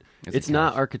 Except that it's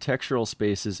not architectural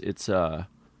spaces. It's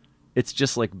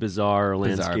just like bizarre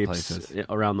landscapes places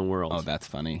around the world. Oh, that's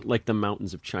funny. Like the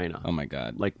mountains of China. Oh my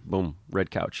god. Like boom,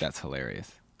 red couch. That's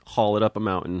hilarious. Haul it up a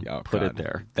mountain, Oh, put God. it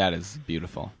there. That is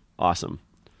beautiful. Awesome.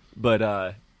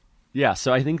 But yeah,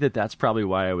 so I think that's probably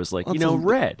why I was like, Well,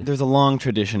 red. There's a long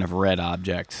tradition of red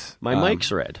objects. My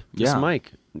mic's red. This yeah.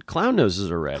 mic. Clown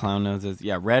noses are red. Clown noses.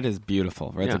 Yeah, red is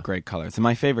beautiful. Red's Yeah. a great color. It's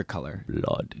my favorite color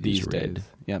Blood these is days. red.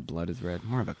 Yeah, blood is red.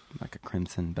 More of a like a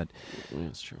crimson, but Yeah,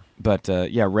 that's true.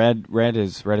 yeah, red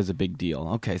is a big deal.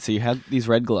 Okay, so you had these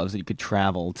red gloves that you could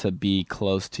travel to be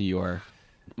close to your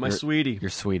Sweetie. your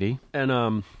sweetie.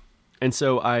 And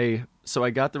so I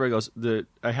got the red gloves.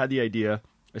 I had the idea.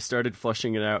 I started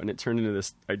flushing it out, and it turned into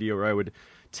this idea where I would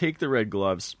take the red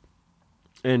gloves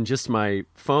and just my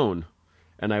phone,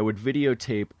 and I would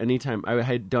videotape anytime I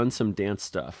had done some dance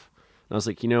stuff. And I was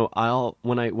like,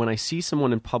 when I see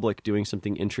someone in public doing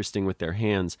something interesting with their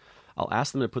hands, I'll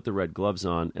ask them to put the red gloves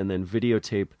on and then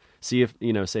videotape. See if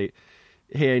say,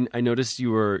 hey, I noticed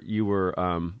you were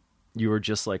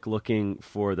just like looking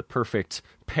for the perfect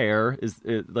pair. I'm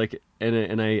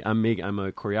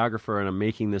a choreographer and I'm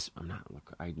making this.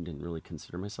 I didn't really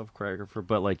consider myself a choreographer,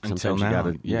 but like Until sometimes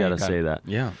now. you gotta say that.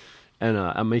 Yeah. And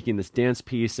I'm making this dance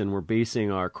piece, and we're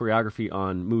basing our choreography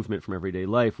on movement from everyday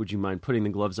life. Would you mind putting the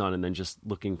gloves on and then just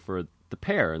looking for the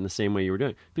pair in the same way you were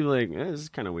doing? People are like, this is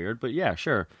kind of weird, but yeah,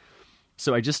 sure.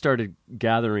 So I just started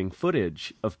gathering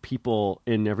footage of people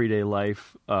in everyday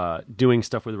life doing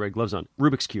stuff with red gloves on.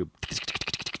 Rubik's Cube.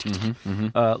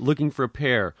 Looking for a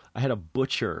pair. I had a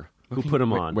butcher who put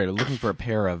them on. Wait, looking for a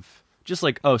pair of Just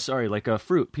like, like a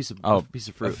fruit, piece of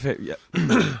fruit.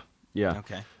 yeah. Yeah.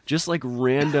 Okay. Just like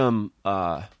random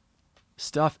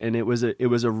stuff, and it was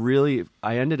a really.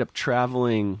 I ended up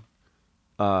traveling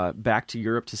back to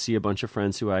Europe to see a bunch of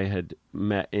friends who I had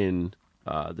met in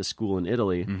the school in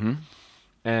Italy,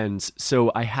 and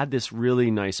so I had this really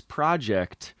nice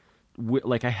project.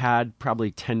 Like I had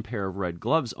probably 10 pair of red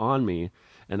gloves on me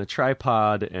and a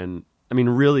tripod, and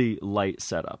really light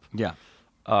setup. Yeah.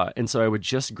 And so I would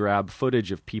just grab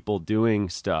footage of people doing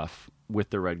stuff with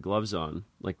the red gloves on,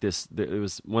 like this. It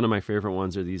was one of my favorite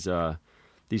ones. Are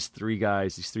these three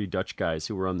Dutch guys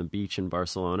who were on the beach in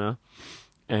Barcelona,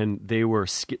 and they were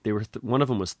one of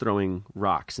them was throwing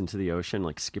rocks into the ocean,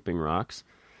 like skipping rocks,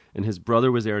 and his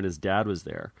brother was there and his dad was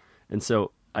there, and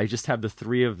so I just have the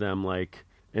three of them like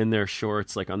in their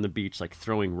shorts, like on the beach, like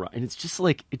throwing rocks, and it's just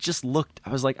like it just looked.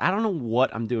 I was like, I don't know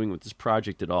what I'm doing with this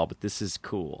project at all, but this is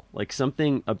cool. Like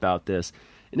something about this.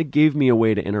 And it gave me a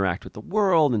way to interact with the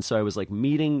world. And so I was like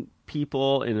meeting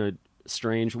people in a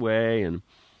strange way. And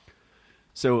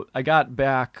so I got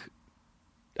back,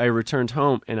 I returned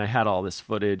home and I had all this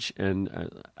footage, and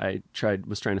I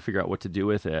was trying to figure out what to do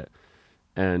with it,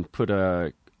 and put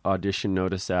a audition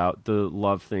notice out. The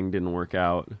love thing didn't work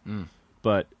out.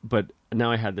 But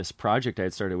now I had this project I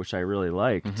had started, which I really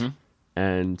liked.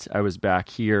 And I was back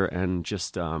here and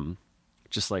just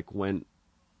like went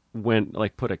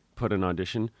like put an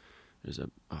audition. There's a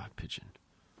pigeon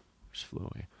just flew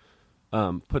away.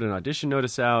 Put an audition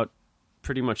notice out.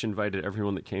 Pretty much invited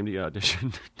everyone that came to the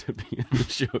audition to be in the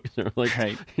show. There were like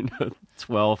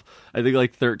 12, I think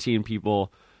like 13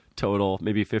 people total,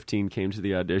 maybe 15 came to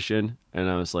the audition, and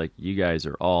I was like, you guys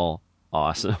are all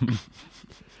awesome.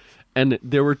 And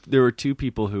there were two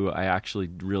people who I actually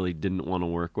really didn't want to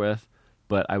work with,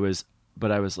 but I was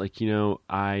like,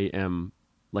 I am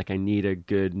like, I need a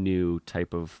good new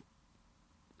type of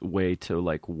way to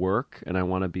like work, and I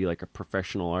want to be like a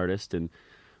professional artist and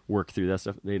work through that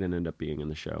stuff. They didn't end up being in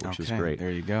the show, which was great. There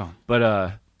you go.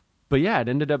 But yeah, it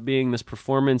ended up being this theater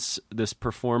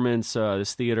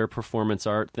performance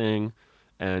art thing,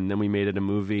 and then we made it a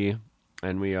movie,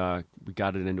 and we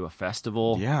got it into a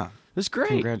festival. Yeah. It was great.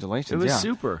 Congratulations. It was yeah.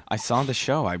 super. I saw the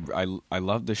show. I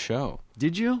loved the show.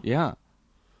 Did you? Yeah.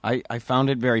 I found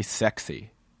it very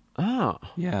sexy. Oh.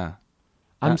 Yeah.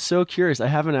 I'm so curious. I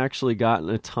haven't actually gotten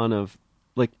a ton of,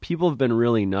 like, people have been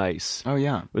really nice Oh,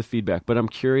 yeah. with feedback, but I'm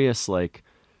curious, like,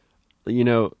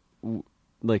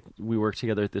 like we work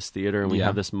together at this theater and we Yeah.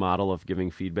 have this model of giving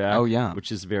feedback. Oh, yeah.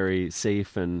 which is very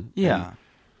safe and Yeah. and,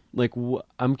 like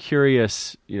I'm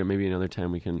curious. Maybe another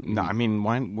time we can. No, I mean,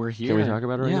 why we're here? Can we talk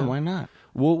about it right yeah, now? why not?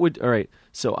 What would all right?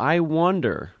 So I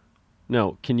wonder.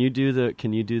 No, can you do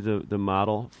the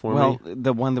model for Well, me?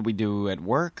 the one that we do at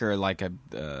work, or like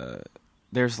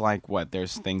there's like what?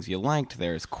 There's things you liked.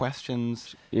 There's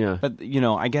questions. Yeah. But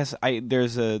I guess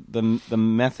there's the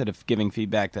method of giving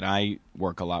feedback that I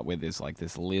work a lot with is like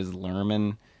this Liz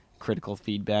Lerman critical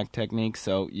feedback technique.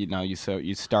 So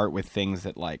you start with things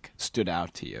that like stood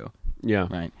out to you, Yeah.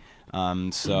 right?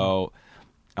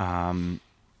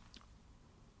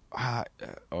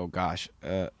 Oh gosh,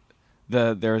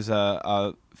 there's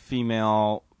a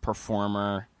female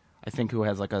performer, I think, who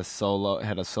has like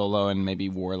had a solo and maybe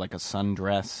wore like a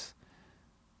sundress.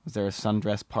 Was there a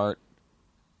sundress part?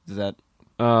 Is that?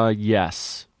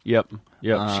 Yes. Yep. She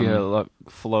had a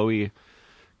flowy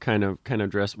kind of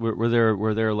dress. Were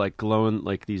there like glowing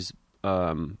like these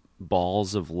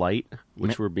balls of light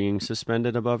which were being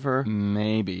suspended above her?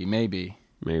 Maybe. Yeah.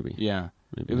 Maybe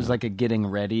It was not. like a getting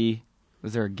ready.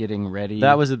 Was there a getting ready?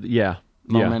 That was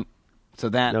moment. So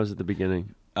that was at the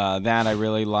beginning. that I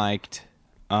really liked.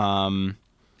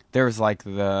 There was like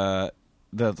the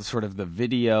sort of the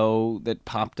video that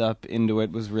popped up into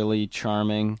it was really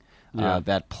charming. Yeah.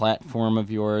 That platform of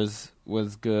yours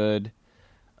was good.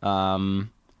 Yeah,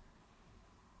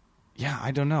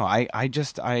 I don't know. I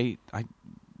guess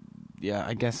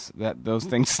that those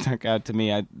things stuck out to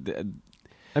me. I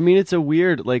mean, it's a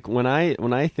weird like when I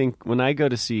go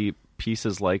to see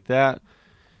pieces like that,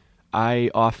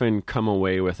 I often come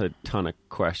away with a ton of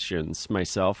questions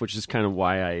myself, which is kind of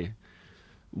why I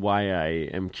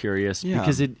am curious, Yeah.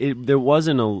 because there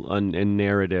wasn't a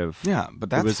narrative. Yeah, but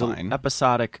that's it was fine. an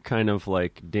episodic kind of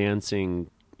like dance and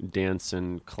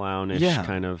clownish Yeah.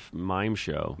 kind of mime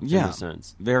show in Yeah, a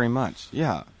sense. very much.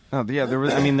 Yeah. Oh, yeah. There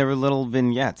were little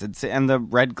vignettes. And the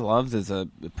red gloves is a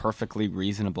perfectly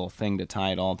reasonable thing to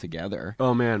tie it all together.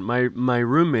 Oh man, my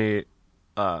roommate,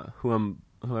 who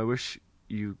I wish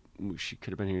she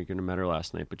could have been here. You could have met her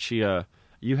last night, but she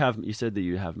you said that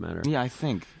you have met her. Yeah, I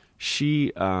think.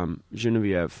 She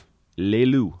Geneviève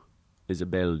Leloup is a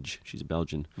Belge. She's a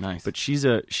Belgian. Nice. But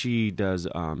she does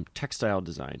textile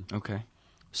design. Okay.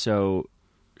 So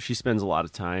she spends a lot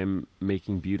of time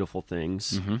making beautiful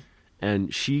things. Mm-hmm.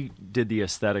 And she did the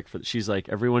aesthetic she's like,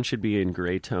 everyone should be in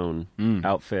gray tone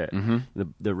outfit. Mm-hmm.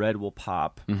 The red will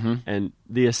pop. Mm-hmm. And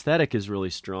the aesthetic is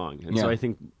really strong. And so Yeah. I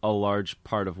think a large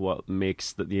part of what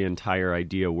makes the entire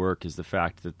idea work is the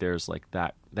fact that there's like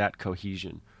that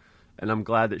cohesion. And I'm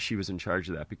glad that she was in charge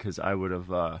of that, because I wouldn't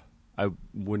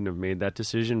have made that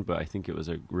decision, but I think it was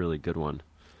a really good one.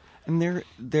 And I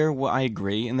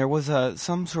agree. And there was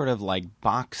some sort of like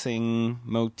boxing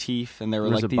motif, and there were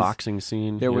There was like a these boxing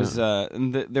scene. There yeah. was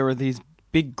there were these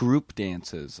big group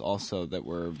dances also that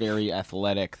were very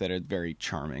athletic, that are very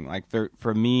charming. Like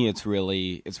for me, it's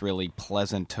really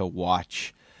pleasant to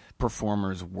watch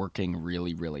performers working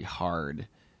really, really hard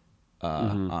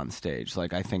on stage.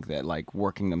 Like I think that like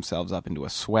working themselves up into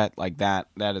a sweat like that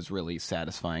is really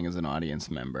satisfying as an audience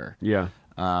member. Yeah.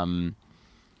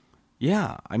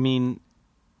 Yeah, I mean,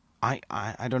 I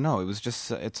don't know. It was just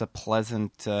it's a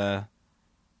pleasant,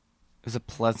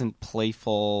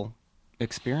 playful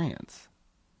experience.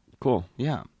 Cool.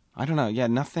 Yeah, I don't know. Yeah,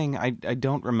 nothing. I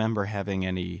don't remember having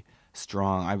any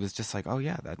strong. I was just like, oh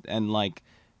yeah, that, and like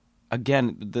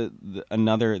again,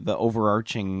 the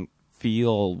overarching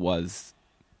feel was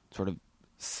sort of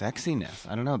sexiness.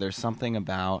 I don't know. There's something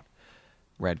about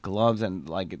red gloves, and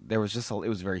like there was just it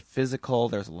was very physical.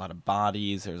 There's a lot of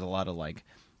bodies. There's a lot of like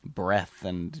breath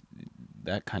and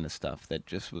that kind of stuff that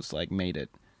just was like made it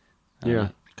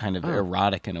kind of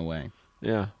erotic in a way.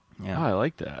 Yeah. Yeah. Oh, I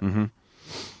like that. Mm-hmm.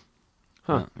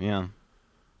 Huh. Yeah.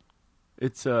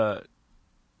 It's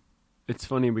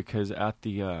funny because at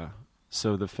the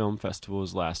so the film festival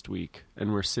was last week,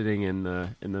 and we're sitting in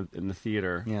the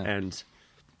theater, Yeah. and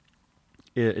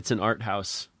it's an art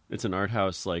house. It's an art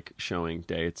house like showing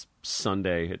day. It's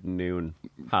Sunday at noon.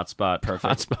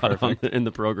 Hotspot in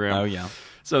the program. Oh yeah.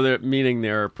 So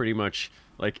there are pretty much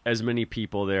like as many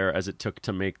people there as it took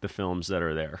to make the films that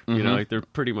are there. You know, like they're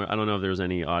pretty much. I don't know if there's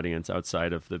any audience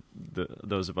outside of the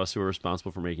those of us who are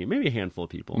responsible for making it. Maybe a handful of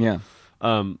people. Yeah.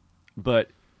 But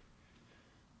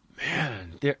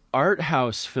man, they're art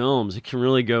house films. It can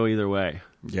really go either way.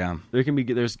 Yeah.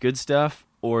 There's good stuff,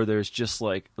 or there's just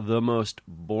like the most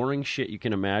boring shit you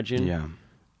can imagine. Yeah.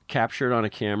 Captured on a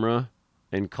camera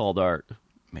and called art.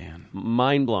 Man.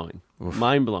 Mind blowing.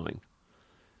 Mind blowing.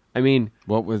 I mean,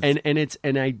 What was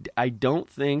I don't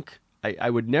think I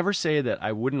would never say that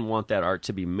I wouldn't want that art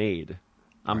to be made,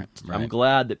 I'm Right.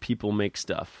 glad that people make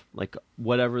stuff. Like,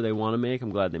 whatever they want to make,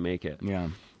 I'm glad they make it. Yeah.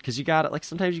 Because you got to, like,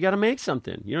 sometimes you got to make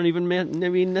something. You don't even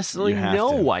necessarily You have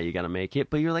know to. why you got to make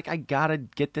it, but you're like, I got to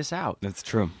get this out. That's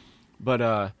true. But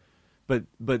I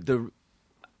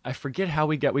forget how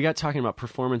we got talking about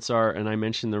performance art, and I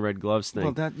mentioned the red gloves thing.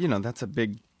 Well, that's a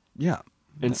big, yeah.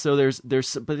 And so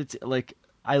but it's like,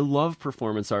 I love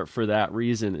performance art for that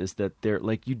reason, is that they're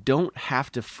like, you don't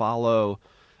have to follow,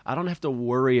 I don't have to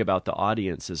worry about the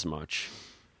audience as much.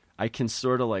 I can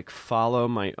sort of like follow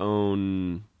my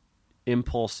own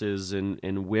impulses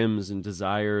and whims and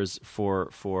desires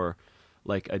for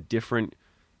like a different,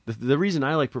 the reason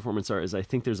I like performance art is I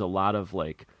think there's a lot of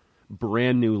like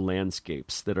brand new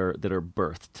landscapes that are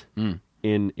birthed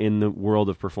in the world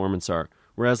of performance art.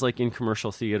 Whereas like in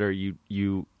commercial theater,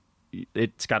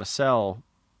 it's got to sell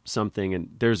something,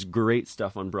 and there's great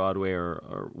stuff on Broadway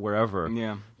or wherever.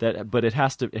 Yeah. But it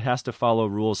has to follow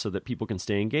rules so that people can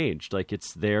stay engaged. Like,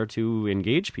 it's there to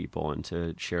engage people and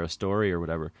to share a story or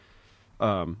whatever.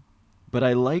 But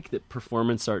I like that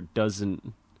performance art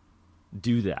doesn't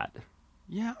do that.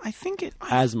 Yeah, I think it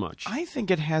as much. I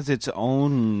think it has its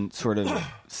own sort of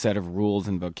set of rules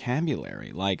and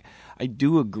vocabulary. Like, I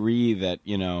do agree that,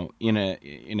 in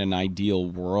an ideal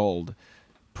world,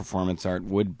 performance art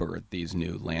would birth these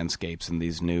new landscapes and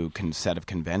these new set of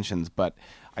conventions. But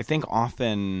I think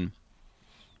often,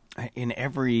 in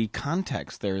every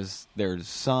context, there's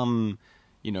some,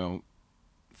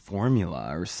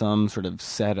 formula or some sort of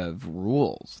set of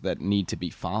rules that need to be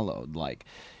followed. Like,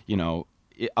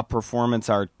 a performance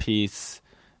art piece,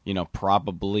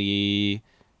 probably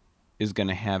is going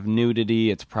to have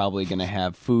nudity. It's probably going to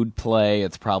have food play.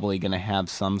 It's probably going to have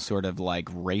some sort of like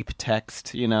rape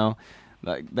text,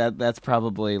 like that's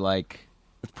probably like,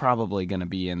 it's probably going to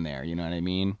be in there. You know what I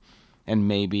mean? And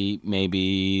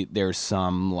maybe there's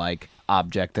some like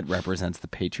object that represents the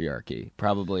patriarchy,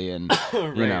 probably, and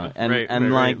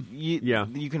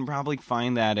you can probably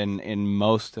find that in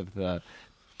most of the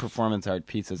performance art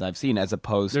pieces I've seen, as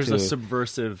opposed there's to a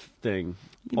subversive thing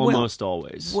almost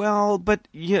always. Well, but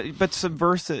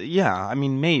subversive. Yeah, I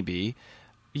mean, maybe.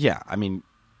 Yeah, I mean,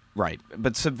 right.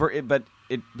 But but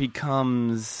it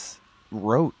becomes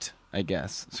rote, I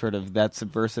guess. Sort of that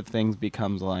subversive thing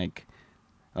becomes like,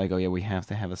 oh yeah, we have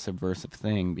to have a subversive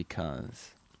thing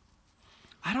because.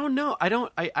 I don't know. I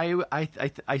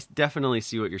definitely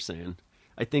see what you're saying.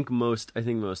 I think most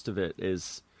of it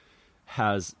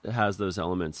has those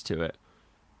elements to it.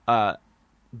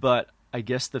 But I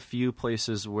guess the few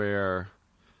places where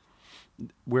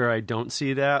I don't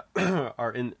see that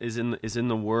is in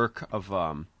the work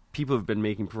of people who've been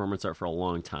making performance art for a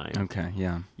long time. Okay,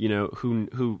 yeah.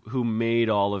 Who made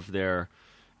all of their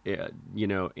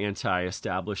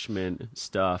anti-establishment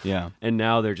stuff. Yeah. And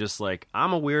now they're just like,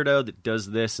 I'm a weirdo that does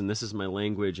this, and this is my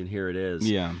language, and here it is.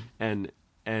 Yeah. And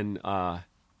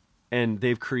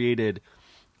they've created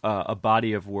a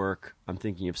body of work. I'm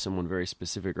thinking of someone very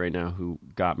specific right now who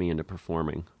got me into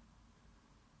performing.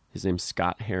 His name's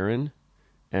Scott Heron,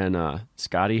 and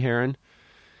Scotty Heron,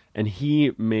 and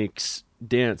he makes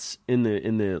dance in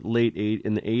the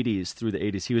 80s through the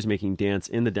 80s. He was making dance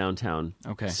in the downtown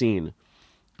scene,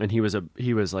 and he was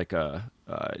like a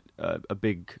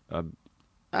big.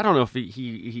 I don't know if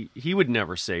he would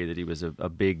never say that he was a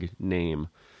big name,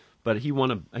 but I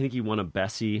think he won a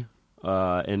Bessie.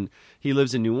 And he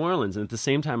lives in New Orleans, and at the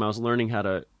same time I was learning how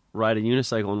to ride a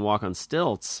unicycle and walk on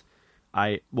stilts.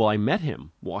 I met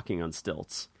him walking on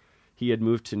stilts. He had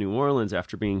moved to New Orleans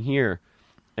after being here,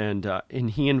 and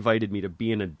he invited me to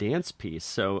be in a dance piece.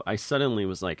 So I suddenly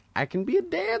was like, I can be a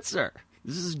dancer.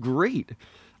 This is great.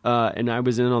 And I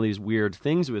was in all these weird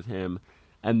things with him,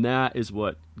 and that is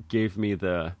what gave me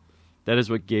the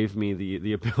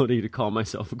ability to call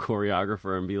myself a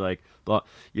choreographer and be like,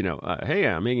 hey,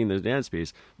 I'm making this dance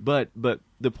piece. But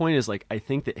the point is, like, I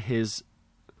think that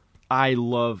I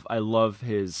love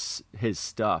his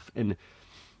stuff, and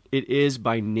it is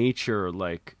by nature,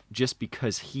 like, just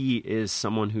because he is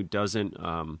someone who doesn't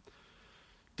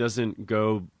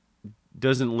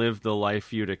live the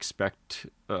life you'd expect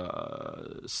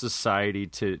society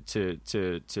to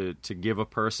give a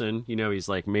person. He's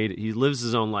like he lives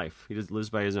his own life. He just lives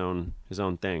by his own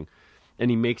thing, and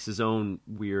he makes his own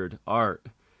weird art.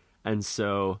 And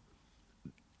so,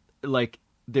 like,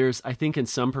 I think in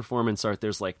some performance art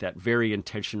there's like that very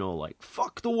intentional, like,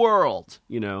 fuck the world,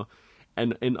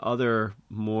 and in other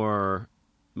more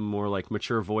like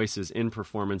mature voices in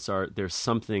performance art, there's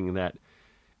something that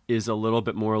is a little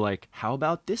bit more like, how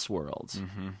about this world?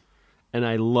 Mm-hmm. And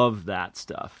I love that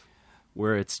stuff,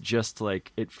 where it's just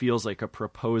like, it feels like a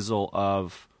proposal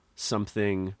of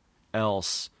something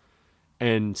else,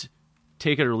 and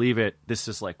take it or leave it. This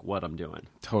is like what I'm doing,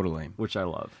 Totally. which I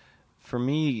love. For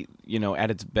me,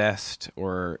 at its best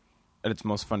or at its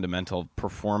most fundamental,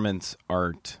 performance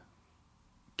art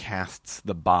casts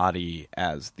the body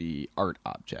as the art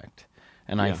object.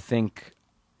 And I Yeah. think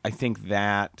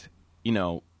that,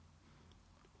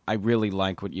 I really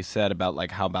like what you said about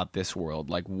like how about this world?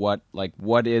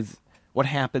 What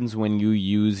happens when you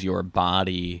use your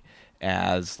body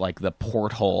as like the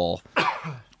porthole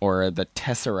or the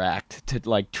tesseract to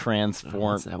like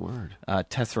transform What's that word?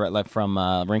 Tesseract like from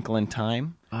Wrinkle in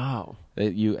Time. Oh,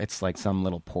 It's like some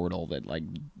little portal that like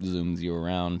zooms you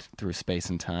around through space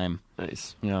and time.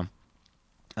 nice. Yeah.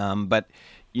 But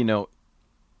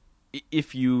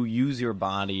if you use your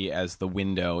body as the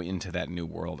window into that new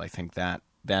world, I think that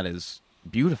is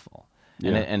beautiful.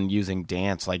 Yeah. And using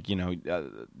dance, like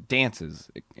dance is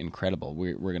incredible.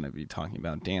 We're going to be talking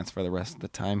about dance for the rest of the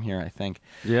time here, I think.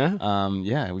 Yeah.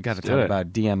 Yeah, we got to do talk it.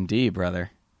 about DMD,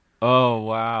 brother. Oh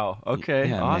wow. Okay.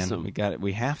 Yeah, awesome. man,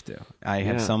 we have to. I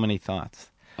have Yeah. so many thoughts.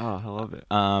 Oh, I love it.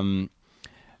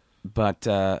 But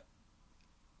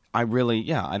I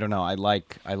really, I don't know. I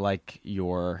like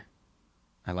your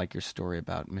story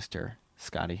about Mr.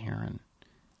 Scotty Heron,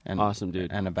 and Awesome,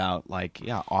 dude. and about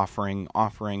offering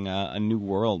a new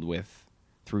world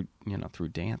through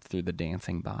dance, through the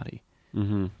dancing body.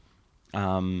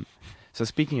 Mm-hmm. So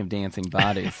speaking of dancing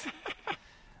bodies,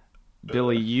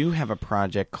 Billy, you have a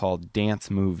project called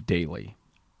Dance Move Daily.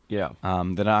 Yeah.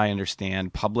 That I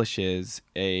understand publishes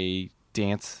a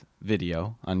dance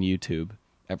video on YouTube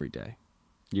every day.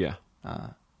 Yeah.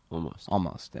 Almost.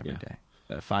 Almost every Yeah. day.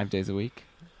 5 days a week?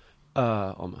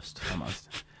 Almost. Almost.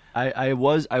 I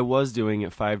was doing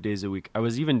it 5 days a week. I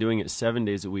was even doing it 7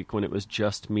 days a week when it was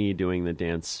just me doing the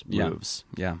dance Yeah. moves.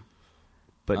 Yeah.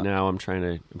 But now I'm trying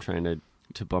to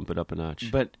bump it up a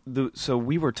notch. But so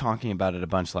we were talking about it a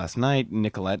bunch last night.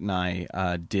 Nicolette and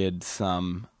I did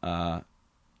some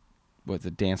was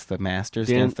it Dance the Masters?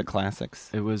 Dance the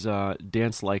Classics? It was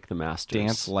Dance Like the Masters.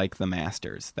 Dance Like the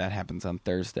Masters. That happens on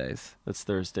Thursdays. That's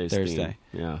Thursday's Thursday.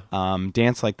 theme. Yeah.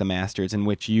 Dance Like the Masters, in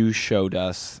which you showed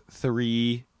us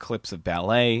 3 clips of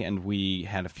ballet, and we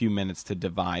had a few minutes to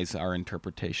devise our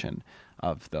interpretation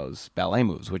of those ballet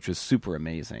moves, which was super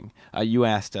amazing. You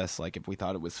asked us like if we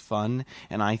thought it was fun,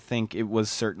 and I think it was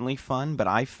certainly fun, but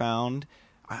I found,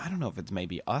 I don't know if it's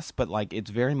maybe us, but like it's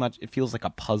very much, it feels like a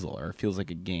puzzle or it feels like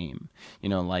a game.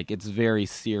 Like it's very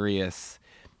serious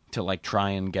to like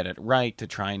try and get it right, to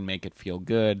try and make it feel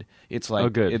good. It's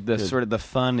like good. Sort of the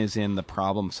fun is in the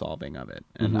problem solving of it.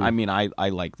 And I mean, I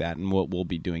like that, and we'll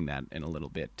be doing that in a little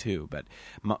bit too. But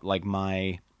one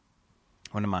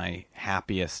of my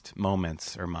happiest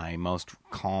moments or my most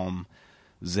calm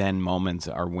Zen moments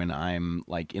are when I'm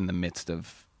like in the midst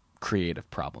of creative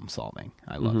problem solving.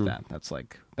 I love that. That's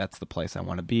the place I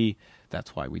want to be.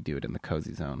 That's why we do it in the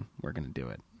Cozy Zone. We're going to do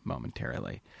it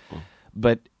momentarily. Cool.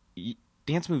 But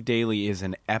Dance Move Daily is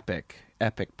an epic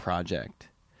project.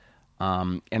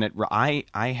 And I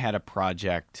had a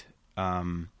project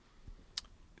that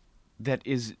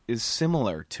is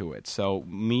similar to it. So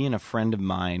me and a friend of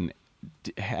mine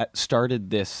started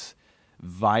this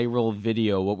viral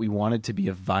video, what we wanted to be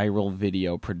a viral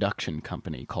video production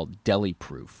company called Deli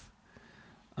Proof.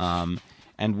 And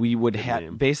we would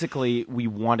have, basically, we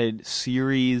wanted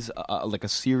series, like a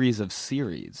series of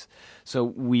series. So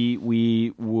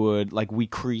we would, like, we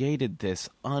created this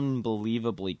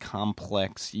unbelievably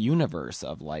complex universe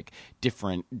of, like,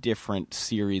 different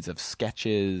series of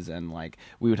sketches, and, like,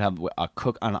 we would have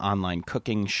an online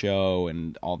cooking show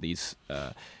and all these,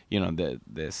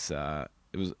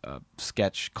 it was a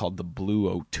sketch called The Blue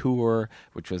Auteur,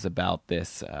 which was about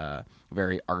this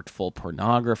very artful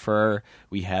pornographer.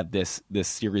 We had this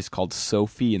series called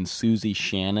Sophie and Susie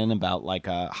Shannon, about like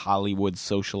a Hollywood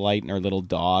socialite and her little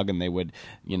dog, and they would,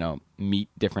 meet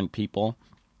different people.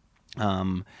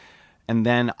 And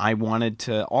then I wanted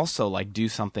to also like do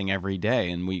something every day,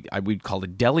 and we'd call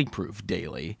it Deli Proof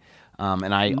Daily.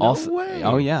 And I way.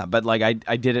 oh yeah, but like I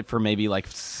did it for maybe like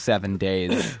 7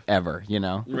 days ever,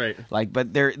 Right. Like,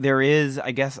 but there is,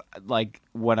 I guess, like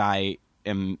what I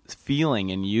am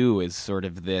feeling in you is sort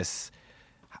of this,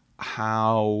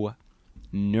 how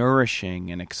nourishing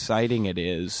and exciting it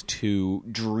is to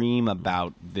dream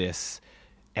about this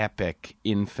epic,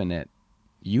 infinite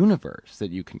universe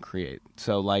that you can create.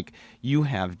 So like you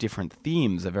have different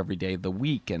themes of every day of the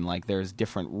week, and like there's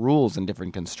different rules and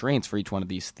different constraints for each one of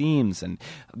these themes, and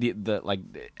the like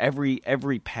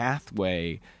every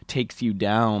pathway takes you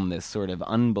down this sort of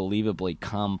unbelievably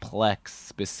complex,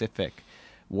 specific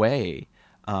way.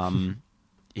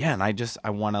 Yeah, and I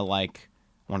want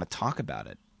to talk about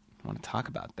it. I want to talk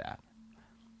about that.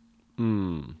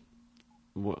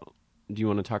 well, do you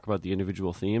want to talk about the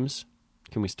individual themes?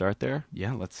 Can we start there?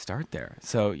 Yeah, let's start there.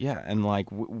 So, yeah, and like,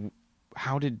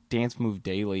 how did Dance Move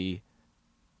Daily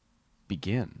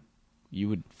begin? You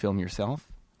would film yourself?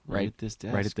 Right at this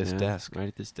desk. Right at this man. desk. Right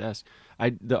at this desk.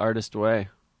 The Artist Way.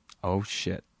 Oh,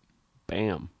 shit.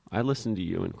 Bam. I listened to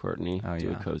you and Courtney Oh, do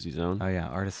yeah. a Cozy Zone. Oh, yeah,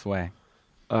 Artist's Way.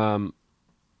 Um,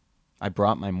 I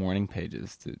brought my morning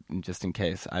pages just in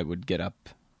case I would get up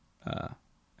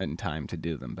in time to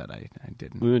do them, but I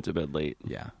didn't. we went to bed late.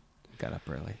 Yeah, got up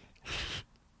early.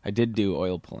 I did do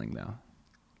oil pulling, though.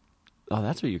 Oh,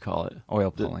 that's what you call it.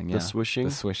 Oil pulling, the yeah. swishing?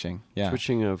 The swishing, yeah.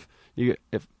 Switching of you.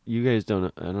 If you guys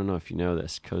don't, I don't know if you know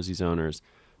this, Cozy Zoners,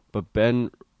 but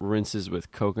Ben rinses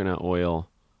with coconut oil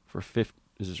for 15.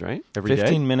 Is this right? Every day.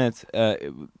 15 minutes.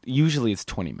 Usually it's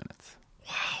 20 minutes.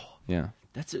 Wow. Yeah.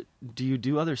 That's it. Do you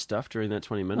do other stuff during that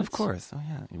 20 minutes? Of course. Oh,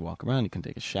 yeah. You walk around. You can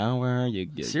take a shower. You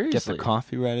get the Seriously?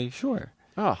 coffee ready. Sure.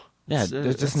 Oh, Yeah. it's, There's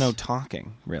just it's- no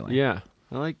talking, really. Yeah,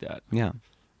 I like that. Yeah.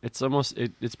 It's almost.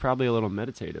 It's probably a little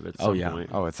meditative at some Oh, yeah. point.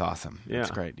 Oh, it's awesome. Yeah.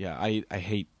 It's great. Yeah. I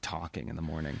hate talking in the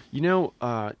morning. You know,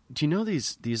 do you know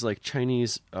these like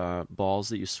Chinese balls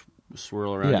that you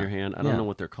swirl around Yeah. your hand? I don't Yeah. know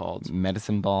what they're called.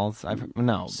 Medicine balls?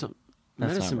 No. Some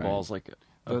That's medicine not right. balls like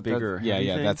a But bigger. yeah, heavy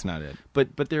yeah, thing. that's not it.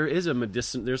 But there is a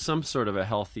medicine. There's some sort of a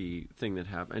healthy thing that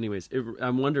happens. Anyways, I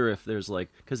wonder if there's like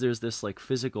because there's this like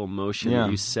physical motion Yeah.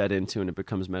 that you set into and it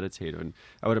becomes meditative. And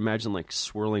I would imagine like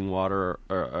swirling water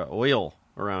or oil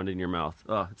around in your mouth.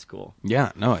 Oh, it's cool.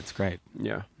 Yeah. No, it's great.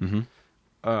 Yeah.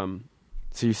 Mm-hmm.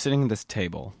 So you're sitting at this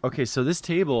table. Okay, so this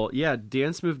table, yeah,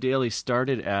 Dance Move Daily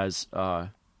started as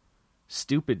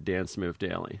Stupid Dance Move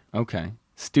Daily. Okay.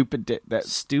 Stupid.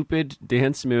 Stupid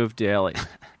Dance Move Daily.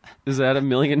 Is that $1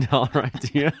 million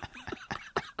idea?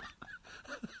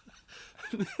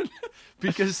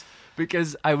 because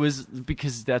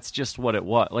that's just what it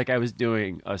was. Like I was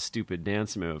doing a stupid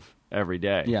dance move every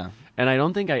day. Yeah. And I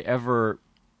don't think I ever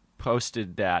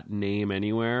posted that name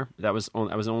anywhere. I was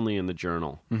only in the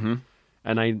journal. Mm-hmm.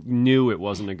 And I knew it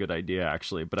wasn't a good idea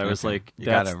actually, but I was Okay. like You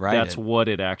gotta write that's it. what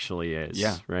it actually is.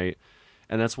 Yeah. Right?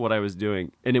 And that's what I was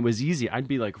doing. And it was easy. I'd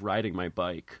be like riding my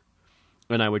bike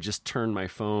and I would just turn my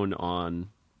phone on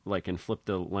like and flip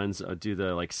the lens, do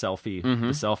the like selfie, Mm-hmm.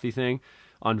 the selfie thing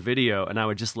on video, and I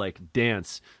would just like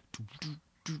dance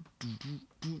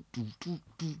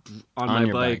on my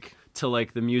your bike bike. to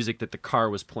like the music that the car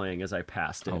was playing as I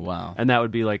passed it. Oh, wow. And that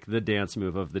would be like the dance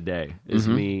move of the day is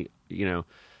Mm-hmm. me, you know.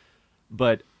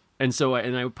 But and so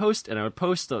I would post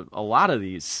a lot of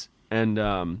these and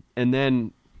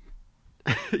then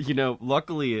you know,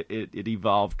 luckily it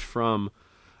evolved from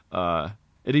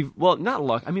not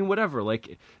luck. I mean, whatever.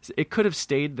 Like, it could have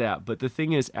stayed that, but the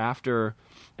thing is, after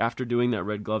doing that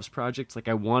Red Gloves project, like,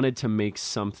 I wanted to make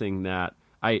something that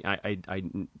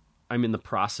I'm in the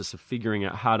process of figuring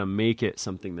out how to make it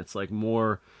something that's like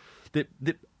more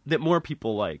that more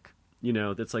people like. You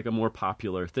know, that's like a more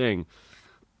popular thing.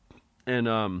 And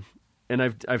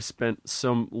I've spent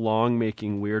so long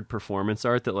making weird performance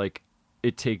art that like.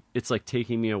 It's like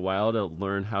taking me a while to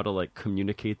learn how to like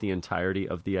communicate the entirety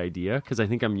of the idea because I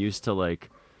think I'm used to like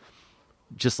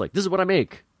just like this is what I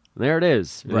make. There it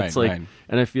is. And Right, it's like, right.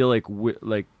 and I feel like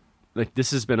like this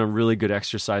has been a really good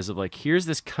exercise of like here's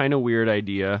this kind of weird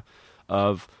idea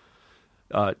of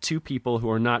two people who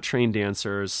are not trained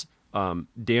dancers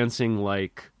dancing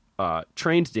like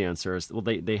trained dancers. Well,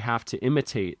 they have to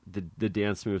imitate the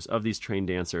dance moves of these trained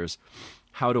dancers.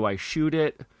 How do I shoot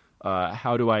it?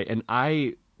 How do I? And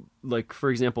I like, for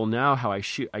example, now how I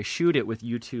shoot it with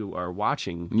you two are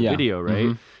watching the Yeah. video, right?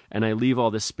 Mhm. And I leave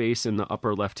all this space in the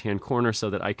upper left-hand corner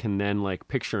so that I can then like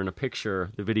picture in a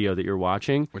picture the video that you're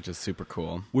watching, Which is super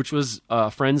cool. which was a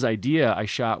friend's idea. I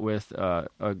shot with a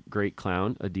great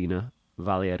clown, Adina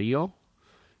Valerio.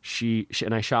 She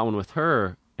and I shot one with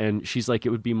her, and she's like, it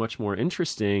would be much more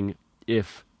interesting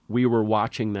if we were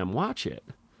watching them watch it.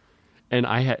 And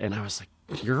I was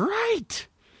like, you're right.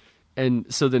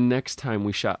 And so the next time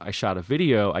I shot a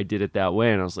video, I did it that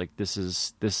way, and I was like, this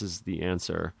is the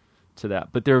answer to that.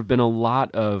 But there have been a lot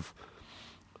of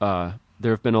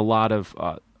there's been a lot of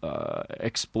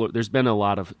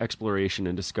exploration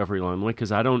and discovery along the way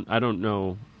because I don't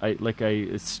know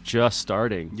it's just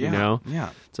starting. Yeah. You know, Yeah.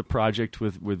 it's a project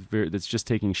that's just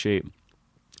taking shape.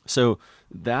 So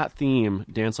that theme,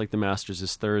 Dance Like the Masters,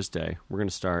 is Thursday. We're going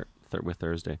to start with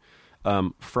Thursday.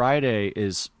 Friday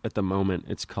is at the moment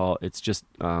it's just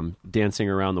dancing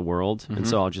around the world, and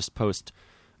so I'll just post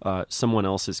someone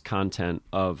else's content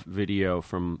of video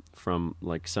from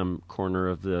like some corner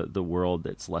of the world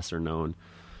that's lesser known,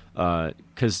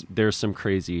 because there's some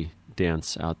crazy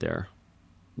dance out there,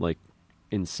 like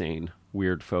insane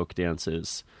weird folk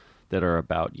dances that are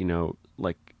about,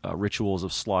 like rituals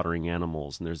of slaughtering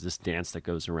animals, and there's this dance that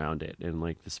goes around it, and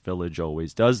like this village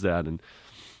always does that, and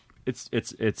it's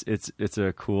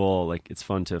a cool, like, it's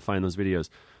fun to find those videos.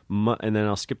 And then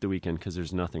I'll skip the weekend because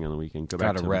there's nothing on the weekend.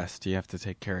 Gotta rest. You have to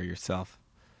take care of yourself.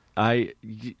 And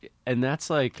that's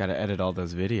like, Gotta edit all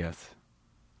those videos.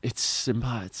 it's I don't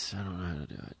know how to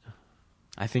do it.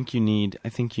 I think you need.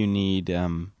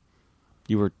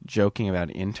 You were joking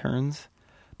about interns,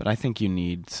 but I think you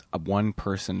need one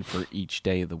person for each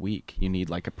day of the week. You need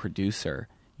like a producer.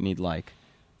 You need like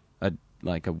a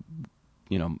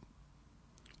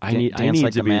I need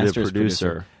like to the be the master's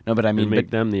producer. No, but I mean, and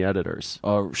make them the editors.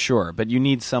 Oh, sure, but you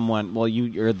need someone. Well,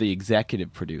 you're the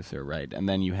executive producer, right? And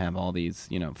then you have all these,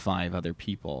 5 other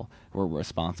people who are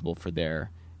responsible for their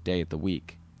day of the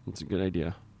week. That's a good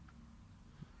idea.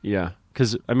 Yeah,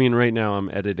 because I mean, right now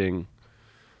I'm editing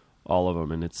all of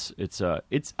them, and it's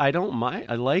I don't mind.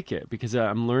 I like it because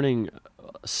I'm learning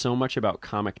so much about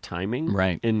comic timing.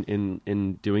 Right.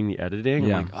 In doing the editing,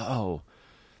 Yeah. I'm like, oh,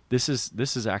 this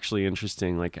is actually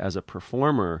interesting. Like, as a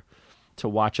performer, to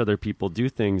watch other people do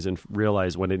things and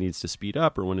realize when it needs to speed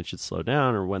up or when it should slow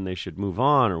down or when they should move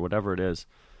on or whatever it is.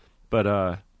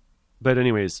 But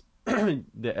anyways,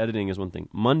 the editing is one thing.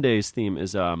 Monday's theme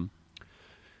is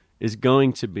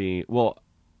going to be, well,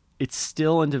 it's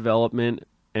still in development,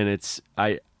 and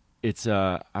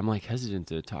I'm like hesitant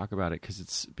to talk about it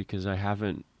because I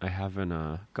haven't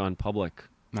gone public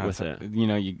with it.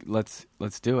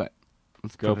 Let's do it.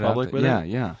 Let's Go put it out public there. with it?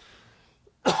 Yeah.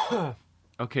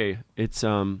 Okay, it's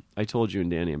I told you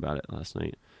and Danny about it last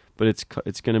night, but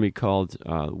it's going to be called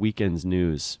Weekends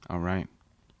News. All right.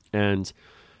 And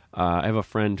I have a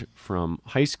friend from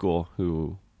high school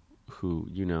who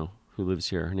lives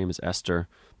here. Her name is Esther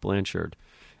Blanchard,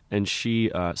 and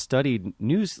she studied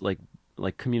news,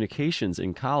 like communications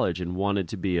in college, and wanted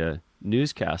to be a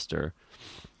newscaster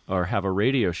or have a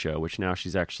radio show, which now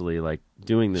she's actually like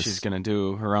doing this. She's going to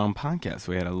do her own podcast.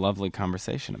 We had a lovely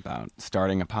conversation about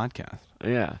starting a podcast.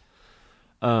 Yeah.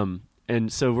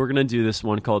 And so we're going to do this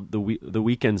one called the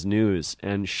Weekends News,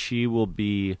 and she will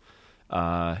be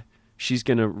she's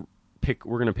going to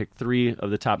we're going to pick 3 of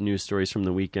the top news stories from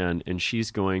the weekend, and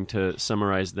she's going to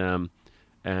summarize them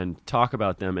and talk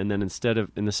about them. And then instead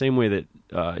of, in the same way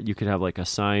that you could have like a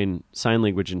sign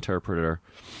language interpreter,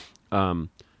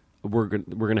 we're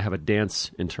going to have a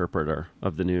dance interpreter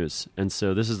of the news. And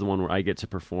so this is the one where I get to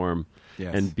perform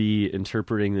and be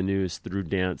interpreting the news through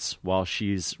dance while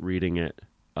she's reading it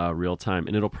real time.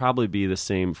 And it'll probably be the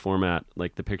same format,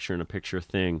 like the picture-in-a-picture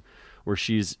thing, where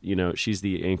she's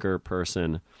the anchor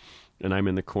person and I'm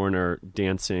in the corner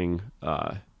dancing,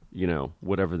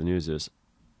 whatever the news is.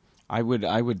 I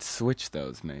would switch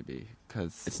those maybe,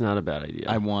 because it's not a bad idea.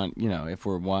 I want, if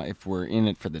we're in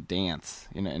it for the dance,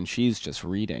 and she's just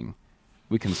reading,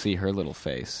 we can see her little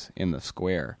face in the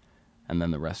square, and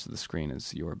then the rest of the screen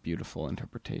is your beautiful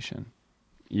interpretation.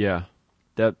 Yeah,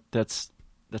 that's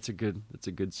a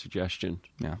good suggestion.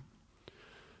 Yeah,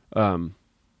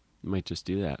 might just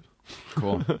do that.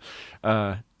 Cool.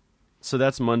 So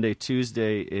that's Monday.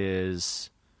 Tuesday is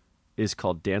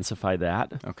called Dancify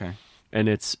That. Okay. And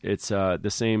it's the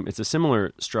same. It's a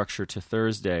similar structure to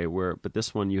Thursday, but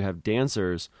this one you have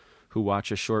dancers who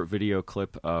watch a short video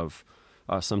clip of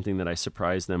something that I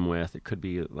surprise them with. It could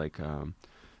be like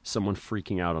someone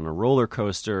freaking out on a roller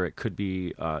coaster. It could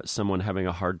be someone having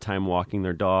a hard time walking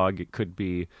their dog. It could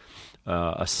be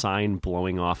a sign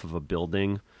blowing off of a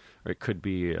building, or it could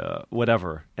be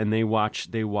whatever. And they watch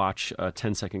a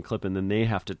 10-second clip, and then they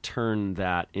have to turn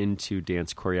that into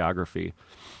dance choreography.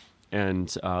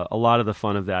 And a lot of the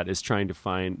fun of that is trying to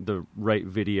find the right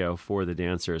video for the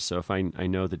dancers. So if I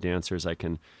know the dancers, I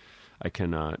can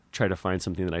try to find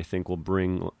something that I think will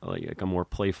bring like a more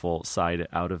playful side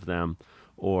out of them,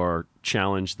 or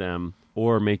challenge them,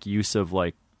 or make use of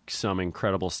like some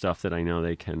incredible stuff that I know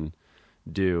they can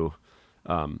do.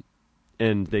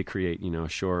 And they create, a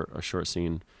short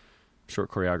scene, short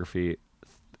choreography.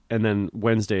 And then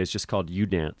Wednesday is just called You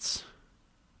Dance.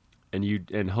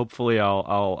 And hopefully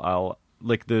I'll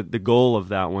like the goal of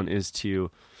that one is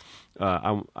to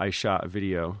I shot a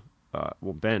video.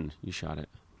 Ben, you shot it.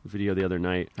 A video the other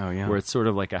night. Oh yeah. Where it's sort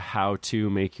of like a how to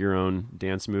make your own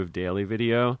dance move daily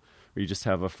video, where you just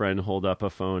have a friend hold up a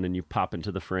phone and you pop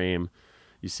into the frame.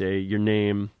 You say your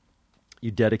name. You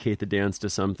dedicate the dance to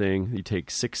something. You take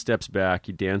 6 steps back.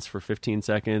 You dance for 15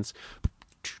 seconds.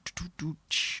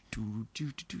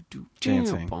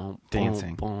 Dancing.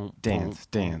 Dance.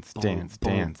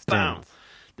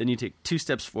 Then you take 2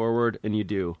 steps forward and you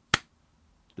do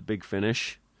the big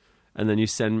finish, and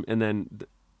then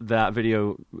that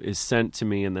video is sent to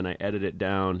me, and then I edit it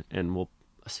down, and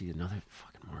see another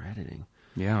fucking more editing.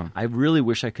 Yeah. I really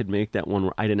wish I could make that one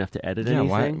where I didn't have to edit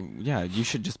anything. You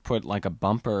should just put like a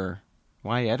bumper.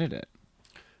 Why edit it?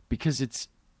 Because it's,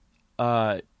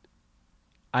 I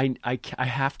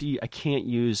can't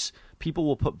use, people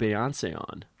will put Beyonce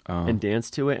on and dance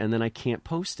to it, and then I can't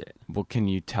post it. Well, can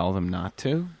you tell them not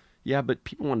to? Yeah, but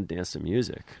people want to dance to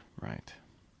music. Right.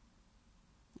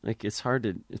 Like it's hard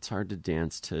to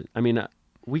dance to. I mean,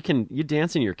 you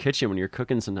dance in your kitchen when you're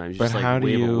cooking sometimes. You But just like how do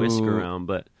wave a whisk you- around,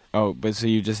 but But so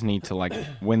you just need to like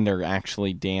when they're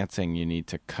actually dancing, you need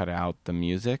to cut out the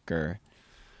music, or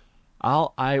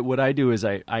what I do is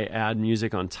I add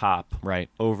music on top. right?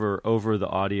 Over the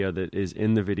audio that is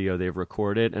in the video they've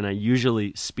recorded, and I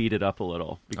usually speed it up a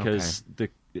little because the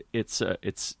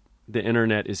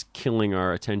internet is killing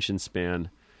our attention span,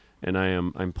 and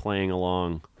I'm playing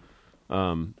along,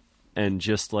 and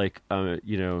just like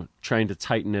trying to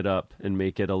tighten it up and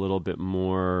make it a little bit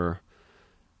more,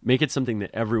 make it something that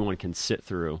everyone can sit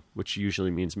through, which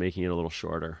usually means making it a little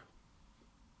shorter.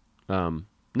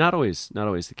 Not always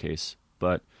the case,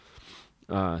 but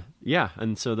yeah.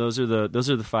 And so those are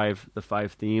the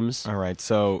five themes. All right.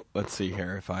 So let's see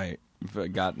here if I've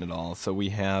gotten it all. So we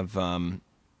have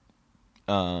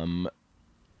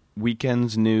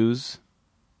weekends news.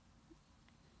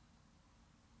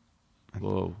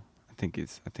 Whoa, I think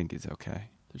he's okay.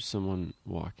 there's someone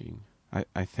walking.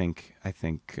 I think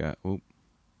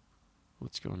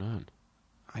What's going on?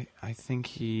 I think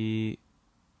he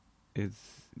is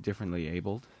differently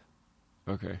abled,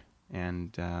 Okay.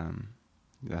 and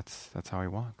that's how he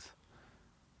walks.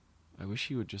 I wish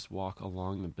he would just walk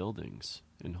along the buildings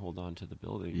and hold on to the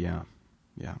building. Yeah.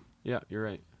 Yeah, you're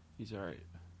right. He's all right.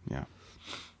 Yeah.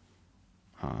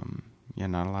 Yeah,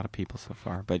 not a lot of people so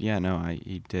far, but yeah, no,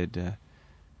 he did.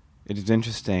 It is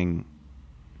interesting,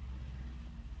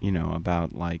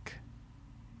 about like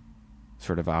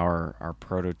sort of our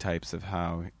prototypes of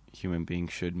how human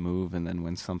beings should move, and then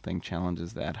when something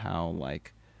challenges that, how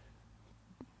like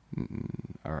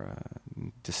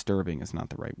disturbing is not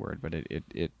the right word, but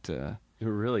it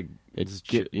really it's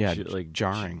like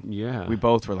jarring. Yeah. We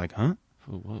both were like, huh?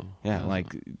 Oh, whoa. Yeah, Oh.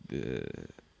 like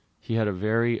He had a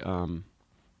very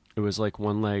it was like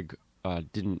one leg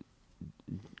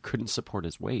couldn't support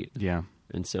his weight, yeah,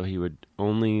 and so he would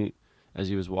only, as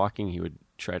he was walking, he would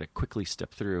try to quickly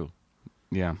step through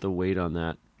yeah, the weight on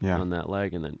that Yeah. on that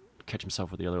leg, and then catch himself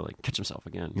with the other leg, catch himself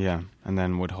again. yeah, and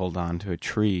then would hold on to a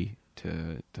tree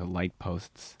to light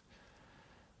posts.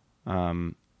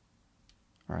 All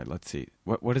right, let's see.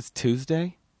 What is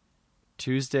Tuesday?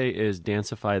 Tuesday is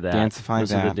Dancify That. Dancify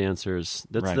Those are That. the dancers.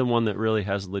 That's Right. the one that really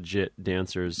has legit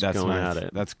dancers That's going nice. at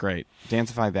it. That's great.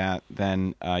 Dancify That.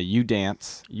 Then you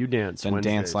dance. You dance. Then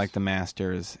Wednesdays. dance like the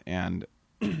masters and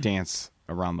dance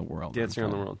around the world. Dance around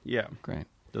the world. Yeah, Great.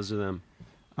 those are them.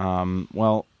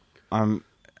 Well, and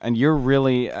you're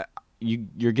really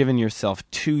you're giving yourself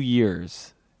 2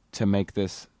 years to make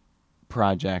this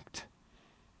project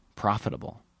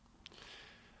profitable.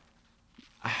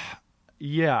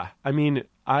 Yeah, I mean,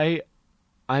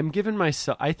 I'm giving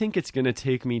myself. I think it's going to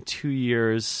take me 2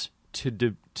 years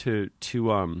to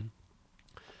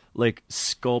like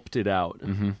sculpt it out.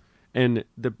 Mm-hmm. And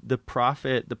the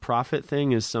profit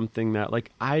thing is something that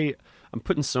like I'm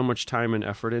putting so much time and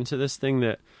effort into this thing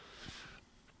that,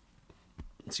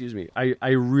 excuse me, I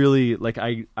really like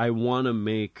I want to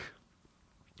make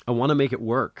it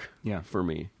work. Yeah. For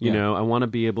me, Yeah. I want to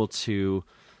be able to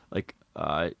like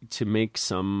to make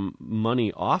some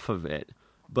money off of it,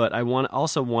 but I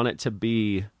also want it to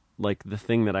be like the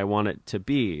thing that I want it to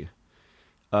be.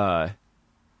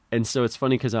 And so it's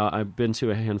funny because I've been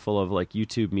to a handful of like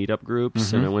YouTube meetup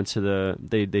groups, and I went to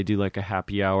they do like a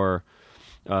happy hour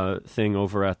thing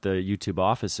over at the YouTube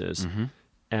offices,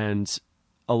 and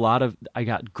I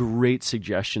got great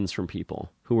suggestions from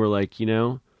people who were like,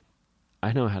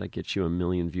 I know how to get you 1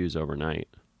 million views overnight.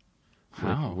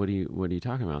 How? Like, what are you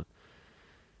talking about?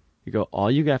 You go, all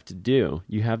you have to do,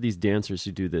 you have these dancers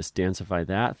who do this Dancify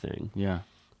That thing. Yeah.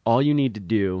 All you need to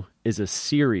do is a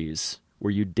series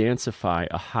where you dancify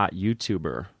a hot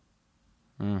YouTuber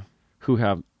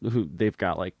who they've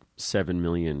got like 7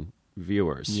 million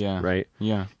viewers. Yeah. Right?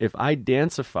 Yeah. If I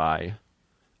dancify,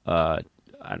 I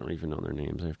don't even know their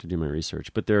names. I have to do my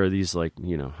research. But there are these like,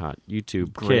 hot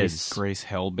YouTube kids. Grace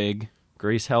Helbig.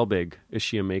 Grace Helbig. Is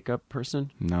she a makeup person?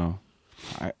 No.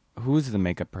 Who's the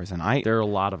makeup person? There are a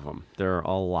lot of them. There are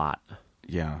a lot.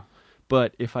 Yeah.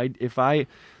 But if I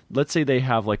let's say they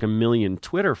have like 1 million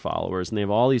Twitter followers and they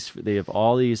have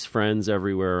all these friends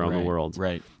everywhere around the world.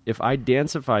 Right. If I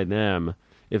dancify them,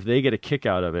 if they get a kick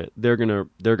out of it, they're gonna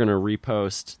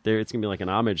repost. It's gonna be like an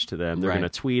homage to them. They're Right. gonna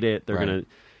tweet it. They're Right. gonna,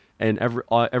 and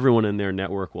everyone in their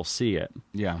network will see it.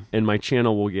 Yeah. And my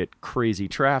channel will get crazy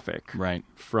traffic Right.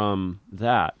 from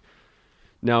that.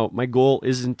 Now, my goal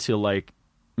isn't to like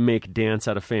make dance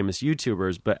out of famous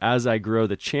YouTubers, but as I grow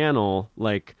the channel,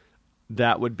 like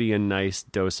that would be a nice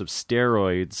dose of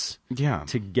steroids Yeah.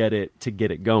 to get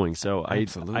it going. So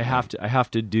Absolutely. I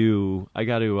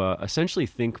got to essentially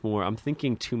think more. I'm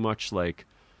thinking too much. Like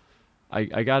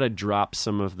I got to drop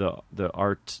some of the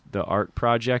art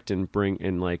project and bring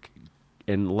in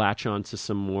and latch on to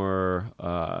some more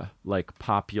like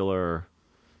popular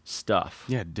stuff.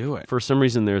 Yeah, do it. For some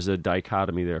reason, there's a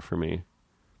dichotomy there for me.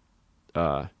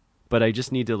 But I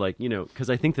just need to because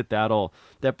I think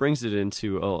that brings it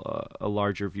into a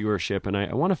larger viewership, and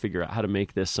I want to figure out how to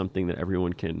make this something that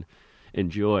everyone can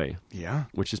enjoy. Yeah.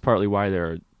 Which is partly why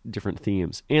there are different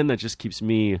themes, and that just keeps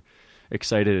me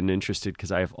excited and interested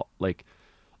because I have like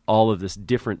all of this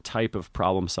different type of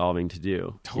problem solving to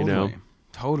do. Totally.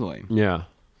 Totally. Yeah.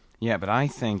 Yeah, but I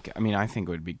think it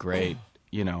would be great,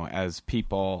 as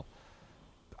people,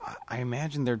 I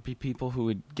imagine there'd be people who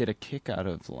would get a kick out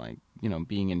of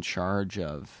being in charge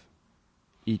of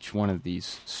each one of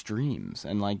these streams.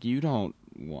 And you don't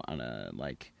want to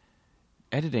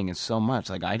editing is so much.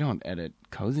 I don't edit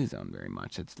Cozy Zone very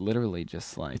much. It's literally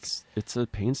just it's a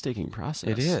painstaking process.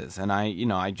 It is. And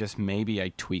I just maybe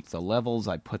I tweak the levels,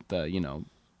 I put the,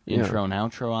 intro and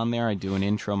outro on there. I do an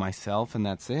intro myself, and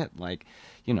that's it.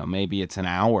 Maybe it's an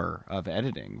hour of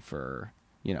editing for,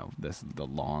 the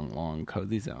long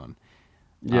Cozy Zone.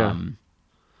 Yeah.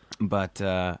 But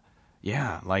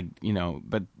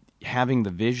having the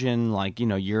vision,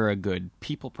 you're a good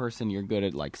people person. You're good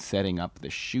at setting up the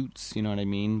shoots. You know what I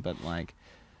mean? But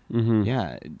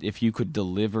yeah, if you could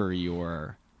deliver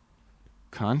your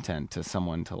content to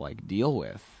someone to deal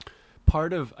with.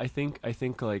 I think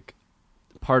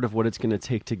part of what it's going to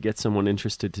take to get someone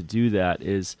interested to do that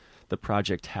is the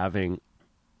project having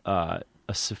a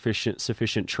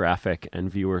sufficient traffic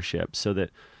and viewership, so that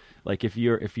if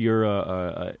you're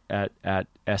at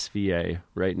SVA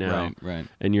right now, right,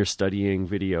 and you're studying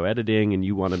video editing and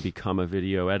you want to become a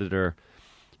video editor,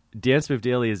 Dance Move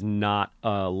Daily is not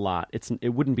a lot.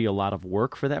 It wouldn't be a lot of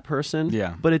work for that person.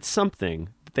 Yeah. But it's something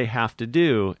that they have to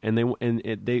do, and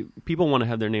people want to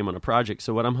have their name on a project.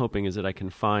 So what I'm hoping is that I can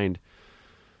find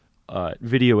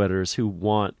video editors who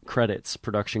want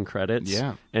production credits,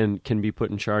 yeah, and can be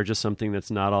put in charge of something that's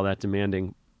not all that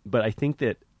demanding. But I think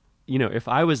that, if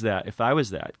I was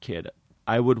that kid,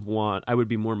 I would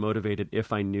be more motivated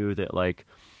if I knew that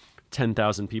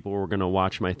 10,000 people were going to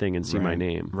watch my thing and see my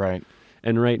name. Right.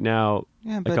 And right now,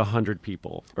 100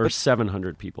 people or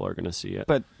 700 people are going to see it.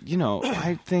 But,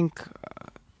 I think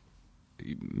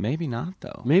maybe not,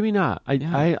 though. Maybe not.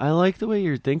 I like the way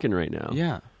you're thinking right now.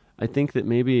 Yeah. I think that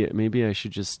maybe I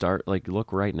should just start,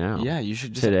 look right now. Yeah, you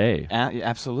should just... Today.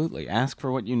 Absolutely. Ask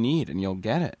for what you need, and you'll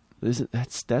get it.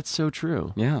 That's so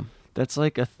true. Yeah. That's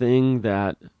a thing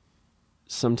that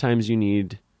sometimes you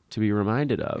need to be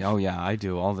reminded of. Oh, yeah, I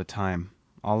do all the time.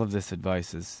 All of this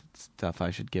advice is stuff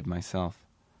I should give myself.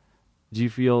 Do you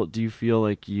feel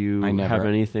like you have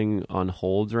anything on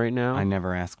hold right now? I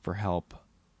never ask for help.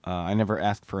 I never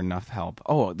ask for enough help.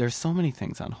 Oh, there's so many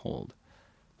things on hold.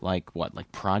 Like what?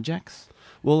 Like projects?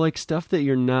 Well, stuff that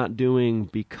you're not doing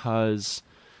because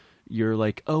you're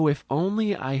oh, if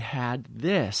only I had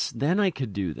this, then I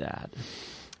could do that.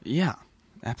 Yeah,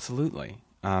 absolutely.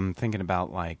 I'm thinking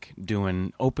about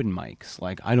doing open mics.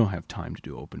 I don't have time to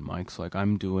do open mics.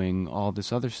 I'm doing all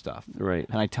this other stuff. Right.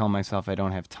 And I tell myself I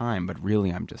don't have time, but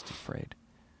really I'm just afraid.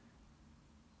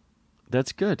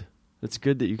 That's good. It's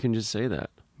good that you can just say that.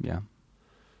 Yeah.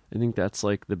 I think that's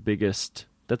the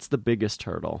biggest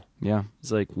hurdle. Yeah.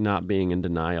 It's not being in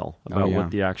denial about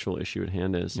what the actual issue at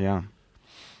hand is. Yeah.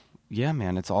 Yeah,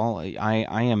 man, it's all I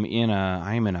am in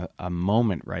a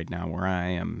moment right now where I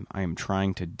am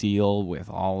trying to deal with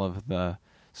all of the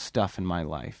stuff in my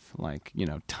life,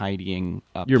 tidying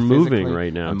up. You're physically. Moving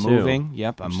right now, I'm too. Moving.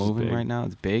 Yep, I'm Which is moving big. right now.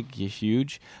 It's big,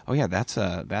 huge. Oh yeah, that's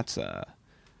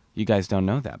you guys don't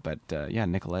know that, but yeah,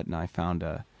 Nicolette and I found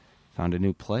a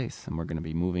new place, and we're going to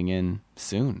be moving in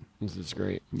soon. This is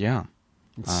great. Yeah.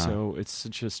 It's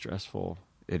such a stressful.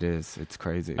 It is. It's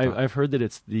crazy. I've heard that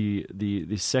it's the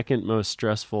second most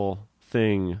stressful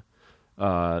thing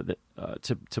to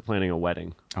planning a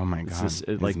wedding. Oh my God! It's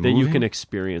that you can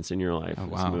experience in your life. Oh, is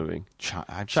wow. moving. Child.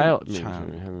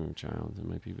 Having a child, it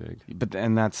might be big. But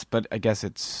I guess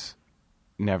it's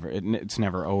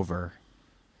never over.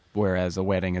 Whereas a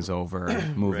wedding is over,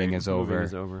 moving is over. Moving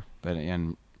is over. But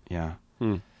yeah.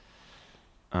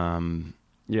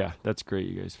 Yeah, that's great.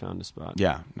 You guys found a spot.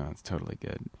 Yeah, no, it's totally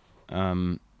good.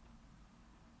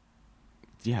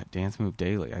 yeah, Dance Move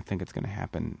Daily. I think it's going to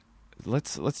happen.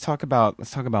 Let's talk about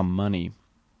money.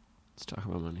 Let's talk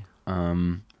about money.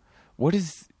 What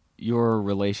is your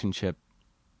relationship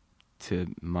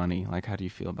to money? Like, how do you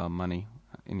feel about money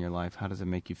in your life? How does it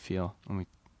make you feel when we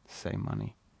say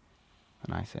money?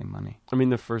 When I say money. I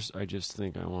mean, I just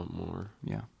think I want more.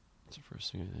 Yeah. That's the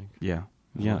first thing I think. Yeah.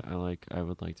 Yeah. I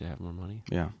would like to have more money.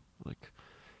 Yeah. Like,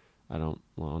 I don't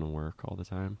want to work all the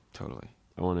time. Totally.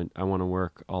 I want to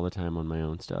work all the time on my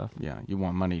own stuff. Yeah. You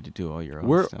want money to do all your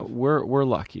own stuff. We're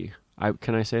lucky.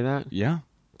 Can I say that? Yeah.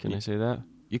 Can I say that?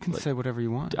 You can say whatever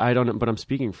you want. I don't know, but I'm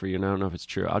speaking for you, and I don't know if it's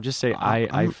true. I'll just say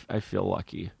I feel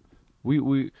lucky.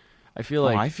 I feel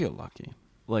like I feel lucky.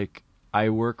 Like I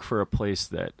work for a place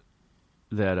that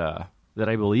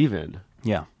I believe in.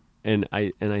 Yeah. And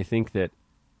I think that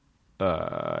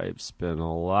I've spent a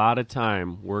lot of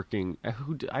time working.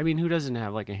 Who doesn't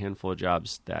have like a handful of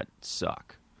jobs that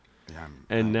suck? Yeah.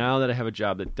 And now that I have a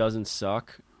job that doesn't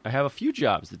suck, I have a few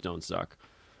jobs that don't suck.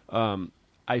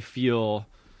 I feel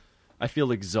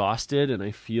exhausted, and I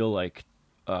feel like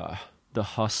the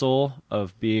hustle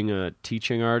of being a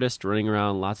teaching artist, running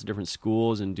around lots of different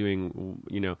schools and doing,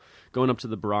 going up to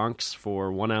the Bronx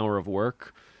for 1 hour of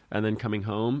work and then coming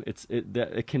home.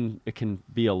 It can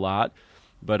be a lot,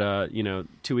 but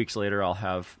 2 weeks later I'll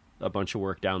have a bunch of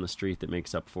work down the street that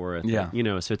makes up for it. Yeah.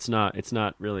 So it's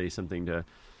not really something to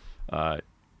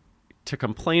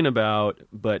complain about,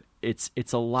 but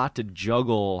it's a lot to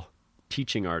juggle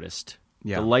teaching artist.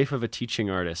 Yeah. The life of a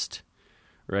teaching artist,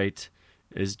 right,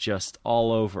 is just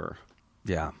all over.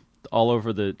 Yeah. All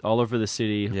over the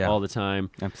city all the time.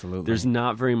 Absolutely. There's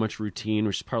not very much routine,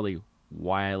 which is partly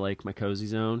why I like my cozy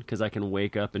zone, because I can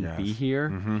wake up and be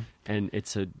here, and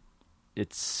it's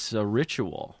a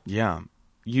ritual. Yeah.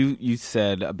 You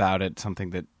said about it something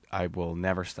that I will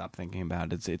never stop thinking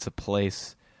about. It's a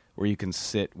place where you can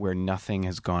sit where nothing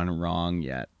has gone wrong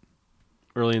yet.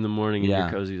 Early in the morning in your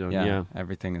cozy zone. Yeah.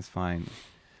 Everything is fine.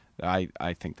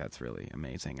 I think that's really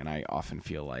amazing, and I often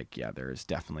feel like, there is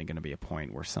definitely going to be a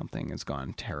point where something has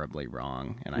gone terribly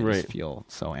wrong, and I just feel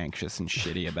so anxious and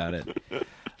shitty about it.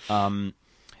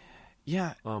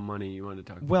 Yeah. Oh, money. You wanted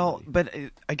to talk about money. But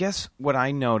I guess what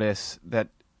I notice that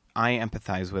I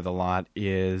empathize with a lot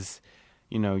is,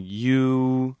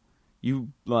 you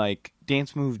like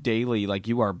Dance Move Daily, like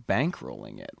you are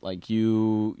bankrolling it. Like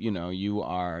you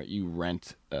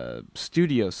rent a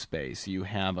studio space, you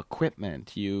have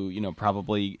equipment, you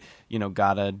probably,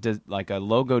 got a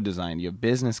logo design, you have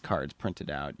business cards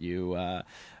printed out, you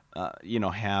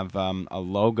have a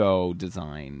logo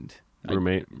designed.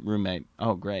 Roommate.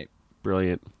 Oh, great.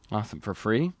 Brilliant. Awesome. For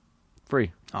free?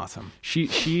 Free. Awesome.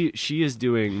 She is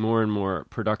doing more and more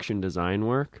production design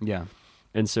work. Yeah.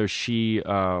 And so she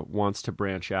wants to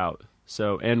branch out.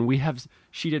 So, and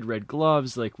she did Red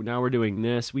Gloves. Like now we're doing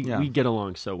this. We get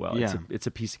along so well. Yeah. It's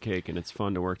a piece of cake, and it's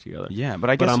fun to work together. Yeah, but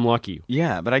I guess I'm lucky.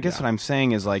 Yeah, but I guess what I'm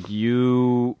saying is like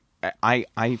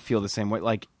I feel the same way.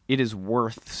 Like it is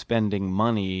worth spending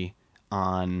money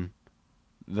on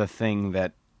the thing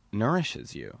that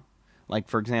nourishes you. Like,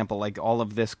 for example, like all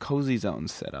of this Cozy Zone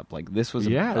setup. Like this was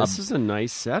this is a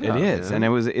nice setup. It is, man.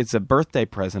 and it's a birthday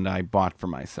present I bought for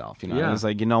myself. Yeah. I was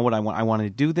like, what I want to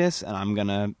do this, and I'm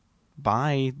gonna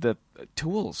buy the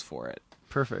tools for it.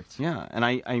 Perfect. Yeah,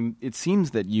 and it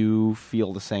seems that you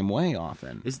feel the same way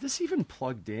often. Is this even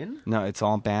plugged in? No, it's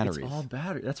all batteries. It's all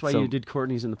battery. That's why So- you did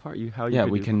Courtney's in the park.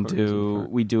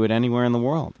 We do it anywhere in the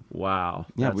world. Wow.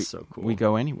 Yeah, That's so cool. We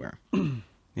go anywhere.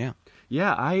 Yeah.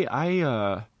 Yeah,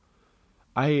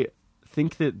 I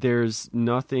think that there's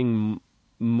nothing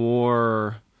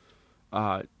more.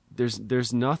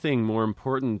 There's nothing more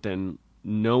important than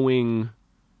knowing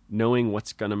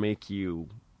what's gonna make you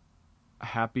a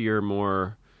happier,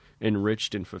 more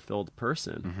enriched and fulfilled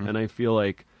person. Mm-hmm. And I feel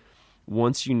like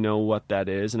once you know what that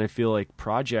is, and I feel like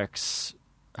projects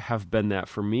have been that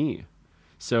for me.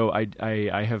 So I've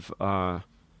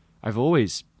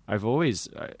always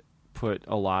put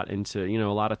a lot into, a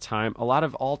lot of time, a lot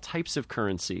of all types of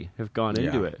currency have gone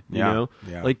into it, you know?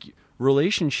 Yeah. Like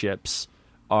relationships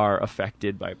are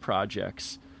affected by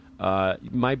projects.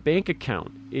 My bank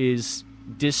account is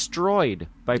destroyed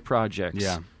by projects.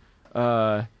 Yeah.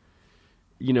 My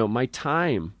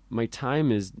time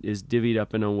is divvied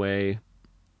up in a way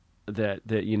that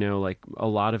like a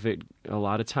lot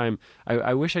of time.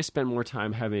 I wish I spent more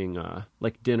time having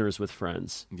like dinners with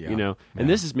friends. Yeah. And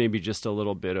this is maybe just a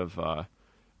little bit of I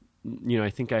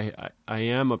think I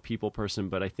am a people person,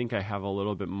 but I think I have a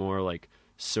little bit more like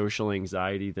social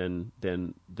anxiety than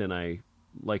I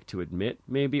like to admit,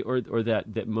 maybe, or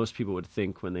that most people would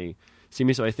think when they see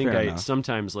me. So I think Fair I enough.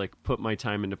 sometimes like put my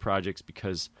time into projects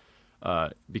because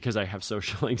because I have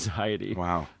social anxiety.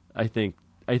 Wow. I think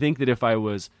that if I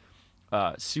was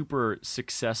super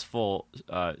successful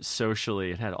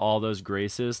socially and had all those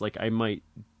graces, like I might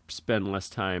spend less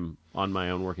time on my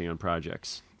own working on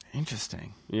projects.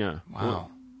 Interesting. Yeah. Wow.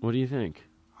 What do you think?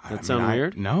 That I mean, sound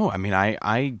weird? No, I mean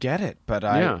I get it, but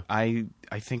Yeah. I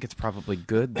think it's probably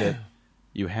good that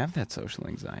you have that social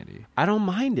anxiety. I don't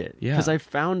mind it Yeah. because I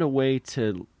found a way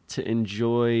to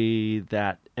enjoy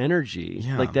that energy.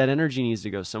 Yeah. Like that energy needs to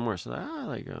go somewhere. So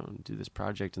do this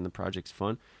project, and the project's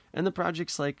fun. And the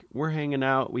project's like we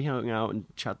hung out and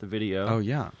shot the video. Oh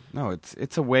yeah. No,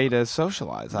 it's a way to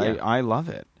socialize. Yeah. I love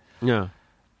it. Yeah.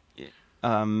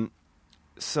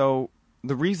 So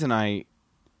the reason I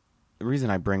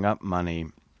bring up money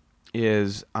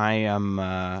is I'm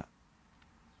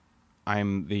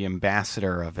the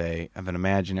ambassador of an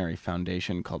imaginary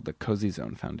foundation called the Cozy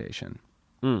Zone Foundation.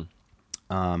 Mm.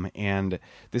 And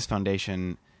this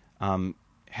foundation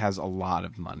has a lot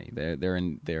of money. They have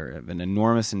an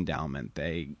enormous endowment.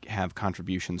 They have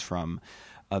contributions from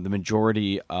the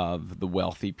majority of the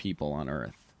wealthy people on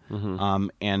Earth. Mm-hmm.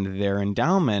 And their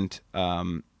endowment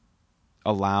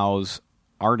allows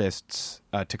artists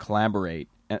to collaborate,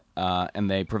 and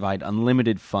they provide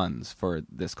unlimited funds for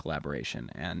this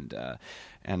collaboration.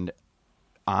 And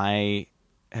I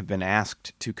have been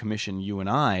asked to commission you and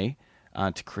I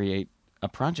to create a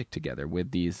project together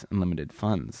with these unlimited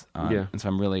funds. Yeah. And so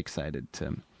I'm really excited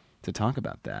to talk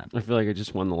about that. I feel like I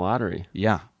just won the lottery.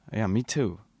 Yeah, me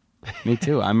too. Me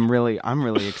too. I'm really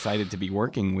excited to be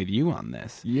working with you on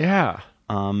this. Yeah.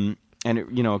 And it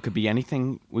could be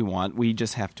anything we want. We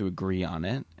just have to agree on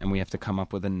it, and we have to come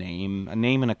up with a name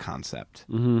and a concept.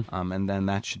 Mm-hmm. And then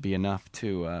that should be enough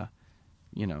to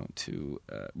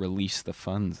release the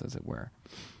funds, as it were.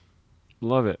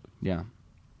 Love it. Yeah.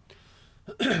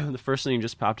 The first thing that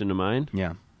just popped into mind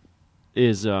Yeah.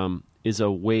 is a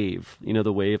wave. You know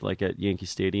the wave like at Yankee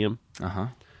Stadium?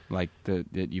 Like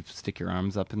that you stick your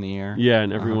arms up in the air. Yeah,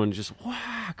 and everyone just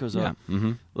goes Yeah. up.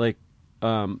 Mm-hmm. Like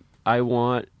I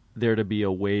want there to be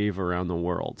a wave around the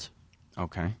world.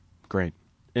 Okay. Great.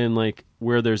 And like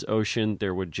where there's ocean,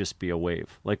 there would just be a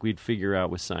wave. Like we'd figure out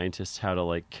with scientists how to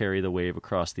like carry the wave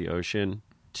across the ocean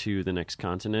to the next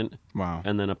continent. Wow.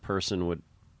 And then a person would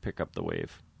pick up the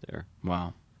wave there.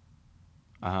 Wow.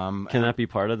 Can that be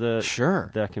part of the?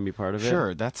 Sure. That can be part of it.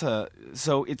 Sure.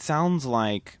 So it sounds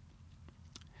like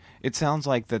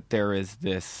that there is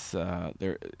this.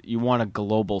 You want a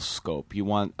global scope. You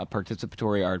want a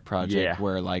participatory art project Yeah.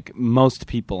 where like most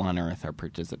people on Earth are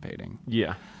participating.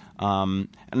 Yeah.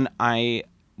 And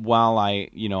while I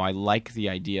like the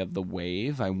idea of the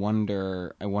wave, I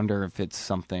wonder if it's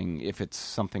something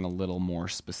a little more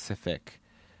specific,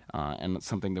 and it's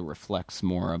something that reflects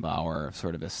more of our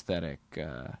sort of aesthetic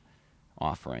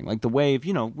offering. Like the wave,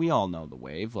 we all know the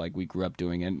wave. Like we grew up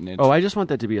doing it. And I just want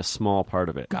that to be a small part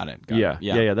of it. Got it.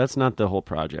 Yeah. That's not the whole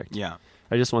project. Yeah.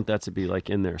 I just want that to be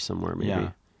like in there somewhere, maybe.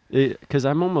 Yeah. Because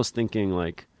I'm almost thinking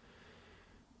like,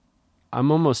 I'm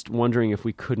almost wondering if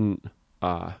we couldn't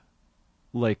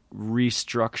like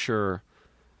restructure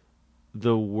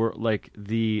the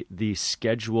the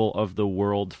schedule of the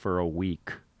world for a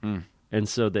week. And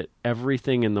so that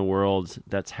everything in the world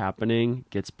that's happening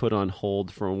gets put on hold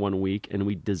for 1 week, and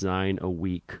we design a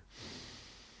week.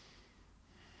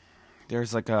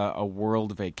 There's like a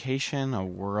world vacation, a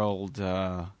world.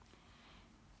 How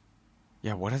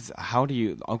do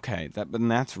you? Okay,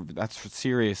 that's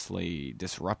seriously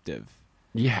disruptive.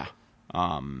 Yeah.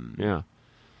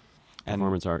 And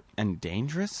Performance art. And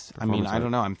dangerous? I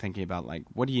don't know. I'm thinking about, like,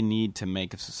 what do you need to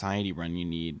make a society run? You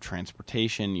need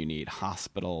transportation, you need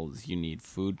hospitals, you need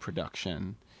food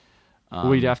production.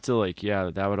 We'd have to,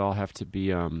 that would all have to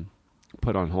be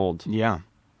put on hold. Yeah.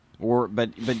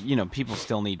 But people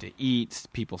still need to eat.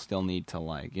 People still need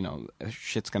to,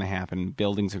 shit's going to happen.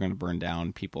 Buildings are going to burn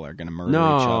down. People are going to murder each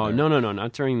other. No,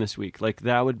 not during this week. Like,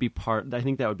 that would be I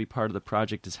think that would be part of the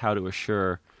project, is how to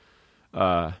assure...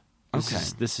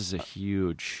 This is a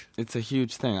huge. It's a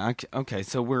huge thing. Okay,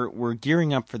 so we're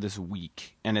gearing up for this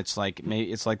week, and it's like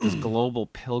this global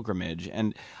pilgrimage,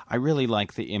 and I really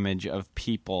like the image of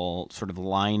people sort of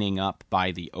lining up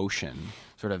by the ocean,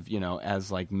 sort of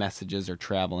as like messages are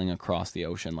traveling across the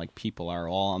ocean, like people are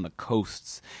all on the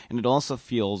coasts, and it also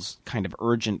feels kind of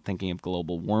urgent, thinking of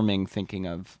global warming, thinking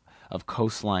of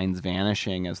coastlines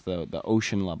vanishing as the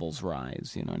ocean levels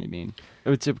rise. You know what I mean?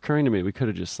 It's occurring to me we could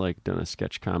have just done a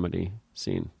sketch comedy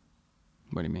scene.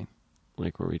 What do you mean?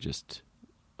 Like where we just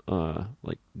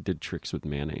did tricks with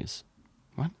mayonnaise.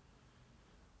 What?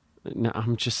 No,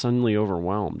 I'm just suddenly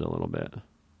overwhelmed a little bit.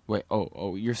 Wait,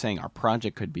 you're saying our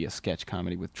project could be a sketch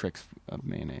comedy with tricks of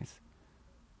mayonnaise?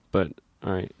 But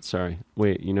all right, sorry.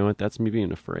 Wait, you know what? That's me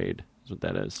being afraid. Is what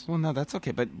that is. Well, no, that's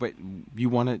okay. But you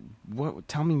want to? What?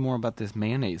 Tell me more about this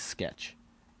mayonnaise sketch.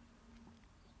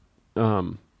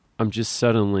 I'm just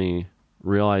suddenly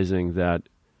realizing that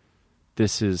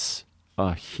this is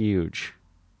a huge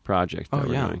project that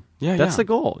we're doing. Yeah, that's the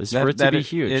goal. Is for it to be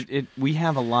huge. We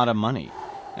have a lot of money,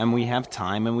 and we have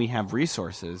time, and we have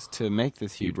resources to make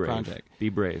this huge project. Be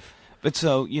brave. But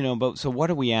so so what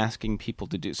are we asking people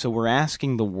to do? So we're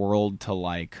asking the world to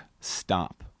like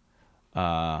stop,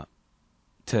 to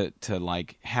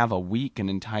like have a week, an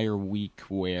entire week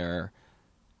where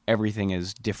everything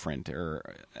is different,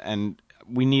 and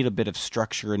we need a bit of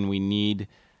structure, and we need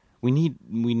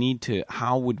to.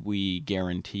 How would we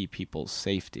guarantee people's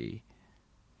safety?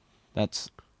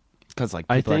 That's because like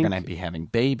people are going to be having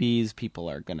babies, people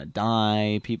are going to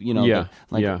die, people,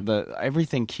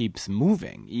 everything keeps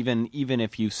moving. Even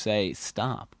if you say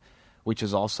stop, which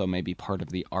is also maybe part of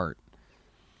the art.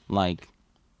 Like,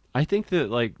 I think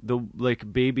that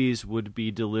babies would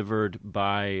be delivered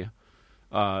by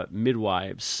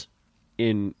midwives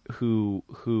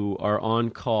who are on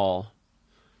call.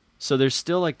 So there's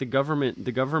still like the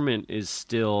government is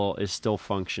still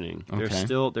functioning. Okay.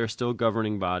 There's still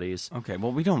governing bodies. Okay,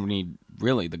 well we don't need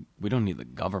the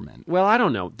government. Well, I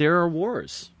don't know. There are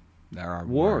wars. There are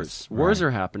wars. Right. Wars are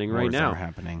happening right Wars now. are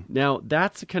happening. Now,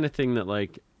 that's the kind of thing that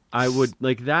like I would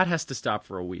like that has to stop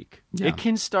for a week. Yeah. It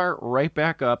can start right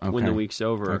back up when the Okay. week's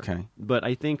over. Okay. But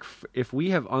I think if we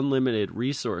have unlimited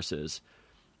resources,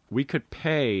 we could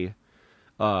pay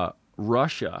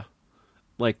Russia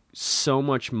like so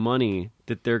much money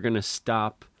that they're going to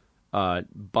stop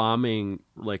bombing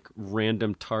like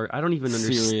random I don't even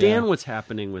Syria. understand what's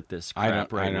happening with this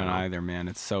crap I don't now. either, man.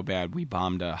 It's so bad. We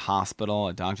bombed a hospital,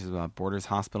 a Doctors Without Borders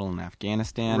hospital in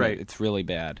Afghanistan. Right. It's really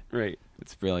bad. Right.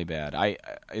 It's really bad.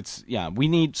 We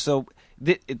need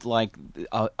it's like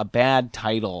a bad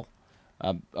title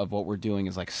of what we're doing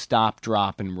is like stop,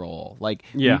 drop, and roll. Like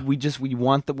we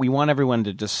want everyone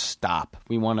to just stop.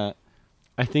 We want to.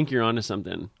 I think you're onto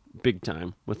something big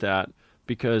time with that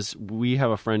because we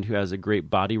have a friend who has a great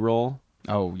body roll.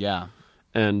 Oh yeah,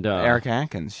 and Erica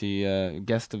Atkins, she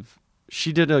guest of.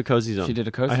 She did a Cozy Zone. She did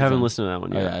a Cozy Zone. I haven't listened to that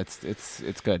one yet. Oh, yeah,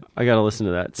 it's good. I got to listen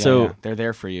to that. Yeah, they're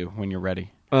there for you when you're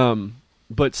ready.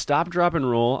 But stop, drop, and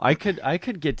roll. I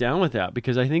could get down with that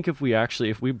because I think if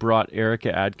we brought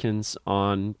Erica Adkins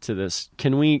on to this,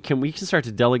 can we start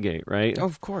to delegate, right? Oh,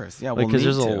 of course, yeah. Because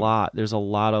there's a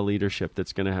lot of leadership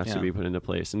that's going to have to be put into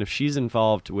place, and if she's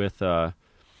involved with,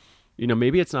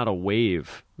 maybe it's not a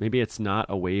wave, maybe it's not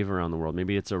a wave around the world,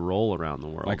 maybe it's a roll around the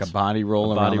world, like a body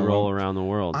roll, around the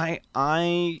world. I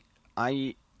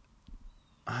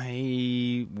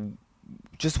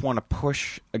just want to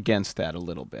push against that a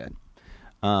little bit.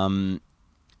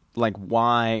 Like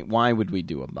why would we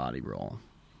do a body roll?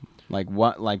 Like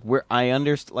what? Like I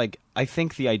understand. Like I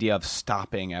think the idea of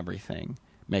stopping everything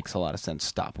makes a lot of sense.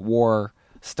 Stop war.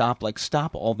 Stop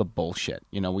all the bullshit.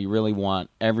 We really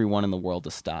want everyone in the world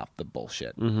to stop the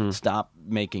bullshit. Mm-hmm. Stop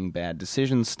making bad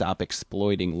decisions. Stop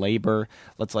exploiting labor.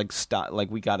 Let's stop.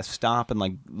 We got to stop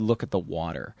and look at the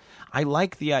water. I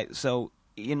like so.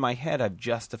 In my head, I've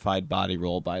justified body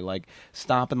roll by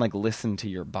stop and listen to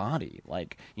your body.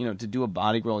 To do a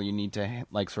body roll, you need to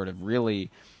sort of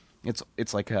really.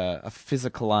 It's like a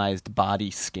physicalized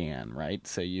body scan, right?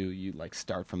 So you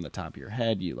start from the top of your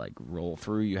head, you roll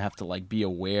through. You have to be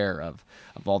aware of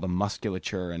all the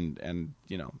musculature and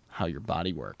how your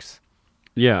body works.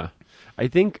 Yeah, I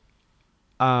think.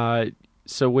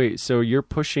 So wait, so you're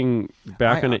pushing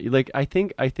back on it? I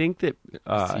think that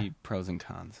see pros and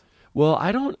cons. Well,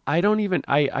 I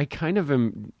kind of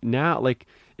am now,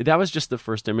 that was just the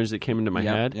first image that came into my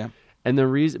head. Yeah. And the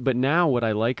reason, but now what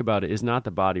I like about it is not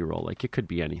the body roll. It could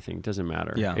be anything. It doesn't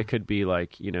matter. Yeah. It could be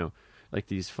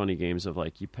these funny games of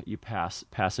you pass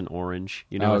an orange,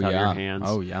 without your hands.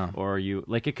 Oh yeah. Or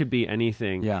it could be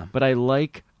anything. Yeah. But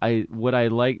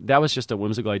that was just a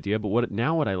whimsical idea. But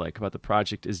what I like about the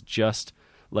project is just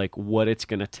what it's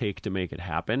going to take to make it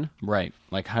happen. Right.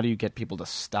 How do you get people to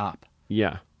stop?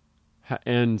 Yeah.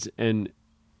 And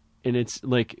it's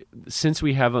since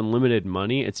we have unlimited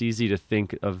money, it's easy to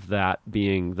think of that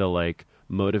being the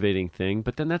motivating thing,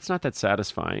 but then that's not that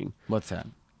satisfying. What's that?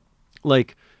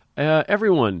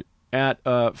 Everyone at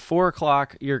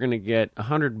 4:00, you're going to get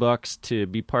 $100 to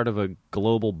be part of a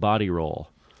global body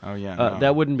roll. Oh yeah, no.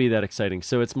 That wouldn't be that exciting.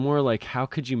 So it's more how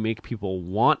could you make people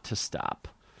want to stop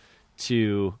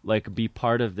to be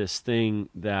part of this thing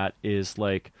that is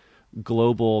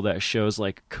global, that shows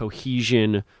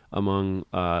cohesion among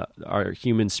our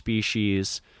human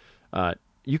species,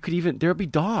 You could even there'll be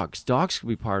dogs. Dogs could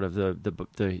be part of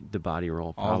the body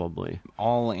roll probably.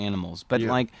 All animals, but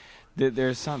Yeah. like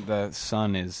there's some. The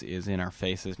sun is in our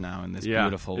faces now in this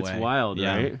beautiful way. It's wild,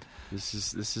 Yeah. right? This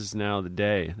is now the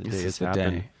day. The This day is it's the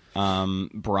happened. day.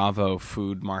 Bravo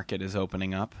Food Market is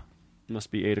opening up.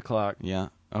 Must be 8:00. Yeah.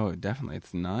 Oh, definitely.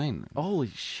 It's 9. Holy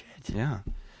shit! Yeah.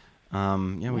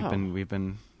 Yeah. Wow. We've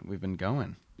been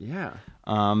going. Yeah.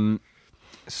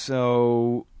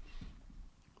 So.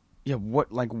 Yeah.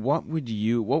 What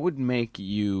would make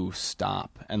you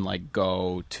stop and like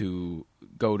go to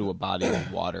a body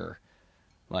of water,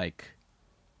 like.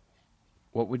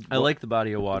 I like the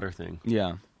body of water thing.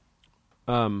 Yeah.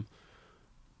 I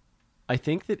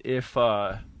think that if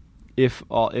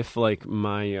like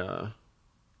my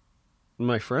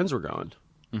friends were going,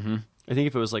 Mm-hmm. I think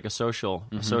if it was like a social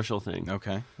thing,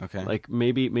 Okay. like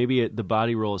maybe the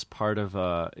body roll is part of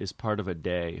a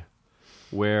day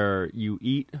where you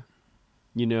eat.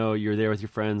 You know, you're there with your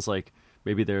friends. Like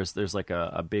maybe there's like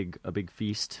a big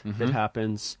feast that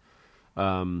happens,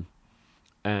 and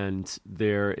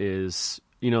there is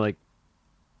like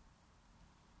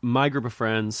my group of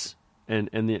friends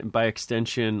and by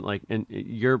extension like and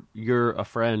you're a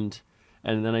friend,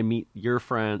 and then I meet your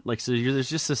friend. Like so, there's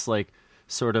just this like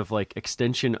sort of like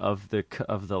extension of the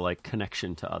like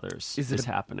connection to others is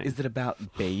happening. Is it about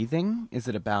bathing? Is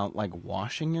it about like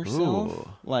washing yourself? Ooh.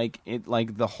 Like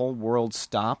the whole world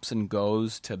stops and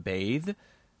goes to bathe,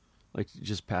 Like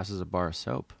just passes a bar of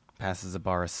soap. passes a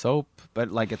bar of soap,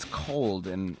 but like it's cold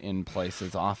in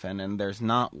places often, and there's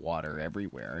not water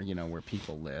everywhere. Where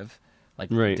people live, like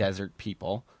Right. desert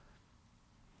people.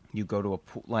 You go to a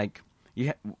pool, like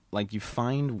you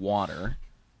find water.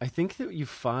 I think that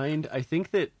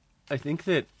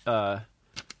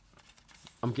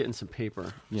I'm getting some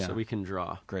paper Yeah. so we can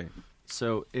draw. Great.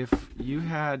 So if you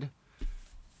had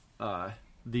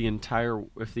the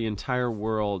entire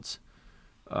world,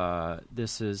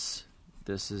 this is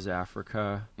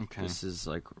Africa. Okay. This is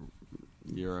like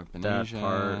Europe and that Asia.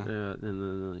 part, and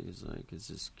then it's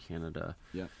just Canada.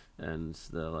 Yeah. And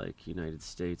the like United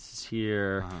States is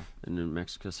here, Uh-huh. and then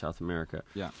Mexico, South America.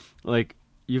 Yeah. Like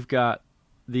you've got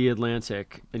the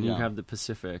Atlantic and you Yeah. have the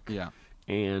Pacific. Yeah.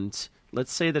 And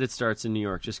let's say that it starts in New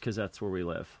York just because that's where we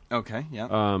live. Okay.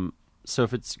 Yeah. So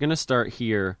if it's going to start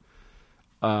here,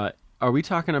 are we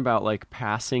talking about like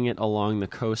passing it along the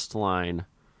coastline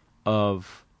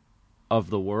of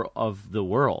the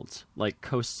world, like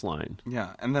coastline?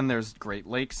 Yeah, and then there's Great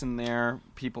Lakes in there.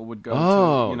 People would go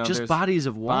Oh, to. just there's bodies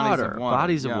of water.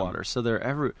 Bodies of yeah. water. So they're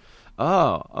every.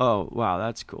 Oh, wow,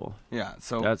 that's cool. Yeah,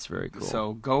 so That's very cool.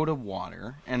 So go to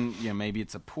water, and maybe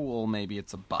it's a pool, maybe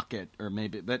it's a bucket, or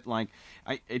maybe that like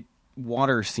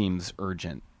water seems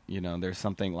urgent. There's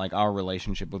something like our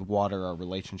relationship with water, our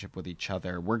relationship with each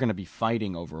other. We're going to be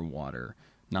fighting over water,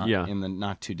 not Yeah. in the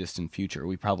not too distant future.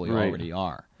 We probably Right. already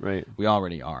are. Right. We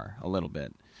already are a little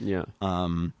bit. Yeah.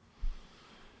 Um,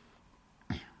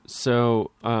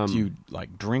 So do you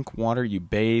like drink water? You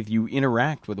bathe. You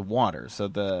interact with water. So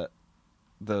the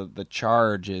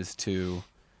charge is to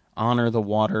honor the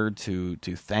water, to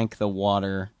thank the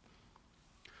water.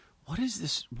 What is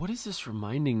this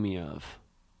reminding me of?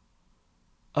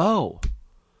 Oh,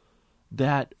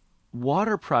 that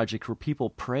water project where people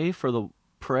pray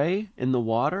in the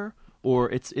water, or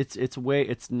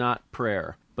it's not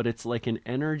prayer, but it's like an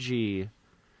energy.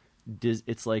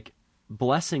 It's like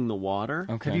blessing the water.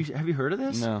 Okay. Have you heard of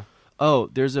this? No. Oh,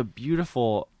 there's a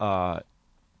beautiful,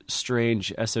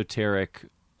 strange, esoteric,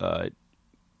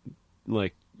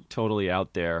 like totally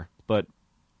out there, but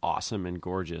awesome and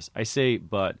gorgeous. I say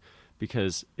 "but"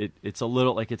 because it's a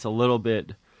little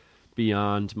bit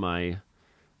beyond my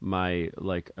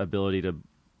like ability to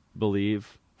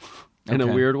believe in a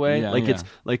Okay. weird way. Yeah, like yeah. it's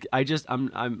like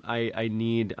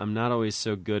I'm not always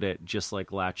so good at just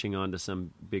like latching onto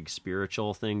some big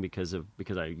spiritual thing because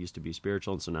I used to be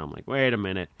spiritual, and so now I'm like, wait a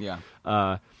minute. Yeah.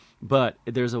 But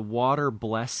there's a water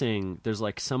blessing. There's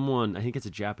like someone, I think it's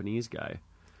a Japanese guy,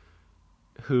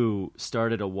 who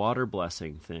started a water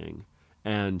blessing thing,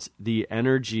 and the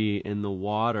energy in the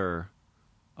water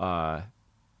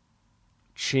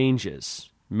changes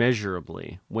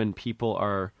measurably when people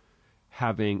are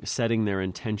setting their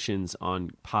intentions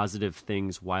on positive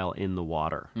things while in the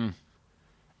water.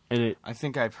 And I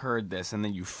think I've heard this, and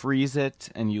then you freeze it,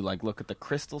 and you like look at the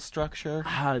crystal structure.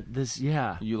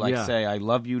 You like say "I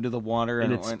love you" to the water,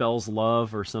 and it spells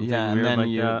love or something yeah, weird and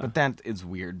then like that. But that is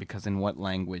weird because in what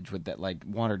language would that like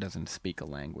water doesn't speak a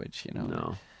language,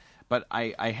 No. But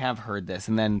I have heard this,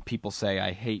 and then people say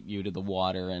 "I hate you" to the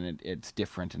water, and it's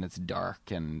different and it's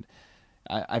dark, and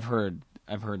I've heard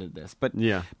I've heard of this, but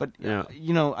Yeah. but Yeah.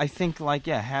 I think like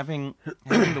having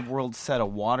the world set a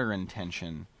water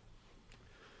intention.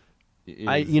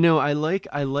 I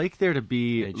like there to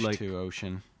be H2 like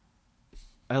ocean.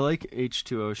 I like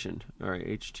H2 Ocean. All right,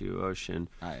 H2 Ocean.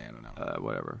 I don't know.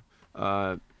 Whatever.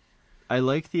 I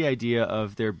like the idea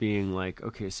of there being like,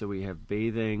 okay, so we have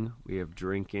bathing, we have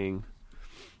drinking,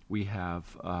 we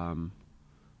have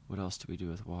what else do we do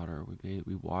with water?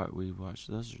 We watch.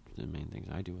 Those are the main things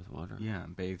I do with water. Yeah,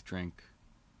 bathe, drink,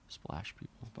 Splash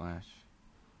people, splash.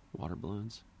 water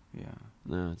balloons. Yeah,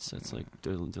 No, it's like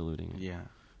diluting it yeah.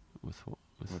 with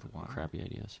water. crappy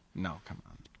ideas. No, come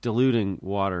on. Diluting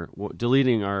water,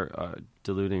 diluting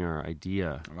our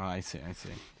idea. Oh, I see.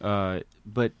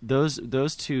 But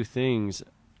those two things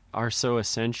are so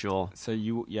essential. So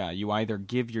you either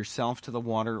give yourself to the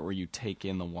water or you take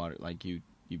in the water. Like you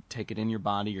take it in your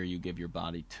body or you give your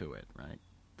body to it, right?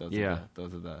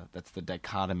 That's the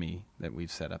dichotomy that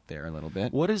we've set up there a little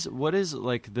bit. What is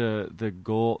like the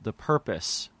goal, the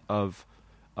purpose of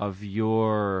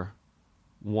your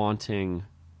wanting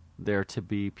there to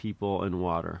be people and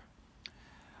water?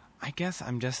 I guess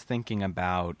I'm just thinking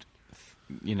about,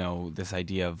 this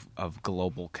idea of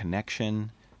global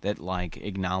connection, that like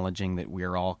acknowledging that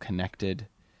we're all connected,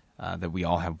 that we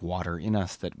all have water in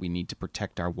us, that we need to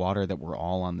protect our water, that we're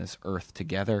all on this earth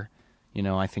together.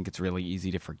 I think it's really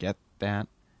easy to forget that,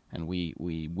 and we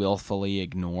willfully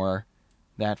ignore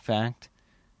that fact.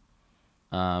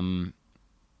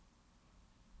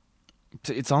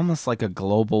 It's almost like a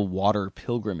global water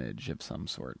pilgrimage of some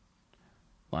sort,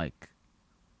 like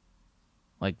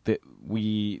the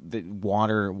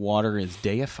water is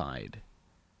deified.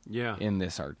 Yeah. In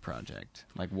this art project,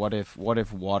 like what if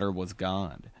water was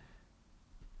God?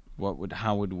 What would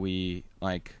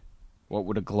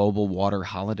a global water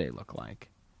holiday look like?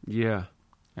 Yeah.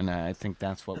 And I think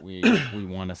that's what we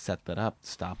want to set that up.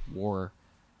 Stop war.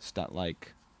 Stop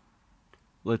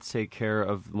Let's take care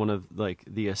of one of like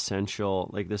the essential,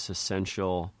 like this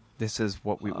essential. This is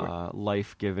what we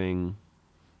life-giving.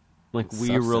 Like we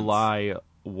Substance. rely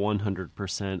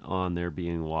 100% on there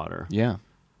being water. Yeah.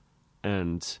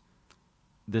 And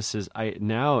this is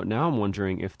now I'm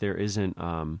wondering if there isn't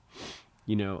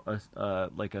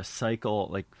like a cycle,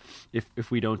 like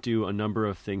if we don't do a number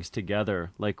of things together,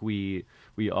 like we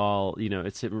all,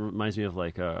 it reminds me of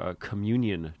like a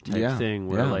communion type thing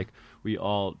where like we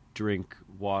all drink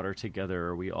water together,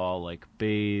 or we all like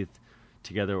bathe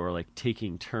together, or like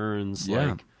taking turns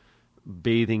like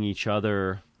bathing each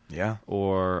other,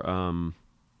 or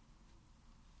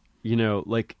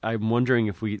like I'm wondering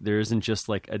if there isn't just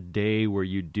like a day where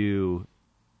you do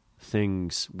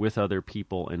things with other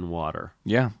people in water.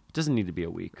 Yeah. It doesn't need to be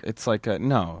a week. It's like a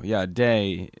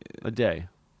day. A day.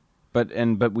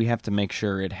 But we have to make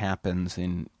sure it happens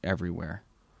in everywhere.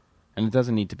 And it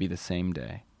doesn't need to be the same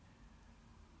day.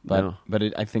 But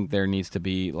I think there needs to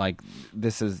be like,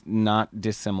 this is not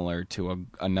dissimilar to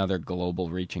another global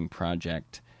reaching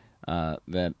project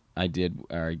that I did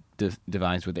or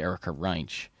devised with Erica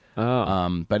Reinsch.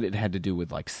 Oh. But it had to do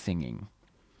with like singing.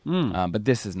 But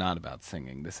this is not about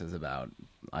singing. This is about,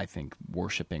 I think,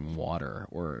 worshiping water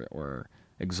or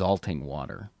exalting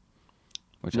water,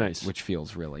 which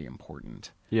feels really important.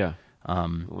 Yeah. I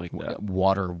like that.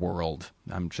 Water world.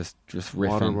 I'm just riffing.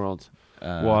 Water world.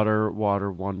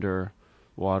 Water wonder,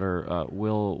 water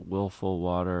willful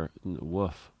water.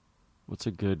 Woof. What's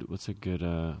a good? What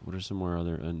are some more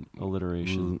other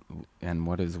alliteration? And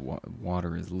what is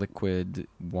water? Is liquid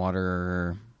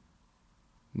water?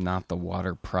 Not the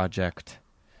water project.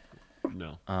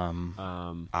 No.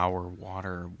 Our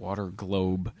water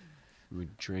globe. We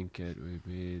drink it. We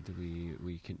bathe.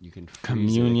 You can freeze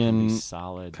Communion. It, it can be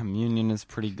solid. Communion is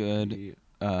pretty good.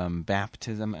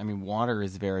 Baptism. I mean, water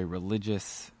is very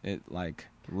religious. It like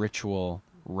ritual,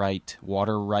 rite,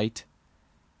 water rite.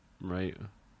 Right.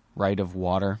 Rite of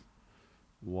water.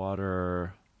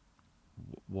 Waterways.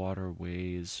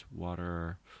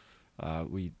 Water.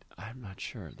 I'm not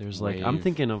sure. There's like I'm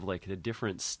thinking of like the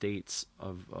different states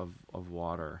of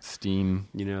water. Steam.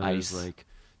 There's ice. like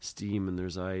steam and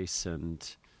there's ice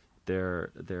and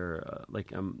they're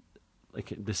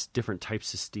like this different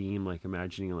types of steam. Like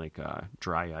imagining like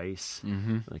dry ice,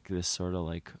 like this sort of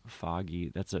like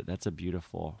foggy. That's a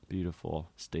beautiful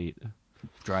state.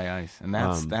 Dry ice, and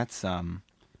that's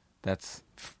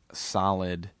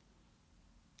solid.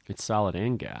 It's solid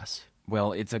and gas.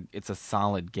 Well, it's a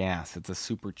solid gas. It's a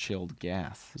super chilled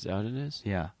gas. Is that what it is?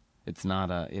 Yeah. It's not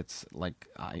it's like,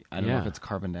 I don't know if it's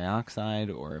carbon dioxide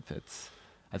or if it's,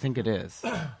 I think it is. Is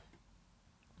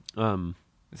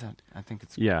that, I think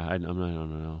it's. Yeah, I don't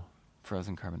know.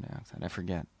 Frozen carbon dioxide. I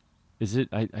forget. Is it,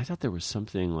 I thought there was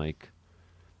something like,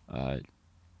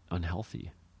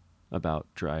 unhealthy about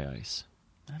dry ice?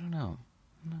 I don't know.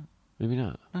 Maybe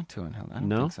not. Not too unhealthy. I don't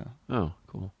No? think so. Oh,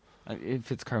 cool.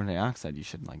 If it's carbon dioxide, you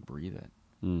shouldn't like breathe it.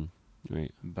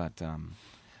 Right. But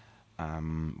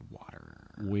water,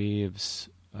 Waves,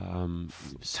 tide,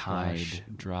 splash,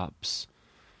 drops,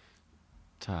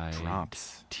 tide,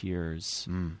 drops, tears,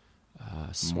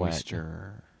 sweat.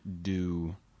 moisture,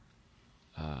 dew.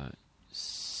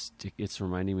 It's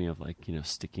reminding me of like, you know,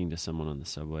 sticking to someone on the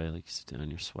subway, like you sit down,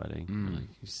 you're sweating, and, like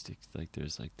you stick, like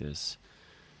there's like this,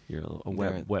 you're a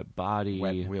wet body,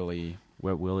 Wet willy.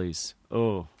 wet willies.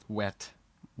 Oh, Wet.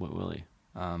 wet willy.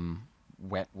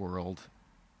 Wet world.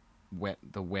 Wet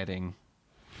the wedding.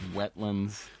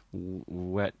 Wetlands.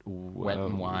 Wet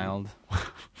and wild.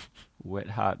 Wet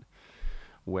hot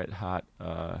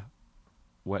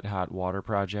water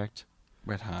project.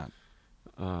 Wet hot.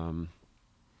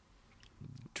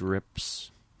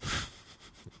 Drips.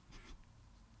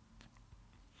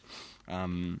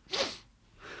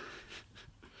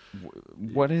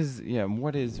 What is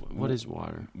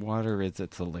water? Water is,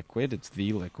 it's a liquid. It's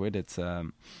the liquid. It's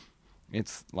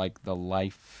like the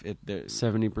life.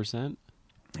 70%.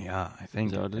 Yeah, I think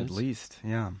Is that what it at is? least.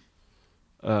 Yeah.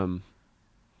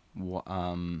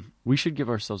 We should give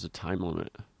ourselves a time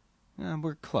limit.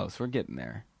 We're close. We're getting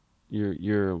there.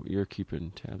 You're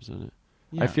keeping tabs on it.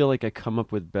 Yeah. I feel like I come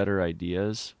up with better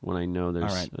ideas when I know there's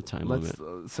All right. a time let's,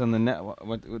 limit. So in the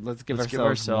let's give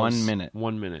ourselves 1 minute.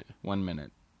 1 minute. 1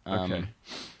 minute. Okay.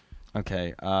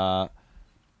 Okay.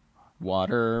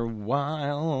 Water,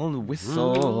 wild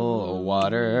whistle,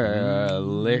 water,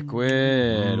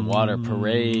 liquid, water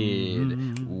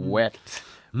parade, wet,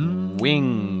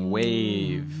 wing,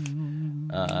 wave,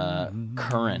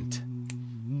 current,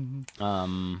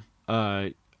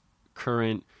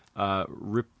 Current,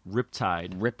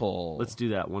 riptide. ripple. Let's do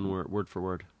that one word for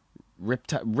word.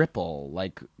 Ripple,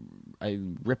 like a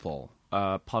ripple,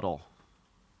 Puddle.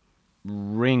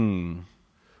 ring,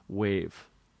 Wave.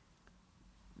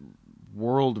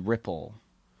 world ripple,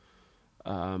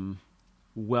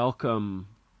 Welcome.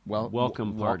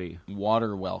 Welcome party.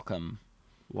 Water welcome,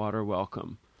 Water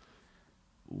welcome.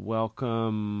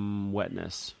 Welcome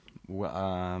wetness.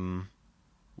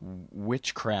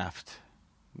 Witchcraft,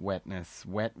 wetness,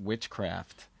 wet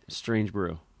witchcraft, Strange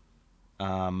brew.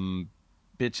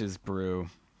 bitches brew,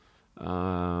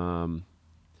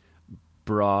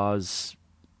 Bras.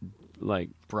 Like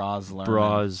bras learn,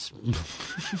 bras.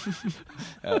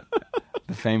 the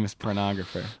famous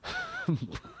pornographer.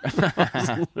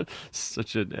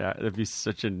 That'd be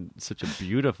such a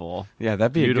beautiful. Yeah,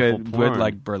 that'd be a Beautiful good porn.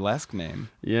 like burlesque name.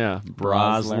 Yeah,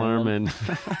 Bras Bras Lerman.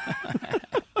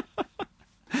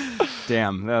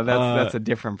 Damn, that's a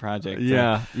different project.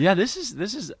 Yeah. This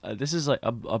is like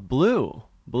a blue.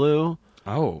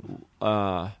 Oh,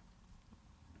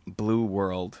 blue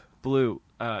world. Blue.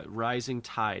 Rising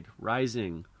tide.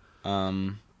 Rising.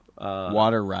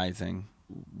 Water rising.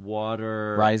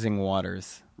 Water. Rising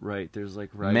waters. Right. There's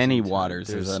like rising Many tide. waters.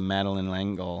 There's a Madeline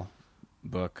L'Engle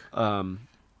book.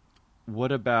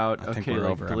 What about? I think okay, we're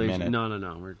like over a glacier. minute.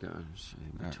 No. We're done.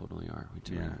 We totally are. We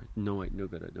totally are. No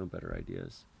better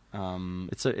ideas.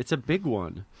 It's a big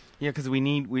one. Yeah, because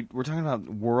we're talking about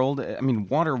world. I mean,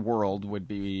 water world would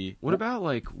be. What about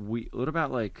like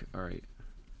all right,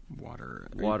 water?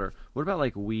 water? What about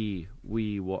like we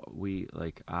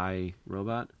like I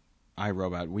Robot? I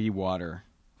Robot. We water.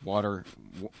 Water.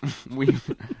 We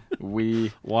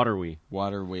Water we.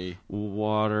 water. We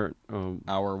Water.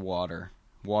 our water.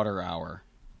 Water hour.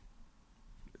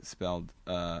 Spelled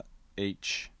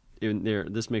H. In there,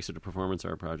 this makes it a performance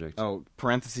art project. Oh,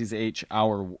 parentheses H.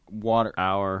 Our water.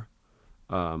 Our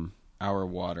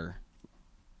water.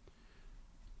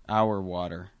 Our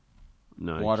water.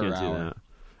 No, Water I can't hour. do that.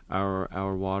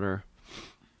 Our water.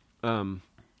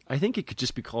 I think it could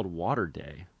just be called Water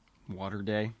Day. Water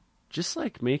day. Just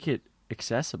like make it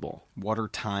accessible. Water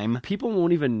time. People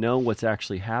won't even know what's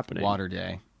actually happening. Water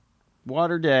day.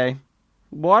 Water day.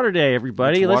 Water Day,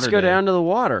 everybody. It's Let's Water go Day. down to the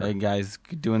water. Hey guys,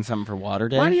 doing something for Water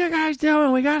Day? What are you guys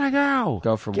doing? We gotta go.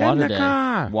 Go for Get Water in the Day.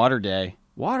 car. Water Day.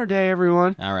 Water Day,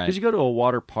 everyone. All right. Because you go to a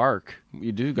water park.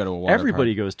 You do go to a water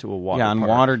Everybody park. goes to a water Yeah, park. on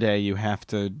Water Day you have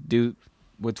to do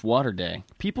what's Water Day.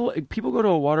 People go to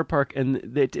a water park,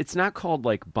 and it's not called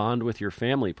like Bond with Your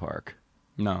Family Park.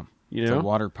 No. You It's know? a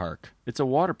water park. It's a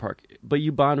water park, but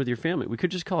you bond with your family. We could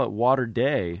just call it Water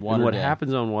Day. Water and what Day.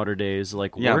 happens on Water Day is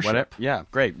like Yeah, worship. Yeah,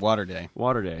 great. Water Day.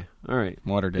 Water Day. All right.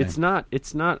 Water Day. It's not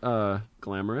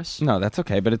glamorous. No, that's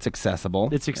okay, but it's accessible.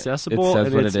 It's accessible It says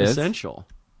and what it's it is. essential.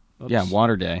 Oops. Yeah,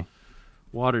 Water Day.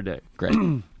 Water Day. Great.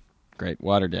 great.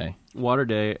 Water Day. Water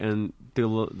Day, and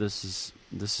this is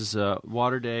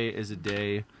Water Day is a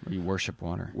day Where you worship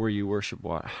water. where you worship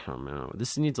water. I don't know.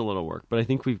 This needs a little work, but I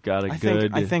think we've got a I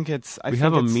good. think it's. I we think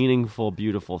have a it's, meaningful,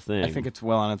 beautiful thing. I think it's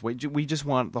well on its way. We just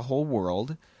want the whole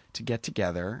world to get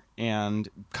together and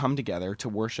come together to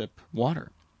worship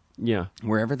water yeah.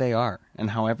 wherever they are and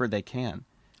however they can.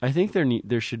 I think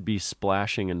there should be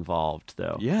splashing involved,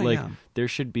 though. Yeah, like yeah. there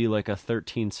should be like a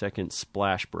 13-second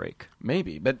splash break.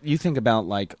 Maybe, but you think about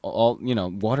like all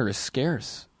water is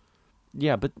scarce.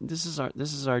 Yeah, but this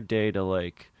is our day to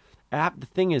like. The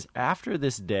thing is, after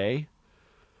this day,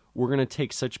 we're gonna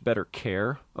take such better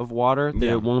care of water that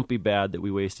Yeah. it won't be bad that we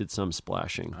wasted some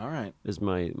splashing. All right. Is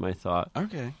my thought.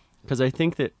 Okay. Because I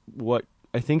think that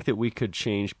we could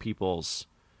change people's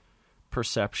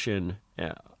perception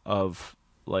of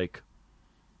like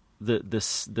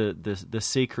the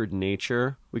sacred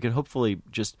nature. We could hopefully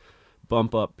just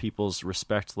bump up people's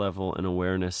respect level and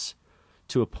awareness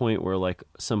to a point where like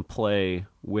some play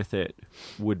with it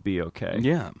would be okay.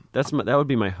 Yeah. That would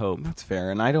be my hope. That's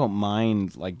fair, and I don't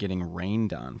mind like getting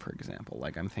rained on, for example.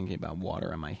 Like I'm thinking about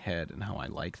water on my head and how I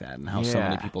like that, and how so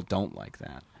many Yeah. people don't like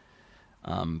that.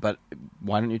 But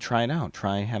why don't you try it out?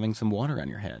 Try having some water on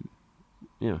your head.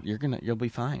 Yeah. You'll be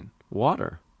fine.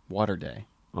 Water Water Day.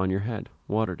 on your head.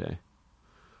 Water Day.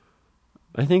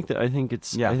 I think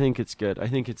it's Yeah. I think it's good. I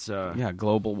think it's Yeah,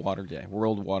 Global Water Day,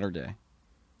 World Water Day.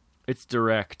 it's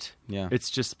direct. Yeah. It's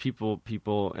just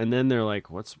people, and then they're like,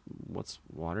 "What's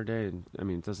Water Day?" And, I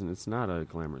mean, it's not a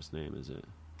glamorous name, is it?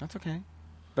 That's okay.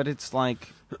 But it's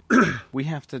like we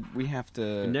have to.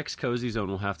 The next Cozy Zone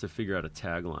will have to figure out a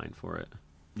tagline for it.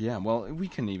 Yeah, well, we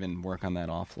can even work on that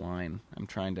offline. I'm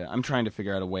trying to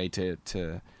figure out a way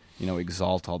to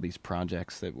exalt all these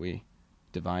projects that we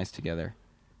devise together.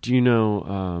 Do you know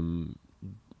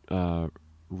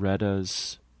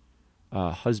Retta's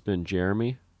husband,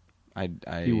 Jeremy?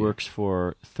 He works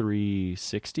for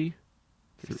 360?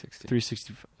 360.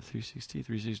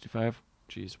 365?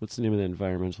 Jeez, what's the name of the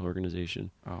environmental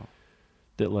organization Oh,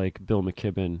 that like Bill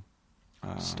McKibben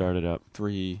started up?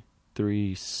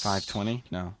 520?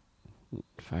 No,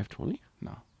 520?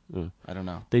 no, Uh, I don't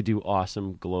know. They do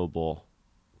awesome global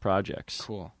projects.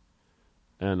 Cool.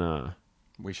 And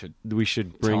We should. we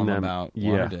should Tell bring 'em them about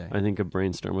yeah, Water Day. I think a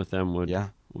brainstorm with them would Yeah,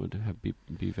 be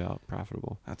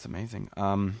profitable. that's amazing.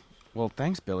 Well,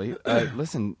 thanks, Billy.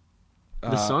 Listen,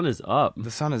 The sun is up.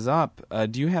 the sun is up.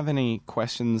 Do you have any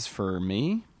questions for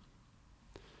me?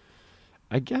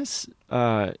 I guess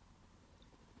I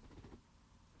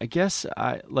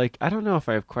don't know if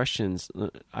I have questions.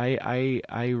 I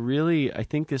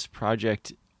think this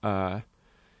project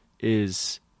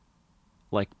is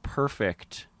like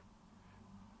perfect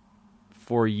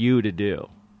for you to do.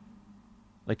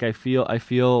 Like I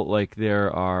feel like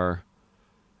there are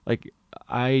like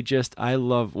I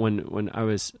love when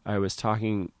I've talked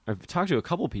to a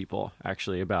couple people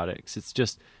actually about it, 'cause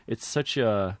it's such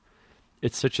a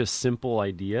simple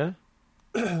idea.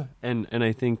 and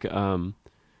I think that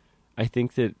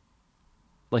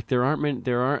like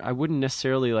I wouldn't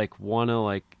necessarily like want to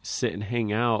like sit and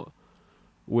hang out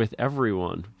with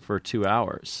everyone for 2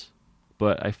 hours,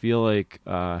 but I feel like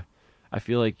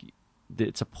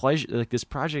it's a pleasure. Like this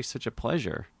project's such a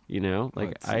pleasure,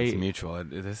 like it's mutual.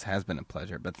 This has been a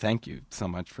pleasure, but thank you so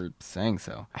much for saying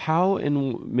so. How,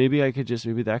 and maybe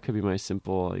that could be my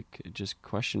simple like just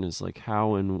question is like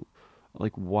how and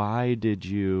like what do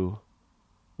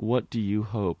you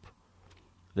hope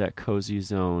that Cozy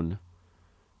Zone,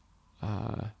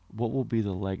 what will be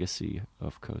the legacy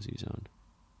of Cozy Zone?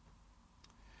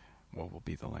 What will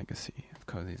be the legacy of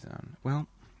Cozy Zone? Well,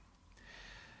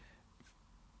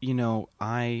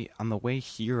 on the way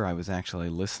here, I was actually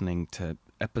listening to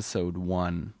episode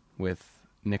 1 with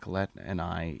Nicolette and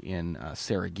I in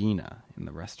Saragina in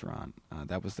the restaurant.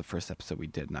 That was the first episode we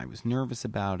did, and I was nervous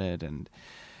about it,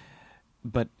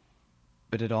 but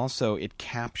it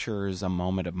captures a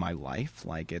moment of my life.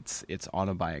 Like it's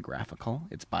autobiographical.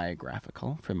 It's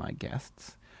biographical for my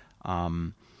guests.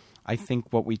 I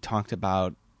think what we talked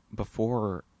about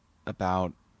before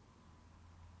about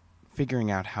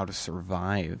figuring out how to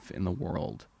survive in the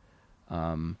world.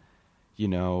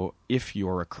 If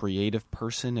you're a creative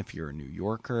person, if you're a New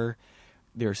Yorker,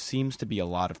 there seems to be a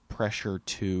lot of pressure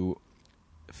to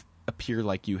appear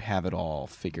like you have it all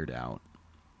figured out.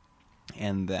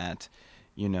 And that,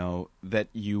 that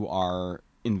you are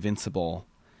invincible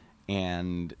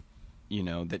and,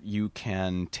 that you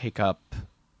can take up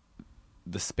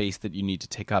the space that you need to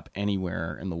take up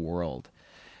anywhere in the world.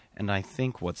 And I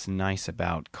think what's nice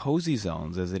about Cozy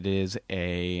Zones is it is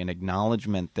an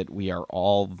acknowledgement that we are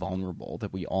all vulnerable,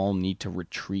 that we all need to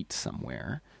retreat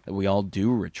somewhere, that we all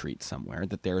do retreat somewhere,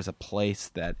 that there is a place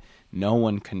that no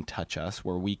one can touch us,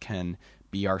 where we can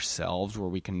be ourselves, where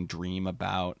we can dream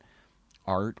about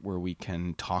art, where we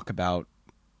can talk about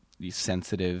these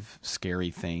sensitive,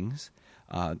 scary things,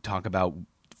 talk about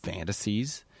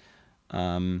fantasies.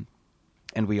 And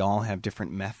we all have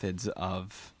different methods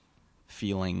of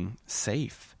feeling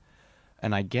safe.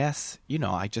 And I guess,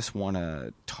 I just want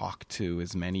to talk to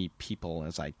as many people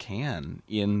as I can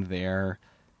in their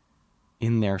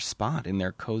spot, in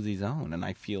their cozy zone. And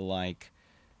I feel like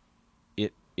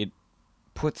it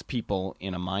puts people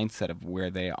in a mindset of where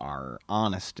they are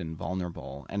honest and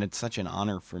vulnerable. And it's such an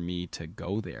honor for me to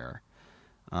go there.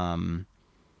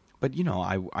 But,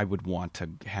 I would want to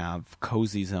have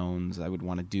cozy zones. I would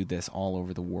want to do this all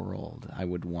over the world. I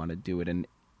would want to do it in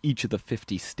each of the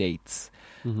 50 states.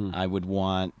 Mm-hmm. I would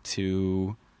want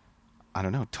to,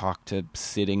 talk to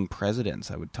sitting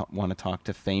presidents. I would want to talk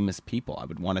to famous people. I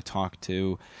would want to talk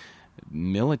to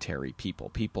military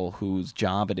people whose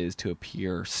job it is to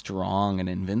appear strong and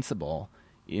invincible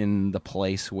in the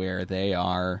place where they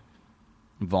are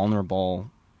vulnerable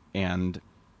and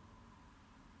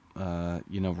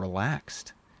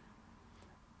relaxed.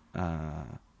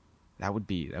 That would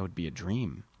be a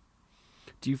dream.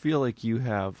 Do you feel like you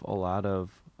have a lot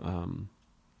of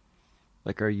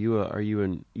are you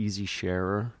an easy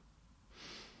sharer?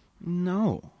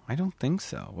 No, I don't think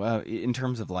so. In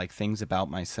terms of things about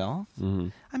myself, Mm-hmm.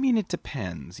 I mean, it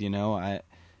depends. In a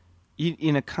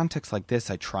context like this,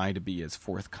 I try to be as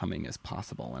forthcoming as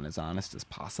possible and as honest as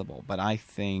possible. But I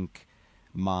think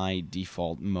my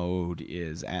default mode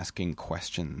is asking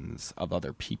questions of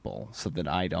other people so that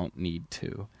I don't need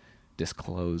to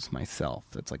disclose myself.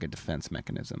 That's like a defense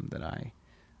mechanism that I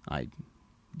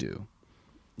do.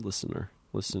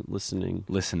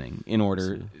 Listening in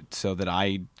order so that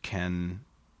I can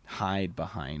hide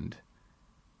behind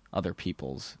other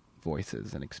people's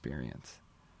voices and experience.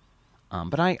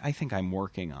 But I think I'm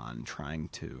working on trying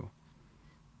to.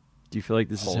 Do you feel like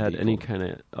this has had any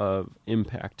kind of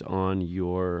impact on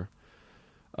your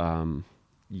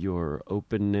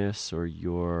openness or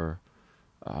your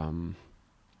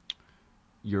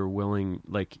willing,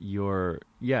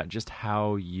 just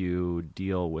how you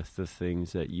deal with the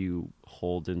things that you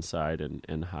hold inside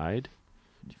and hide?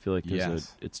 Do you feel like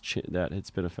that it's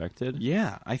been affected?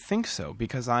 Yeah, I think so,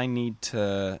 because I need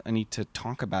to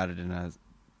talk about it in a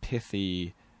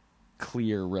pithy,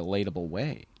 clear, relatable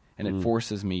way. And it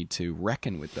forces me to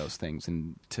reckon with those things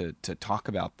and to talk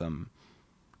about them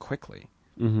quickly.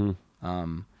 Mm-hmm.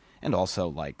 And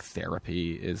also,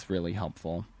 therapy is really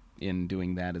helpful in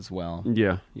doing that as well.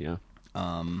 Yeah. Yeah.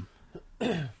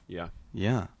 Yeah.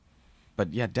 Yeah.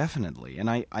 But yeah, definitely. And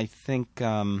I think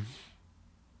I'm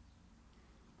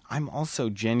also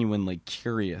genuinely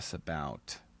curious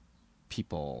about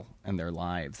people and their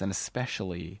lives, and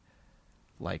especially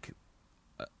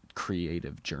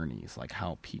creative journeys,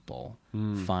 how people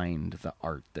find the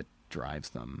art that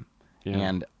drives them. Yeah.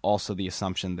 And also the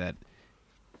assumption that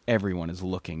everyone is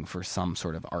looking for some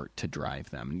sort of art to drive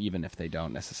them, even if they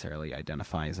don't necessarily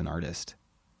identify as an artist.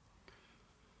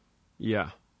 Yeah.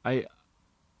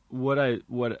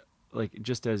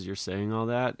 Just as you're saying all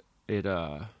that,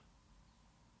 I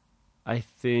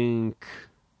hear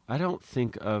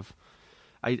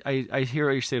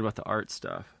what you're saying about the art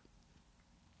stuff,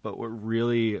 but what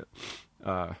really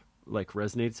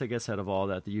resonates, I guess, out of all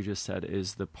that you just said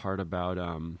is the part about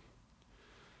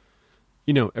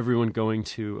everyone going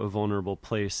to a vulnerable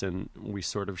place, and we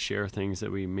sort of share things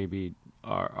that we maybe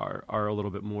are a little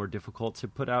bit more difficult to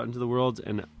put out into the world.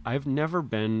 And I've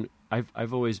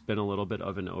always been a little bit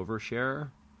of an oversharer,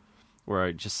 where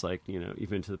I just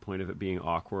even to the point of it being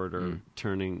awkward or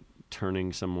turning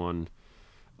someone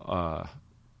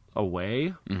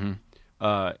away. Mm-hmm.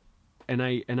 And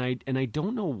I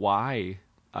don't know why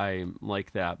I'm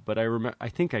like that, but I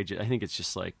think it's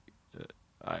just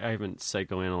I haven't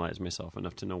psychoanalyzed myself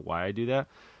enough to know why I do that.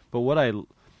 But what I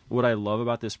love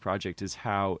about this project is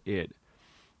how it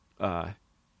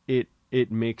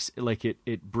makes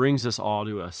it brings us all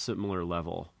to a similar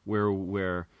level where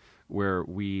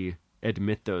we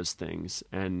admit those things,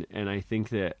 and I think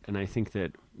that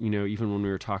even when we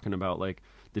were talking about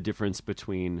the difference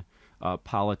between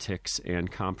politics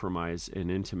and compromise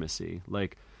and intimacy,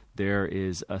 there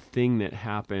is a thing that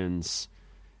happens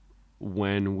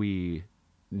when we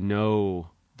know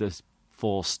the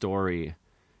full story,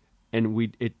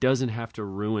 and it doesn't have to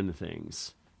ruin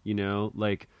things.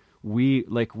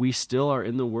 We still are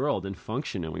in the world and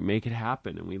function, and we make it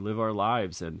happen, and we live our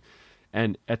lives, and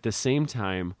at the same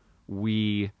time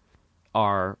we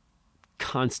are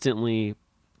constantly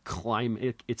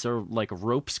climbing. It's a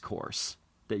ropes course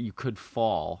that you could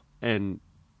fall and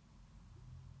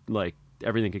like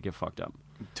everything could get fucked up.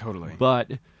 Totally.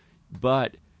 But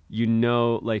you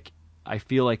know, like I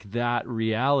feel like that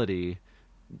reality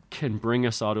can bring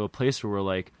us all to a place where we're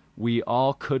like, we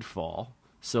all could fall,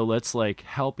 so let's like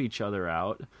help each other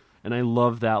out. And I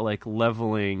love that like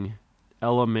leveling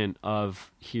element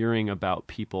of hearing about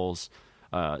people's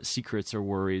secrets or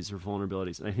worries or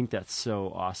vulnerabilities. And I think that's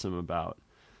so awesome about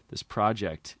this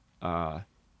project, that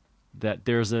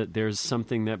there's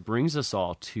something that brings us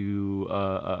all to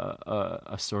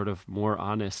a sort of more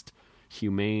honest,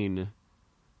 humane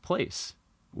place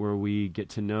where we get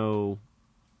to know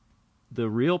the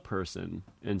real person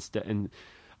instead. And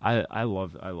I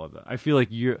love that. I feel like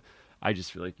I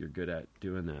just feel like you're good at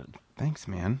doing that. Thanks,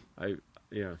 man.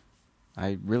 Yeah.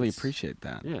 I really appreciate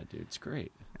that. Yeah, dude, it's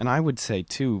great. And I would say,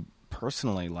 too,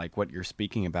 personally, like what you're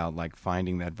speaking about, like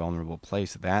finding that vulnerable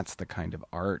place, that's the kind of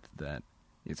art that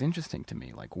is interesting to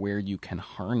me, like where you can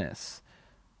harness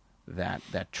that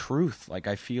truth. Like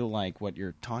I feel like what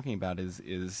you're talking about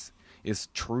is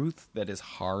truth that is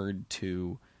hard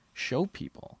to show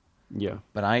people. Yeah.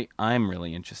 But I'm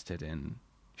really interested in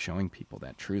showing people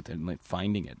that truth and like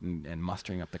finding it and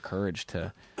mustering up the courage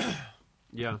to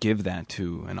give that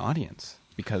to an audience,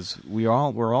 because we're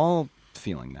all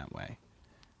feeling that way.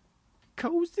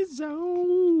 Cozy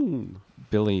Zone.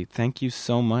 Billy, thank you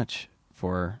so much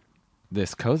for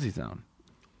this Cozy Zone.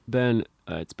 Ben,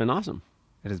 it's been awesome.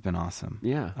 It has been awesome.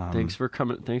 Yeah. Thanks for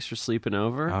coming. Thanks for sleeping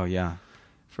over. Oh yeah.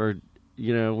 For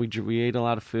we ate a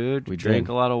lot of food. We drank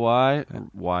did. a lot of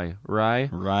rye. Right.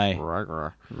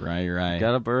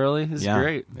 Got up early. It's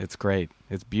great. It's great.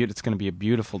 It's beautiful. It's going to be a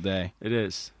beautiful day. It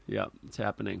is. Yeah, it's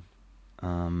happening.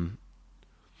 I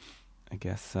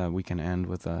guess we can end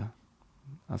with a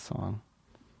song.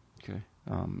 Okay.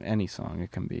 Any song.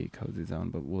 It can be Cozy Zone,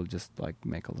 but we'll just like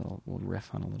we'll riff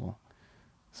on a little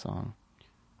song.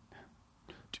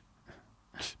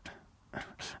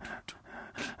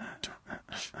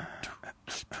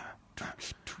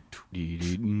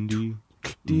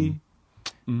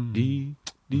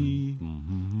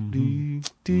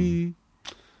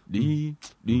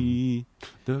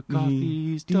 The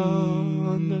coffee's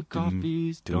done. The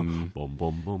coffee's done. Boom,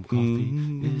 boom, boom.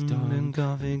 Coffee is done.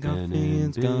 Coffee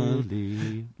is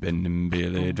done. Ben and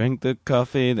Billy drank the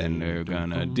coffee, then they're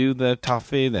gonna do the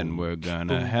toffee, then we're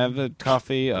gonna have the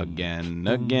coffee again,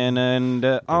 and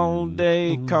all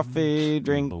day coffee,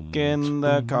 drinking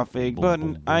the coffee,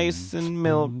 putting ice and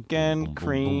milk and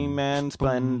cream and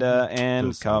Splenda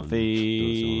and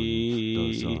coffee.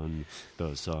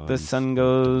 The sun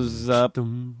goes up. The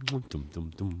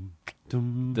sun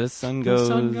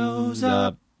goes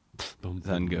up.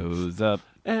 Sun goes up.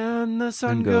 And the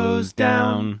sun goes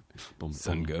down.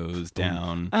 Sun goes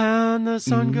down. And the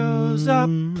sun goes up.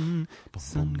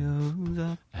 Sun goes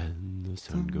up. And the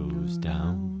sun goes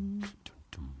down.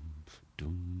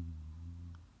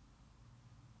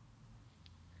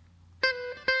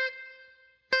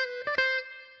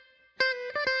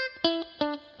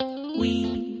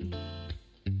 We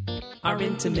are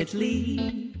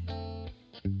intimately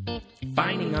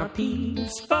finding our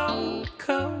peaceful,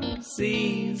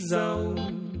 cozy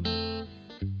zone.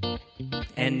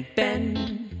 And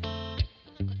Ben,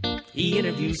 he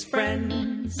interviews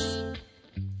friends.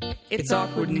 It's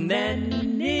awkward and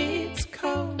then it's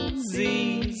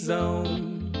Cozy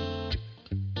Zone.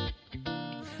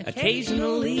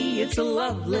 Occasionally it's a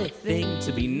lovely thing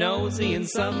to be nosy in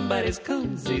somebody's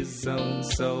cozy zone.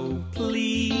 So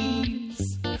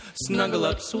please snuggle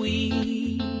up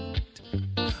sweet.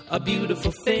 A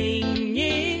beautiful thing,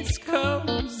 it's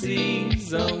Cozy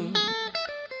Zone.